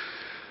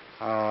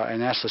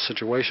 And that's the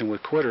situation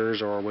with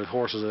quitters or with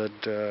horses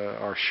that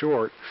are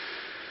short,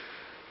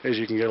 is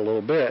you can get a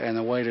little bit, and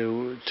the way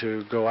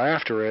to go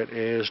after it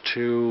is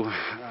to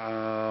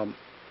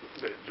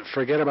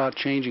forget about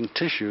changing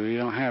tissue. You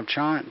don't have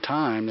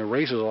time. The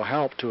races will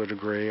help to a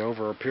degree.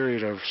 Over a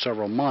period of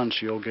several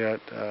months, you'll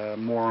get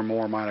more and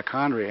more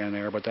mitochondria in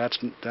there, but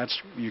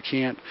you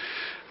can't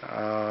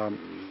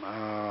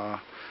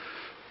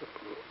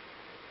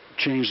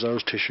change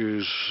those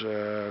tissues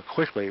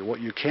quickly. What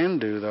you can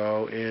do,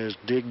 though, is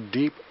dig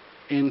deep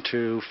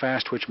into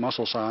fast twitch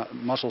muscle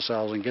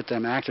cells and get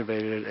them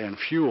activated and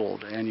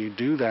fueled. And you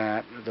do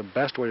that, the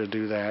best way to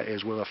do that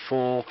is with a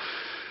full,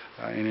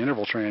 in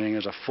interval training,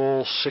 is a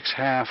full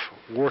 6/2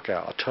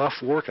 workout, a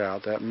tough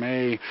workout that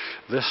may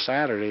this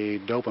Saturday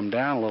dope him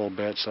down a little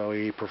bit so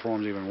he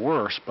performs even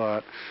worse,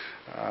 but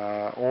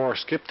or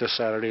skip this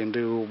Saturday and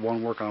do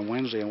one work on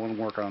Wednesday and one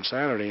work on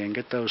Saturday and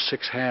get those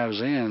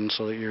 6/2 in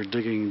so that you're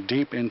digging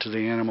deep into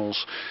the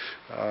animal's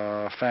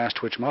fast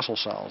twitch muscle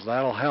cells.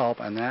 That'll help,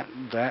 and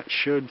that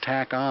should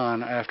tack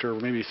on after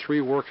maybe 3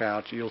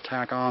 workouts. You'll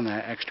tack on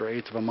that extra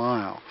 1/8 of a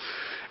mile,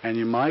 and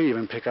you might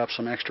even pick up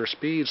some extra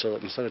speed so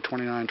that instead of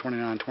 29,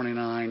 29,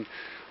 29,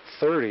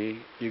 30,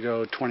 you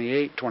go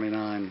 28,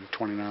 29,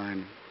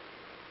 29,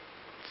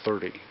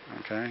 30.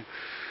 Okay.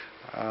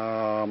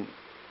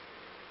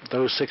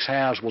 Those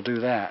 6/2 will do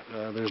that.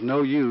 There's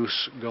no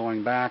use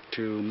going back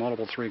to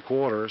multiple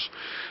 3/4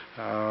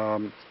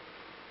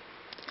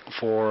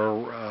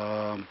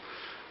 for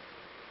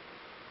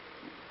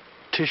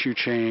tissue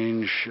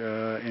change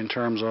in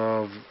terms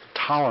of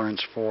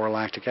tolerance for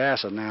lactic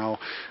acid. Now,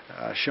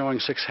 showing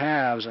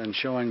 6/2 and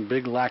showing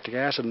big lactic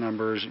acid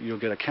numbers, you'll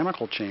get a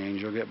chemical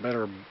change. You'll get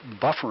better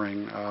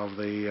buffering of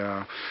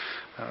the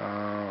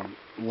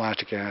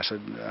lactic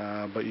acid,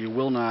 but you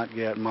will not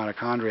get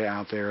mitochondria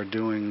out there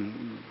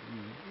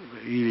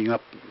eating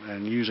up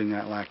and using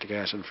that lactic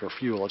acid for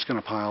fuel. It's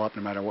going to pile up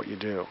no matter what you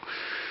do.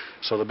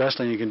 So the best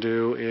thing you can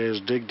do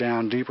is dig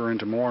down deeper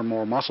into more and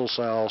more muscle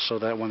cells so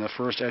that when the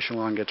first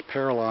echelon gets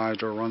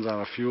paralyzed or runs out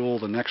of fuel,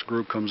 the next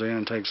group comes in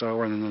and takes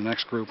over, and then the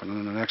next group, and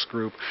then the next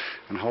group,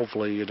 and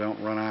hopefully you don't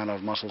run out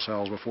of muscle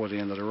cells before the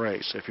end of the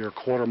race. If you're a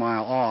 1/4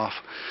 mile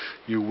off,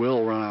 you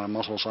will run out of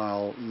muscle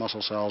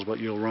cells, but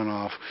you'll run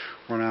out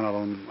of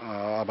them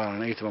about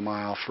an 1/8 of a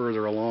mile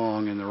further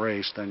along in the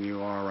race than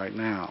you are right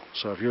now.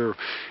 So if you're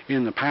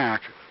in the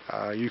pack,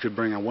 you could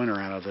bring a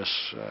winner out of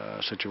this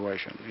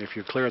situation. If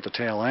you clear at the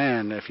tail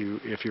end, if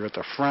you're at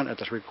the front at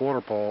the 3/4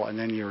 pole and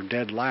then you're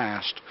dead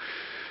last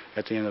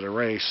at the end of the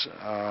race,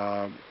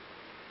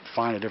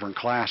 find a different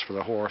class for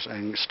the horse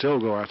and still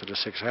go after the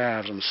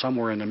 6/2, and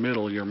somewhere in the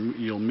middle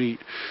you'll meet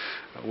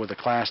with a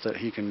class that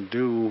he can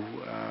do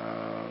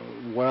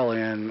well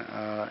in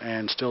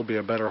and still be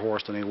a better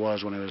horse than he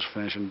was when he was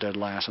finishing dead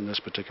last in this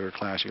particular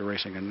class you're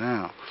racing in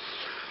now.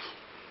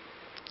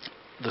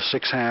 The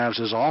 6 halves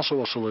is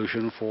also a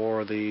solution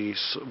for the,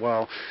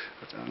 well,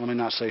 let me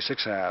not say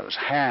 6 halves.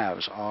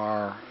 Halves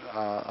are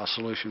a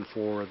solution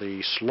for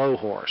the slow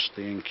horse,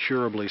 the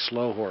incurably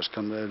slow horse.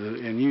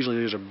 And usually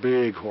these are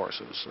big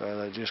horses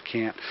that just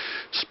can't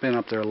spin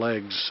up their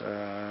legs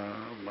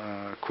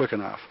quick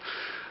enough.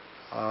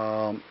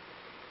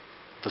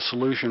 The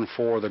solution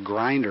for the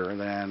grinder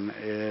then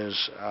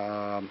is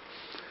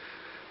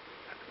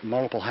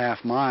multiple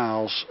half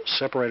miles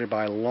separated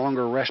by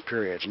longer rest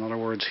periods. In other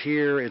words,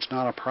 here it's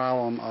not a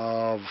problem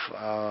of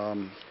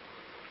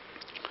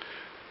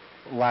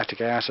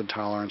lactic acid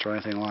tolerance or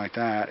anything like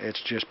that.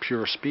 It's just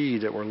pure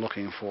speed that we're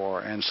looking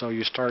for. And so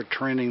you start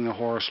training the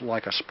horse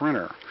like a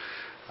sprinter.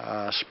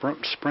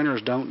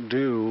 Sprinters don't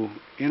do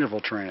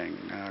interval training.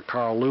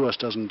 Carl Lewis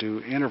doesn't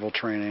do interval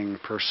training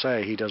per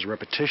se. He does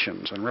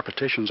repetitions, and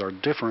repetitions are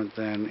different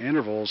than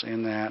intervals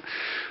in that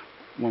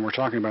when we're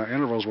talking about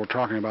intervals, we're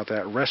talking about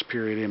that rest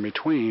period in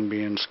between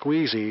being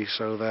squeezy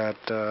so that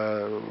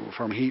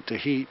from heat to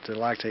heat the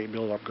lactate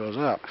buildup goes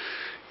up.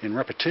 In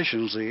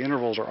repetitions, the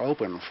intervals are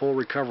open, full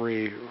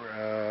recovery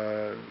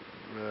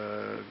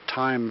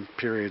time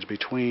periods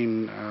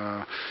between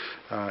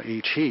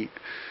each heat.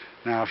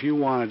 Now, if you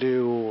want to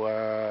do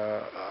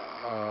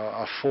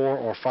a 4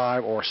 or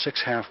 5 or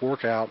 6 half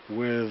workout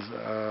with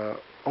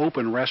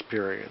open rest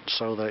periods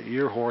so that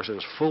your horse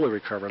is fully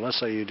recovered, let's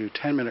say you do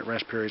 10-minute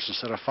rest periods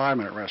instead of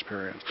 5-minute rest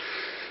periods,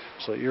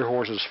 so that your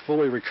horse is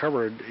fully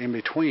recovered in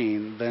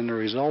between, then the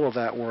result of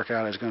that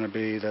workout is going to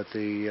be that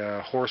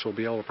the horse will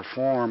be able to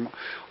perform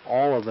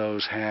all of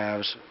those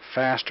halves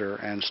faster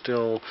and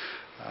still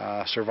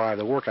survive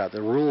the workout.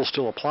 The rule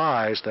still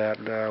applies that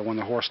when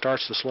the horse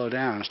starts to slow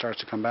down and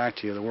starts to come back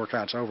to you, the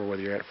workout's over,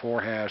 whether you're at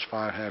 4 halves,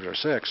 5 halves, or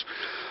 6.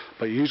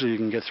 But usually you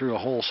can get through a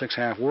whole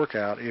 6-half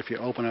workout if you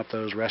open up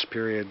those rest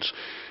periods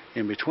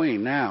in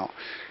between. Now,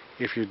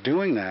 if you're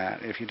doing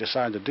that, if you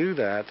decide to do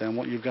that, then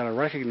what you've got to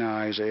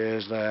recognize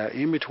is that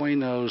in between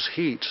those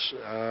heats,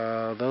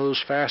 those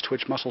fast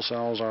twitch muscle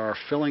cells are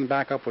filling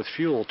back up with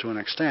fuel to an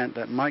extent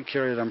that might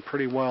carry them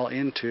pretty well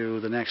into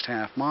the next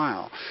half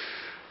mile.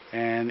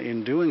 And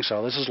in doing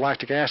so, this is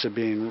lactic acid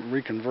being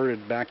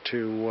reconverted back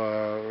to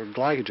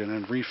glycogen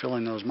and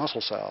refilling those muscle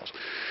cells.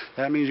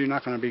 That means you're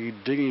not going to be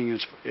digging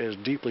as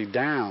deeply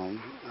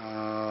down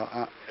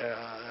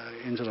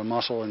into the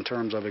muscle in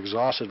terms of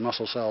exhausted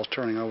muscle cells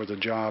turning over the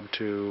job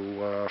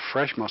to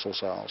fresh muscle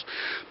cells.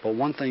 But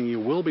one thing you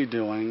will be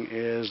doing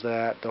is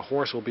that the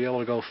horse will be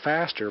able to go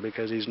faster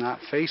because he's not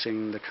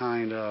facing the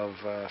kind of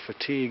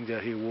fatigue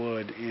that he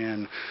would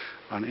in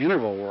an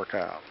interval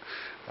workout.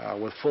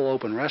 With full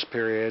open rest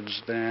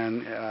periods,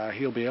 then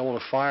he'll be able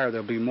to fire.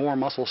 There'll be more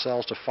muscle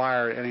cells to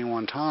fire at any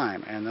one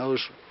time, and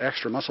those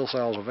extra muscle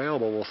cells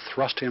available will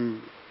thrust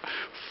him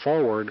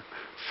forward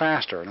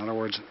faster. In other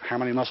words, how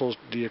many muscles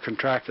do you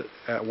contract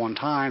at one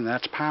time?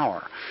 That's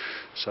power.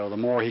 So the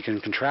more he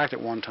can contract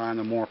at one time,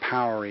 the more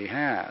power he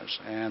has.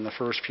 And the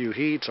first few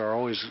heats are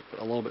always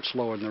a little bit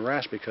slower than the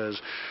rest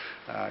because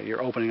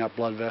you're opening up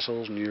blood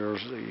vessels and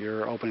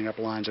you're opening up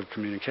lines of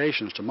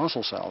communications to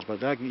muscle cells. But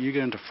you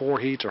get into 4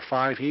 heats or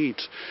 5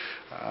 heats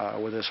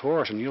with this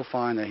horse, and you'll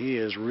find that he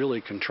is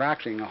really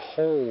contracting a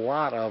whole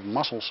lot of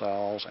muscle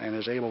cells and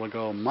is able to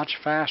go much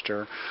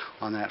faster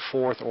on that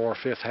 4th or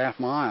 5th half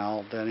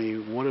mile than he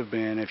would have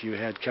been if you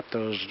had kept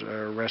those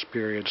rest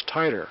periods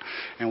tighter.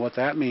 And what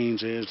that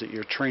means is that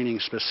you're training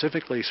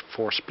specifically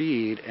for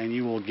speed, and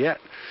you will get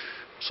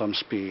some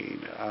speed.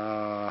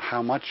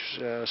 How much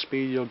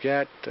speed you'll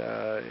get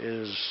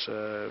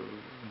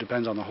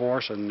depends on the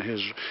horse and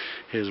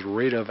his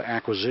rate of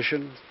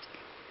acquisition.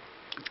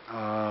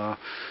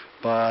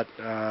 But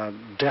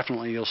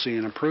definitely you'll see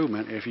an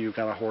improvement if you've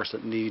got a horse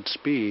that needs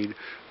speed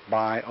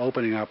by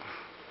opening up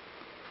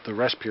the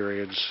rest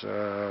periods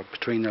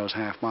between those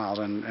half miles.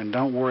 And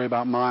don't worry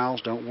about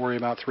miles. Don't worry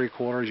about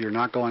 3/4. You're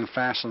not going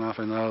fast enough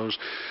in those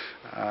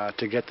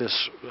to get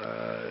this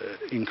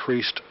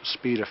increased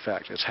speed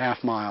effect. It's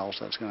half miles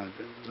that's going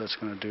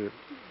to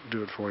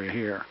do it for you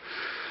here.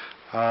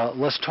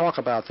 Let's talk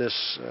about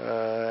this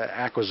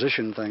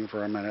acquisition thing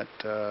for a minute.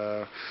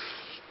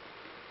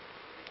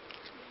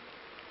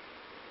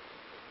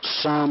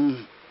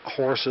 Some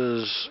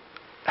horses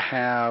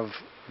have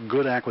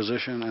good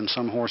acquisition and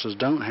some horses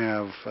don't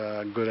have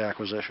good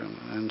acquisition,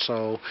 and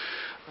so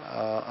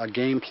a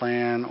game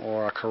plan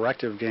or a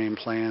corrective game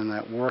plan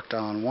that worked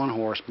on one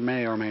horse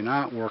may or may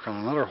not work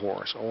on another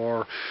horse,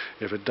 or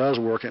if it does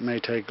work, it may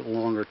take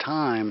longer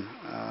time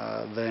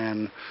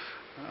than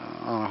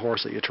on a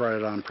horse that you tried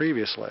it on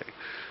previously.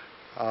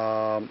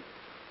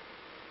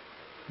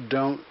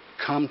 Don't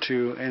come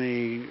to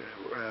any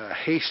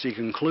hasty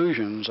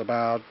conclusions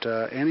about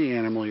any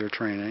animal you're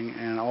training,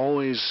 and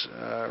always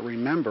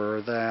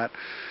remember that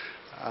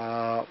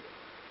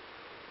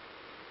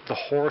the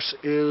horse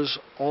is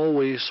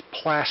always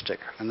plastic.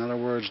 In other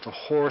words, the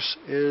horse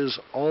is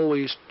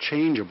always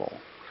changeable.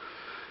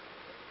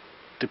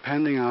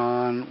 depending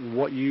on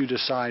what you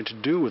decide to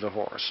do with a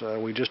horse.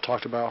 We just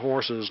talked about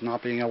horses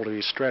not being able to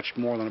be stretched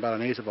more than about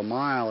 1/8 of a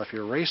mile if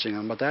you're racing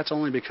them, but that's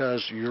only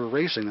because you're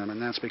racing them,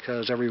 and that's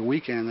because every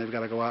weekend they've got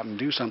to go out and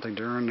do something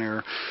to earn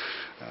their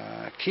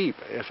keep.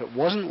 If it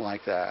wasn't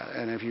like that,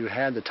 and if you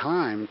had the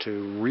time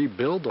to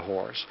rebuild the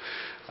horse,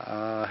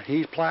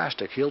 he's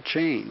plastic. He'll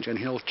change, and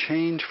he'll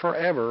change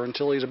forever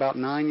until he's about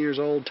 9 years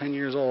old, 10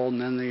 years old,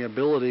 and then the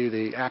ability,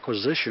 the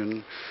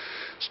acquisition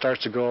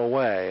starts to go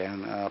away,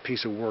 and a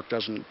piece of work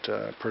doesn't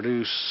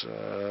produce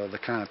the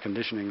kind of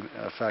conditioning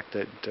effect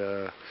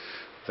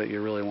that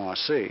you really want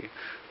to see.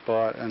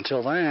 But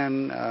until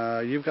then,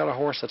 you've got a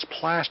horse that's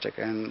plastic,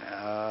 and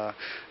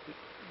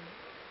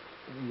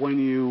when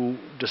you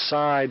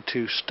decide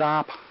to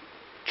stop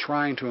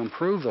trying to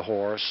improve the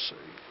horse,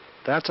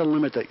 that's a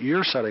limit that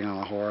you're setting on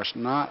the horse,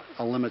 not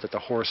a limit that the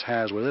horse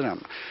has within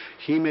him.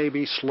 He may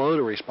be slow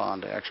to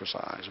respond to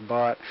exercise,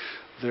 but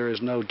there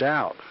is no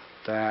doubt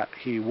that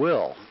he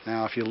will.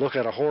 Now, if you look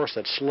at a horse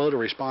that's slow to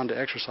respond to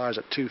exercise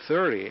at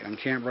 230 and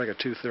can't break a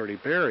 230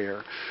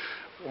 barrier,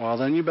 well,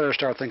 then you better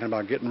start thinking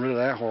about getting rid of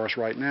that horse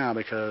right now,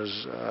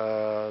 because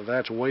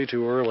that's way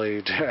too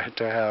early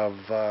to have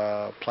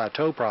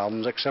plateau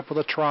problems, except with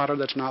a trotter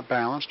that's not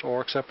balanced, or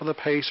except with a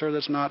pacer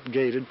that's not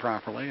gaited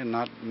properly and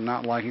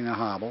not liking the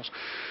hobbles.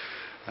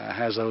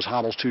 Has those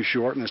hobbles too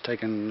short and has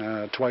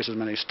taken twice as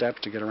many steps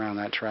to get around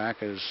that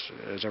track as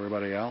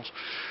everybody else,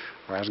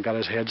 or hasn't got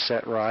his head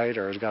set right,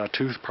 or has got a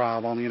tooth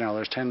problem. You know,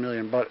 there's 10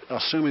 million. But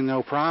assuming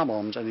no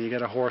problems, and you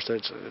get a horse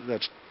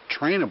that's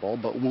trainable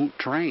but won't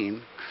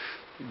train,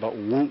 but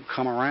won't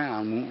come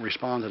around, won't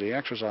respond to the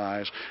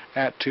exercise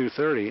at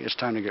 230, it's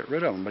time to get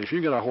rid of him. But if you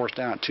get a horse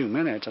down at 2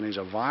 minutes and he's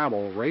a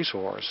viable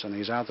racehorse and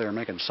he's out there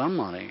making some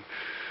money,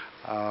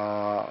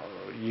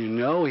 you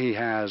know he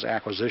has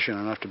acquisition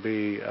enough to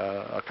be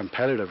a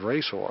competitive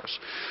racehorse.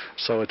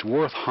 So it's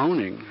worth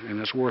honing, and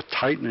it's worth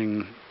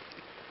tightening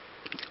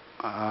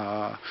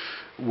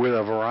with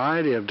a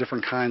variety of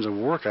different kinds of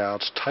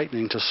workouts,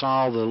 tightening to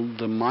solve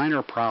the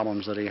minor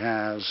problems that he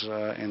has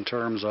in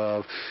terms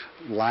of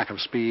lack of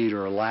speed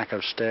or lack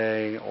of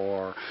stay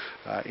or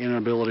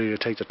inability to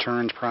take the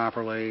turns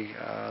properly.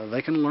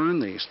 They can learn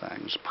these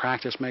things.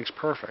 Practice makes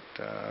perfect.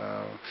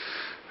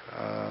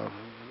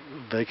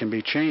 They can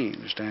be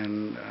changed,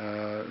 and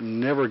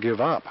never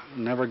give up.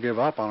 Never give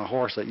up on a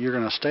horse that you're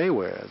going to stay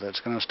with, that's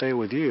going to stay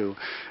with you.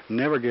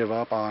 Never give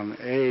up on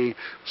A,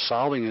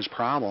 solving his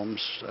problems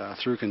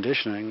through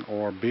conditioning,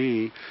 or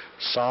B,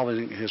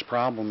 solving his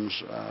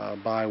problems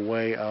by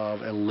way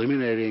of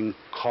eliminating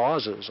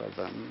causes of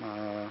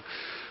them.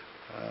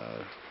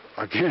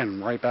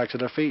 Again, right back to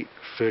the feet.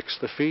 Fix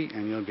the feet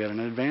and you'll get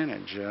an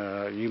advantage.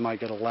 You might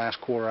get a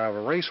last quarter out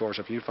of a racehorse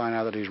if you find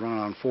out that he's running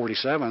on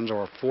 47s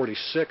or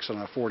 46 and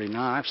a 49.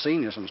 I've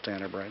seen this in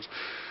Standardbreds.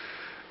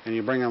 And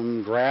you bring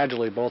them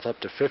gradually both up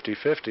to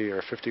 50-50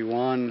 or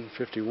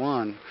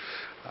 51-51.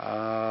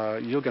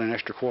 You'll get an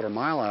extra quarter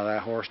mile out of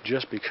that horse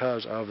just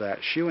because of that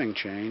shoeing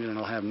change, and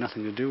it'll have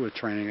nothing to do with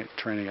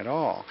training at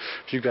all.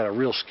 If you've got a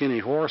real skinny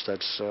horse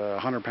that's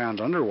 100 pounds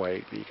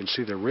underweight, you can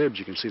see the ribs,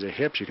 you can see the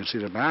hips, you can see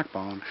the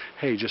backbone.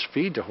 Hey, just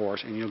feed the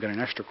horse, and you'll get an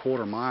extra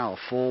quarter mile,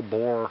 full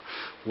bore,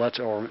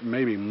 or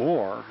maybe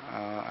more,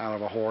 out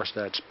of a horse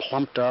that's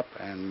plumped up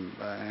and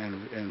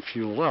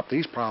fueled up.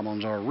 These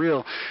problems are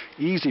real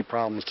easy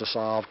problems to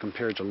solve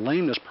compared to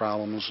lameness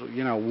problems.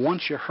 You know,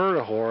 once you hurt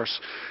a horse,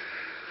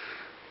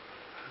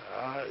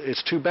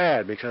 it's too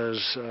bad, because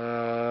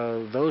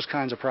those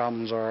kinds of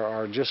problems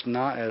are just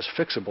not as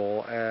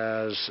fixable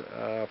as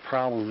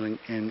problems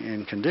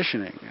in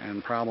conditioning,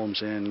 and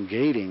problems in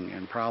gating,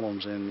 and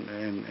problems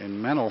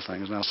in mental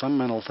things. Now, some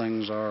mental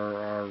things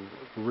are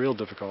real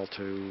difficult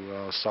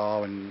to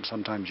solve, and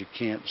sometimes you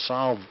can't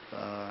solve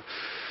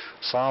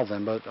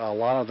them, but a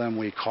lot of them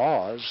we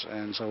cause,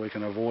 and so we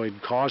can avoid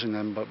causing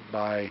them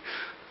by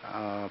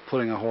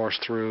putting a horse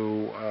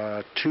through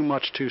too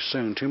much too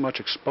soon, too much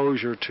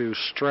exposure to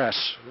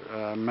stress,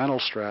 mental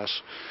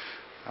stress,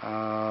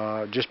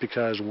 just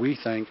because we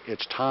think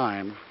it's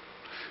time.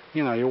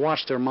 You know, you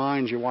watch their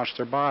minds, you watch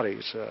their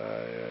bodies.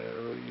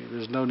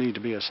 There's no need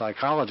to be a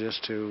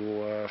psychologist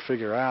to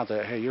figure out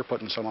that, hey, you're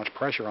putting so much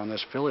pressure on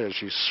this filly that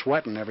she's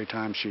sweating every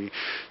time she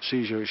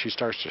sees you. She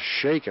starts to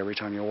shake every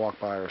time you walk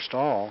by her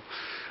stall.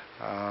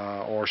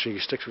 Or she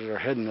sticks with her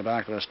head in the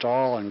back of the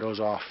stall and goes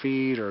off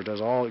feed, or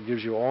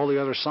gives you all the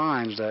other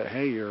signs that,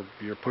 hey, you're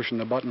pushing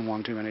the button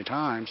one too many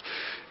times.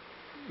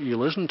 You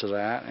listen to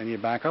that and you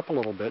back up a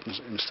little bit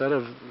instead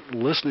of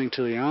listening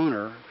to the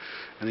owner.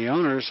 And the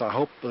owners, I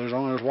hope there's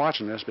owners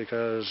watching this,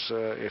 because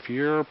if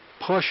you're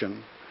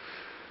pushing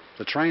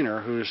the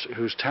trainer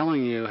who's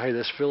telling you, hey,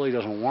 this filly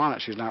doesn't want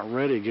it, she's not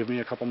ready, give me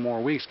a couple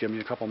more weeks, give me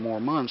a couple more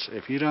months,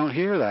 if you don't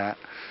hear that,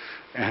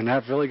 and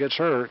that filly gets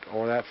hurt,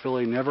 or that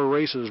filly never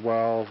races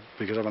well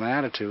because of an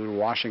attitude,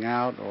 washing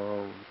out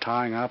or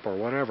tying up or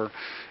whatever,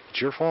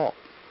 it's your fault.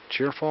 It's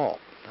your fault.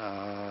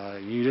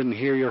 You didn't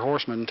hear your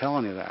horseman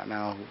telling you that.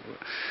 Now,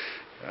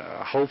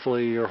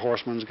 Hopefully your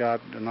horseman's got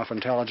enough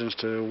intelligence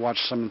to watch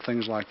some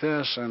things like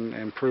this and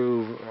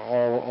improve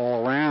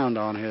all around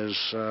on his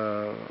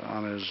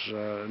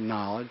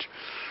knowledge.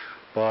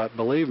 But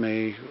believe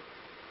me,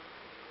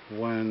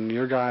 when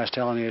your guy is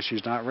telling you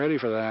she's not ready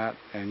for that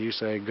and you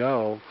say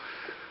go,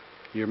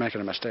 you're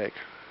making a mistake.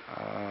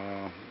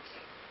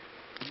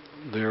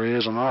 There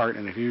is an art,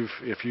 and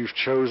if you've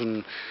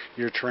chosen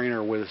your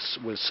trainer with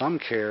some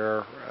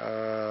care,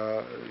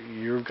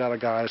 you've got a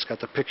guy that's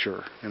got the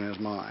picture in his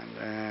mind,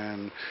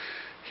 and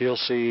he'll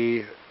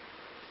see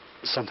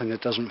something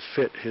that doesn't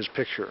fit his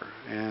picture.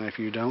 And if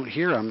you don't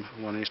hear him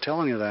when he's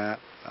telling you that,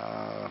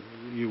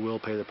 you will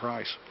pay the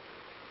price,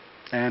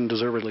 and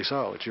deservedly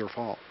so. It's your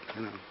fault,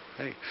 you know.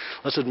 Hey,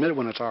 let's admit it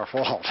when it's our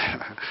fault.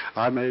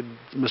 I made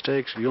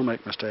mistakes. You'll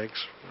make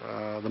mistakes.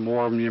 The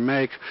more of them you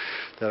make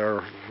that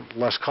are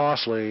less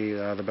costly,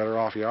 the better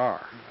off you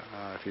are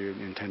if you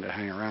intend to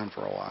hang around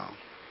for a while.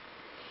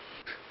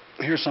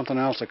 Here's something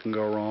else that can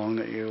go wrong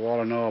that you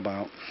ought to know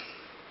about.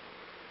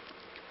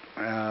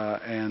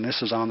 And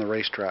this is on the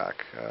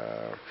racetrack.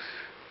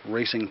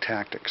 Racing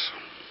tactics.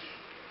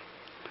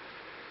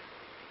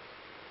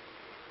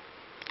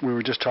 We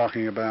were just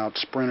talking about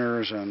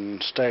sprinters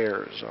and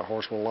stayers. A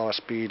horse with a lot of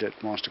speed that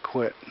wants to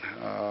quit.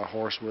 A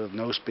horse with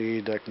no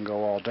speed that can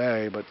go all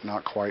day, but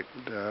not quite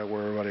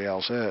where everybody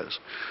else is.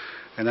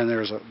 And then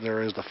there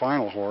is the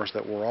final horse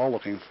that we're all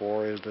looking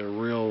for, is the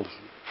real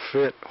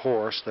fit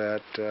horse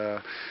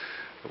that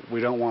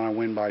we don't want to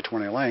win by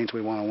 20 lengths.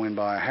 We want to win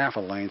by half a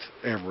length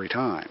every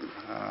time.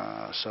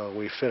 So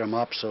we fit him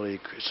up so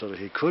that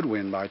he could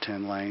win by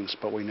 10 lengths,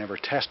 but we never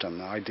test him.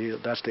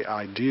 That's the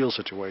ideal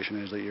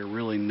situation, is that you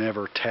really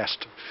never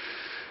test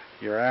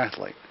your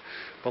athlete.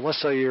 But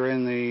let's say you're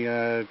in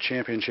the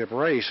championship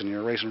race and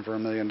you're racing for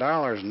 $1 million,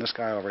 and this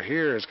guy over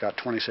here has got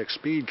 26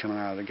 speed coming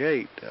out of the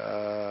gate,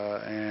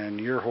 and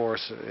your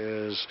horse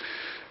is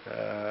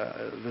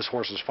this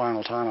horse's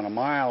final time on a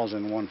mile is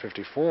in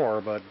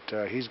 1:54, but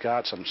he's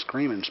got some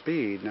screaming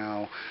speed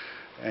now,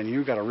 and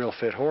you've got a real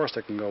fit horse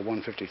that can go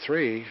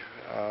 1:53,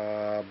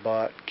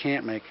 but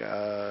can't make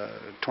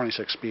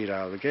 26 speed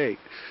out of the gate.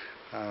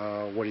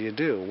 What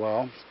do?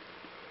 Well,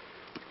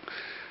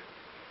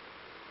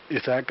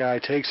 if that guy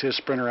takes his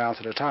sprinter out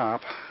to the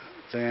top,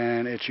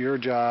 then it's your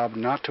job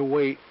not to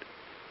wait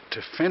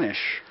to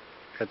finish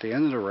at the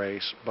end of the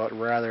race, but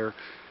rather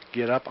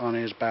get up on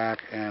his back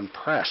and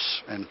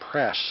press and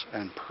press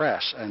and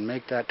press and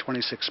make that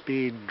 26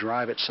 speed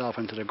drive itself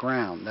into the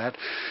ground.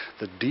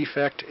 The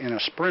defect in a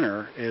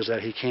sprinter is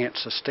that he can't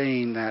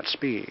sustain that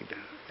speed.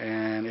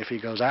 And if he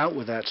goes out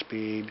with that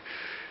speed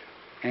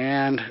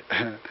and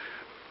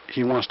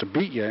he wants to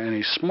beat you and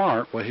he's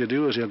smart, what he'll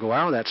do is he'll go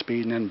out of that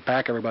speed and then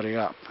back everybody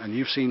up. And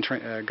you've seen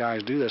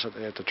guys do this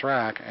at the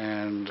track,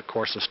 and of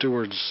course the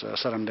stewards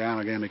set them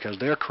down again because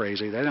they're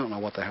crazy. They don't know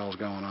what the hell's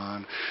going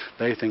on.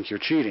 They think you're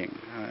cheating,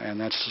 and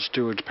that's the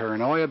steward's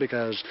paranoia,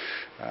 because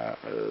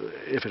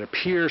if it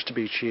appears to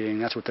be cheating,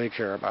 that's what they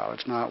care about.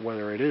 It's not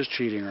whether it is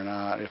cheating or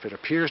not. If it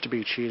appears to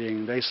be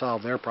cheating, they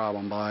solve their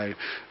problem by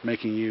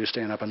making you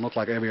stand up and look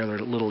like every other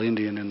little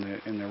Indian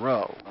in the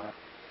row.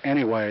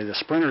 Anyway, the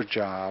sprinter's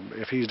job,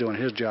 if he's doing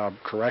his job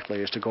correctly,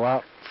 is to go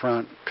out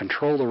front,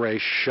 control the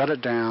race, shut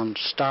it down,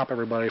 stop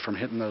everybody from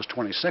hitting those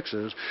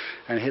 26s,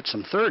 and hit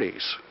some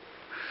 30s.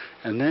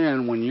 And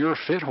then when your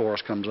fit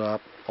horse comes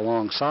up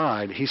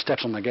alongside, he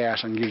steps on the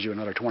gas and gives you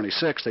another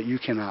 26 that you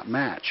cannot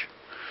match.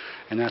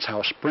 And that's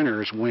how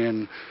sprinters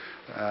win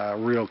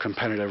real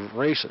competitive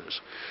races.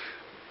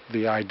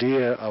 The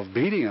idea of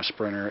beating a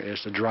sprinter is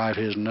to drive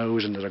his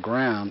nose into the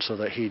ground so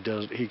that he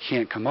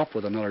can't come up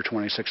with another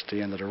 26 at the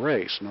end of the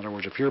race. In other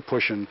words, if you're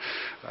pushing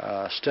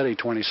steady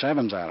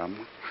 27s at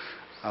him,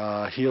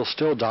 he'll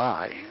still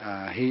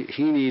die.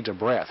 He needs a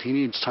breath. He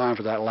needs time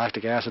for that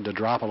lactic acid to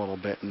drop a little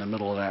bit in the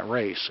middle of that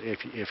race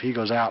if he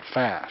goes out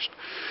fast.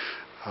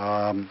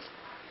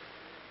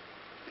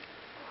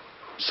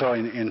 So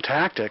in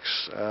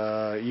tactics,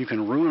 you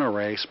can ruin a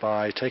race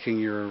by taking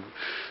your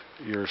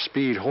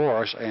speed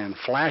horse and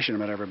flashing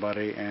him at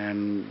everybody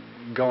and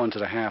going to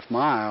the half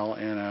mile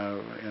in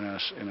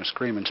a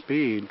screaming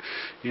speed.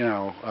 You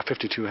know, a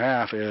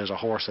 52.5 is a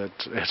horse that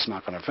it's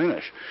not going to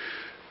finish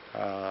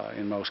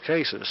in most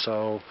cases.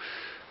 So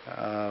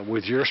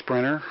with your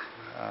sprinter,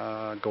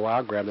 go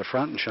out, grab the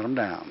front, and shut him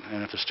down.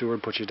 And if the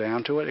steward puts you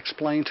down to it,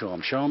 explain to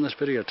him. Show him this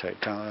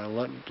videotape.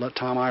 Let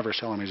Tom Ivers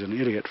tell him he's an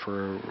idiot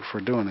for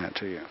doing that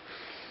to you.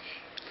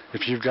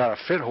 If you've got a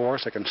fit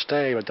horse that can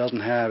stay but doesn't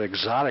have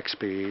exotic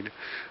speed,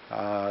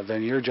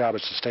 then your job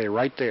is to stay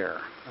right there,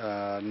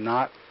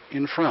 not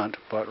in front,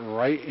 but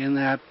right in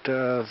that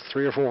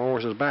 3 or 4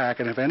 horses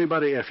back. And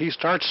if he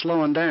starts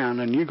slowing down,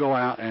 then you go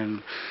out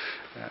and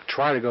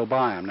try to go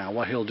by him. Now,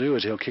 what he'll do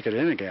is he'll kick it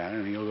in again,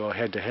 and he'll go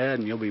head-to-head,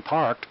 and you'll be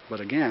parked. But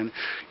again,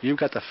 you've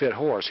got the fit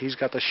horse. He's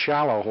got the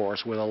shallow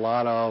horse with a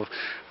lot of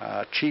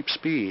cheap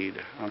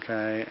speed,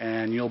 okay,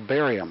 and you'll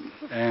bury him.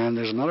 And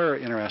there's another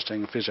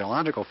interesting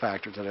physiological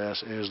factor to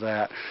this, is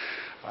that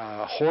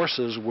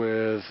horses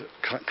with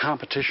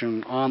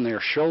competition on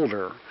their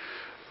shoulder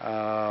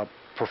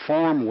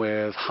perform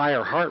with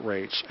higher heart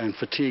rates and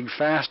fatigue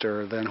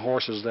faster than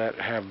horses that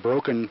have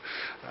broken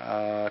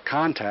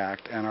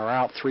contact and are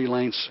out 3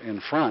 lengths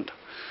in front.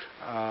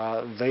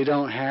 They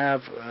don't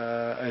have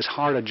as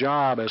hard a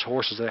job as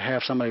horses that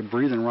have somebody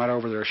breathing right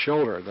over their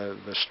shoulder.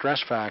 The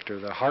stress factor,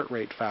 the heart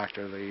rate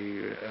factor,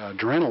 the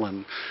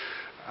adrenaline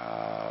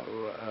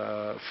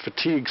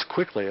fatigues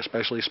quickly,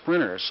 especially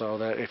sprinters. So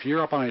that if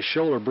you're up on his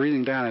shoulder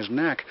breathing down his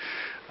neck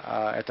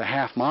at the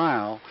half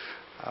mile,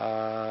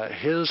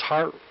 his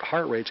heart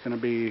rate's going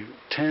to be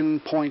 10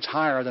 points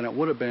higher than it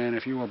would have been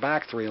if you were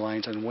back 3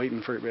 lengths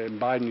and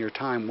biding your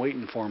time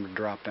waiting for him to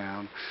drop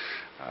down.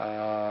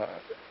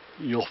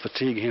 You'll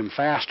fatigue him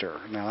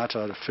faster. Now that's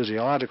a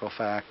physiological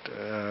fact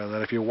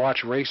that if you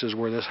watch races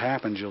where this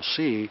happens, you'll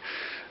see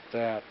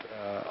that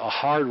a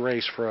hard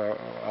race for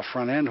a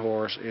front end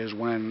horse is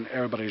when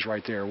everybody's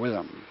right there with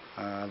him.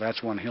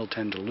 That's when he'll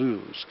tend to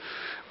lose.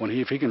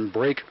 If he can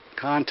break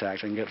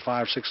contact and get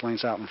 5-6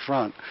 lengths out in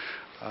front,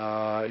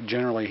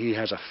 generally he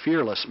has a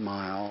fearless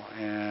mile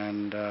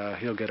and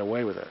he'll get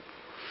away with it.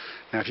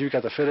 Now, if you've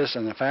got the fittest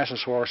and the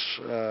fastest horse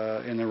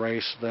in the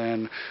race,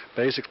 then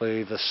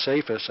basically the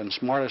safest and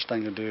smartest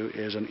thing to do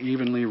is an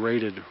evenly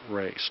rated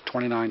race,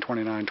 29,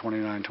 29,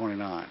 29,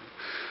 29.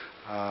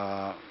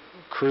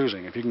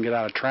 Cruising. If you can get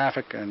out of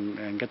traffic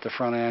and get the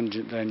front end,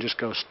 then just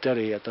go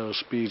steady at those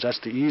speeds. That's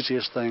the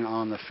easiest thing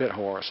on the fit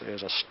horse,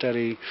 is a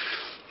steady.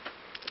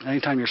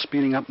 Anytime you're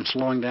speeding up and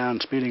slowing down,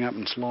 speeding up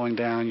and slowing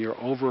down, you're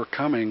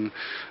overcoming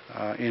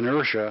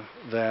inertia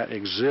that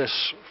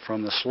exists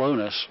from the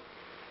slowness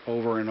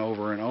over and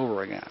over and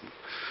over again.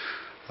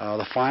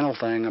 The final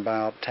thing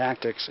about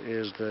tactics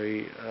is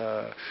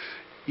the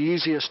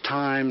easiest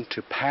time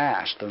to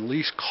pass, the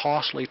least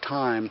costly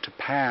time to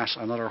pass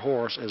another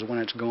horse is when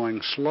it's going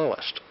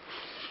slowest.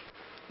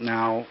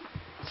 Now,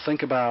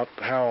 think about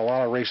how a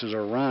lot of races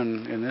are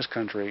run in this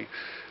country.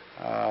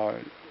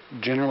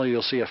 Generally,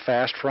 you'll see a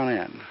fast front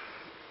end,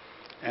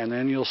 and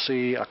then you'll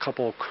see a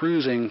couple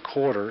cruising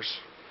quarters,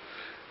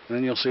 and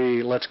then you'll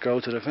see let's go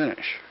to the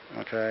finish.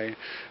 Okay,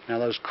 now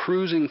those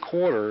cruising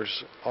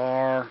quarters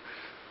are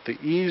the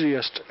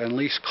easiest and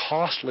least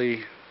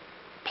costly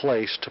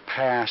place to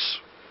pass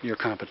your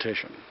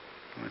competition.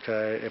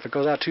 Okay, if it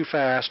goes out too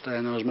fast,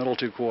 then those middle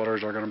 2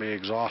 quarters are going to be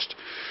exhaust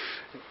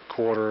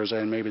quarters,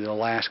 and maybe the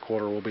last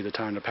quarter will be the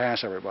time to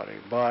pass everybody.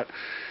 But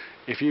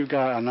if you've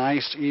got a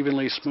nice,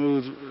 evenly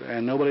smooth,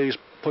 and nobody's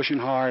pushing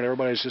hard,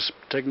 everybody's just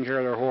taking care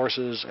of their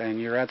horses, and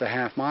you're at the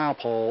half mile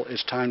pole,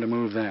 it's time to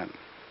move then.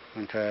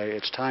 Okay,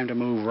 it's time to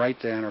move right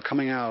then, or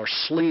coming out, or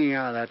slinging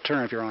out of that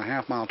turn. If you're on a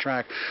half mile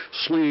track,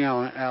 slinging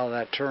out of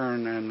that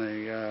turn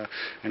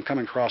and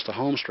coming across the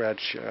home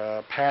stretch,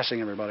 passing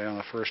everybody on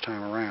the first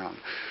time around.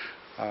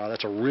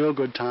 That's a real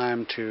good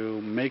time to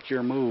make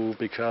your move,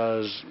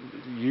 because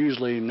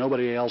usually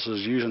nobody else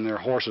is using their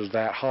horses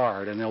that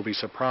hard, and they'll be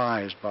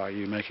surprised by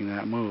you making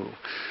that move.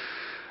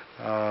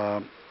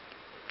 The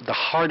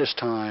hardest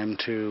time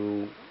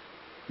to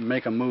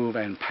make a move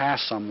and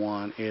pass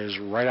someone is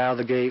right out of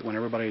the gate when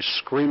everybody's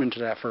screaming to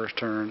that first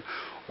turn,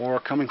 or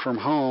coming from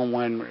home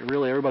when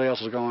really everybody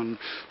else is going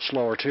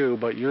slower too,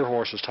 but your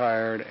horse is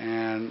tired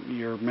and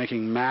you're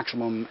making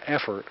maximum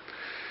effort.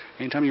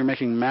 Anytime you're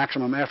making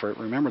maximum effort,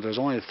 remember there's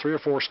only 3 or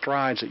 4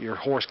 strides that your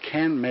horse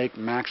can make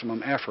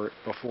maximum effort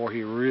before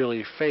he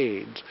really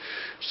fades.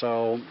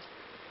 So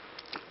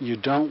you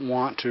don't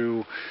want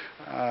to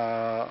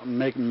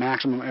make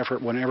maximum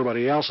effort when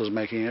everybody else is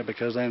making it,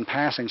 because then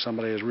passing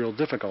somebody is real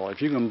difficult.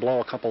 If you can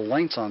blow a couple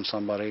lengths on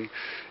somebody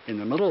in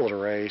the middle of the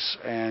race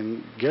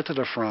and get to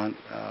the front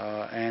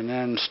and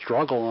then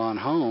struggle on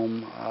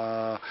home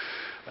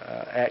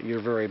at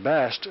your very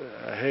best,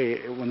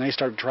 hey, when they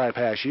start to try to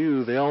pass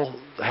you, they'll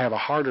have a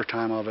harder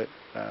time of it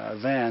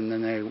then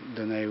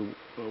than they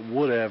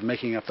would have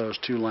making up those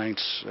 2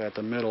 lengths at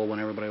the middle when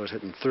everybody was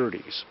hitting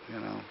 30s.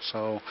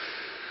 So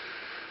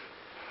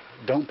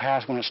don't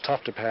pass when it's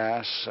tough to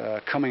pass.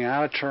 Coming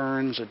out of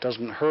turns, it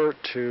doesn't hurt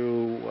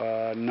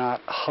to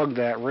not hug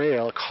that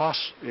rail. It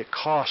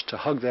costs to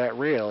hug that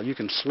rail. You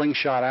can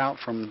slingshot out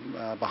from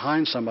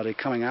behind somebody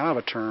coming out of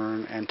a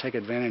turn and take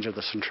advantage of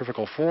the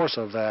centrifugal force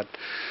of that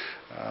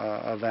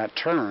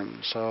turn.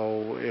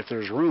 So if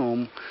there's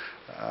room,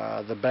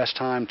 the best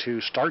time to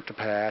start to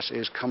pass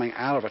is coming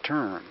out of a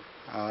turn,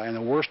 and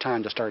the worst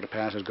time to start to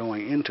pass is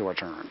going into a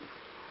turn.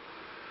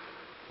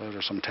 Those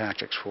are some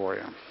tactics for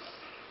you.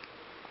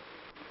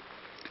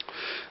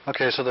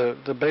 Okay, so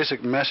the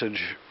basic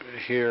message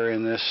here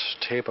in this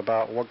tape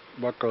about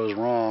what goes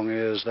wrong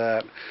is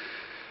that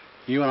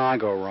you and I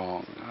go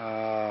wrong.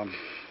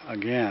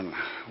 Again,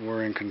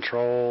 we're in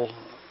control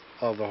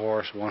of the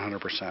horse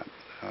 100%.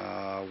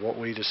 What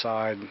we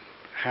decide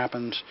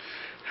happens.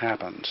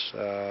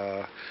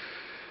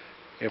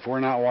 If we're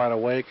not wide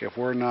awake, if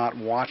we're not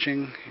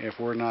watching, if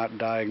we're not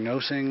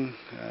diagnosing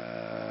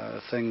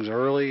things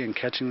early and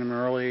catching them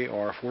early,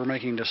 or if we're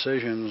making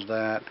decisions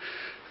that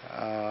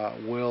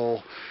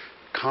will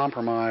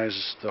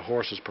compromise the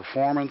horse's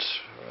performance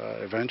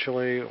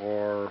eventually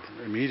or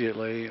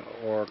immediately,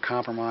 or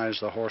compromise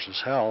the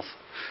horse's health,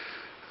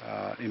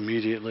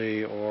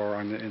 immediately or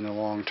in the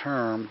long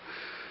term,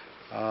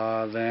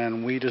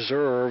 then we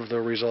deserve the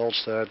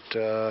results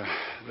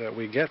that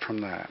we get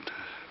from that.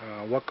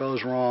 What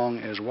goes wrong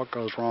is what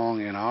goes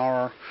wrong in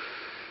our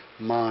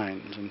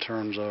minds in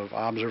terms of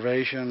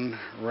observation,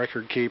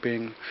 record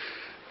keeping,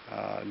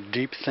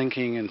 deep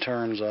thinking in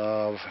terms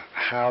of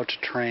how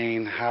to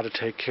train, how to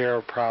take care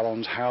of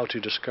problems, how to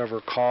discover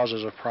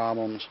causes of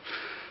problems.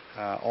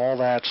 All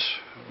that's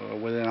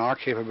within our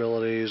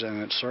capabilities,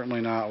 and it's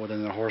certainly not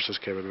within the horse's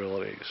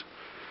capabilities.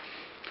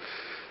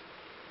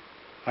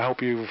 I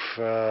hope you've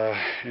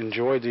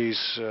enjoyed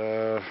these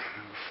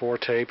 4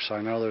 tapes.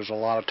 I know there's a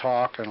lot of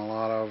talk and a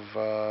lot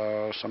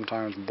of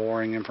sometimes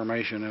boring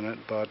information in it,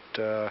 but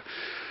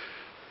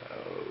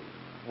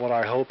what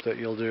I hope that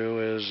you'll do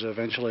is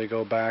eventually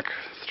go back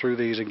through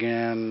these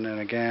again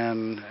and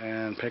again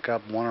and pick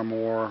up one or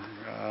more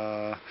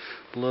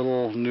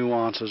little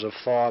nuances of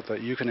thought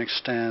that you can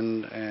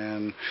extend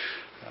and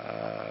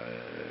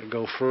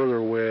go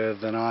further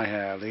with than I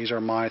have. These are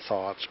my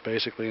thoughts.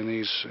 Basically, in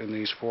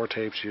these 4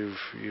 tapes,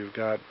 you've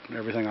got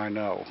everything I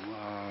know,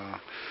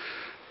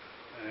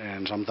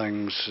 and some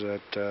things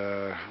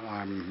that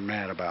I'm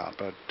mad about.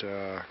 But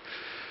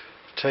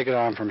take it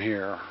on from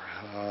here.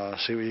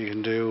 See what you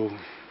can do.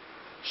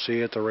 See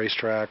you at the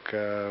racetrack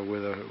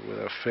with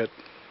a fit,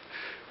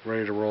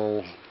 ready to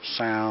roll,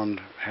 sound,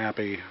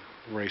 happy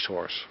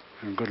racehorse.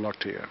 And good luck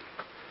to you.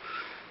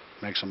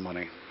 Make some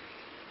money.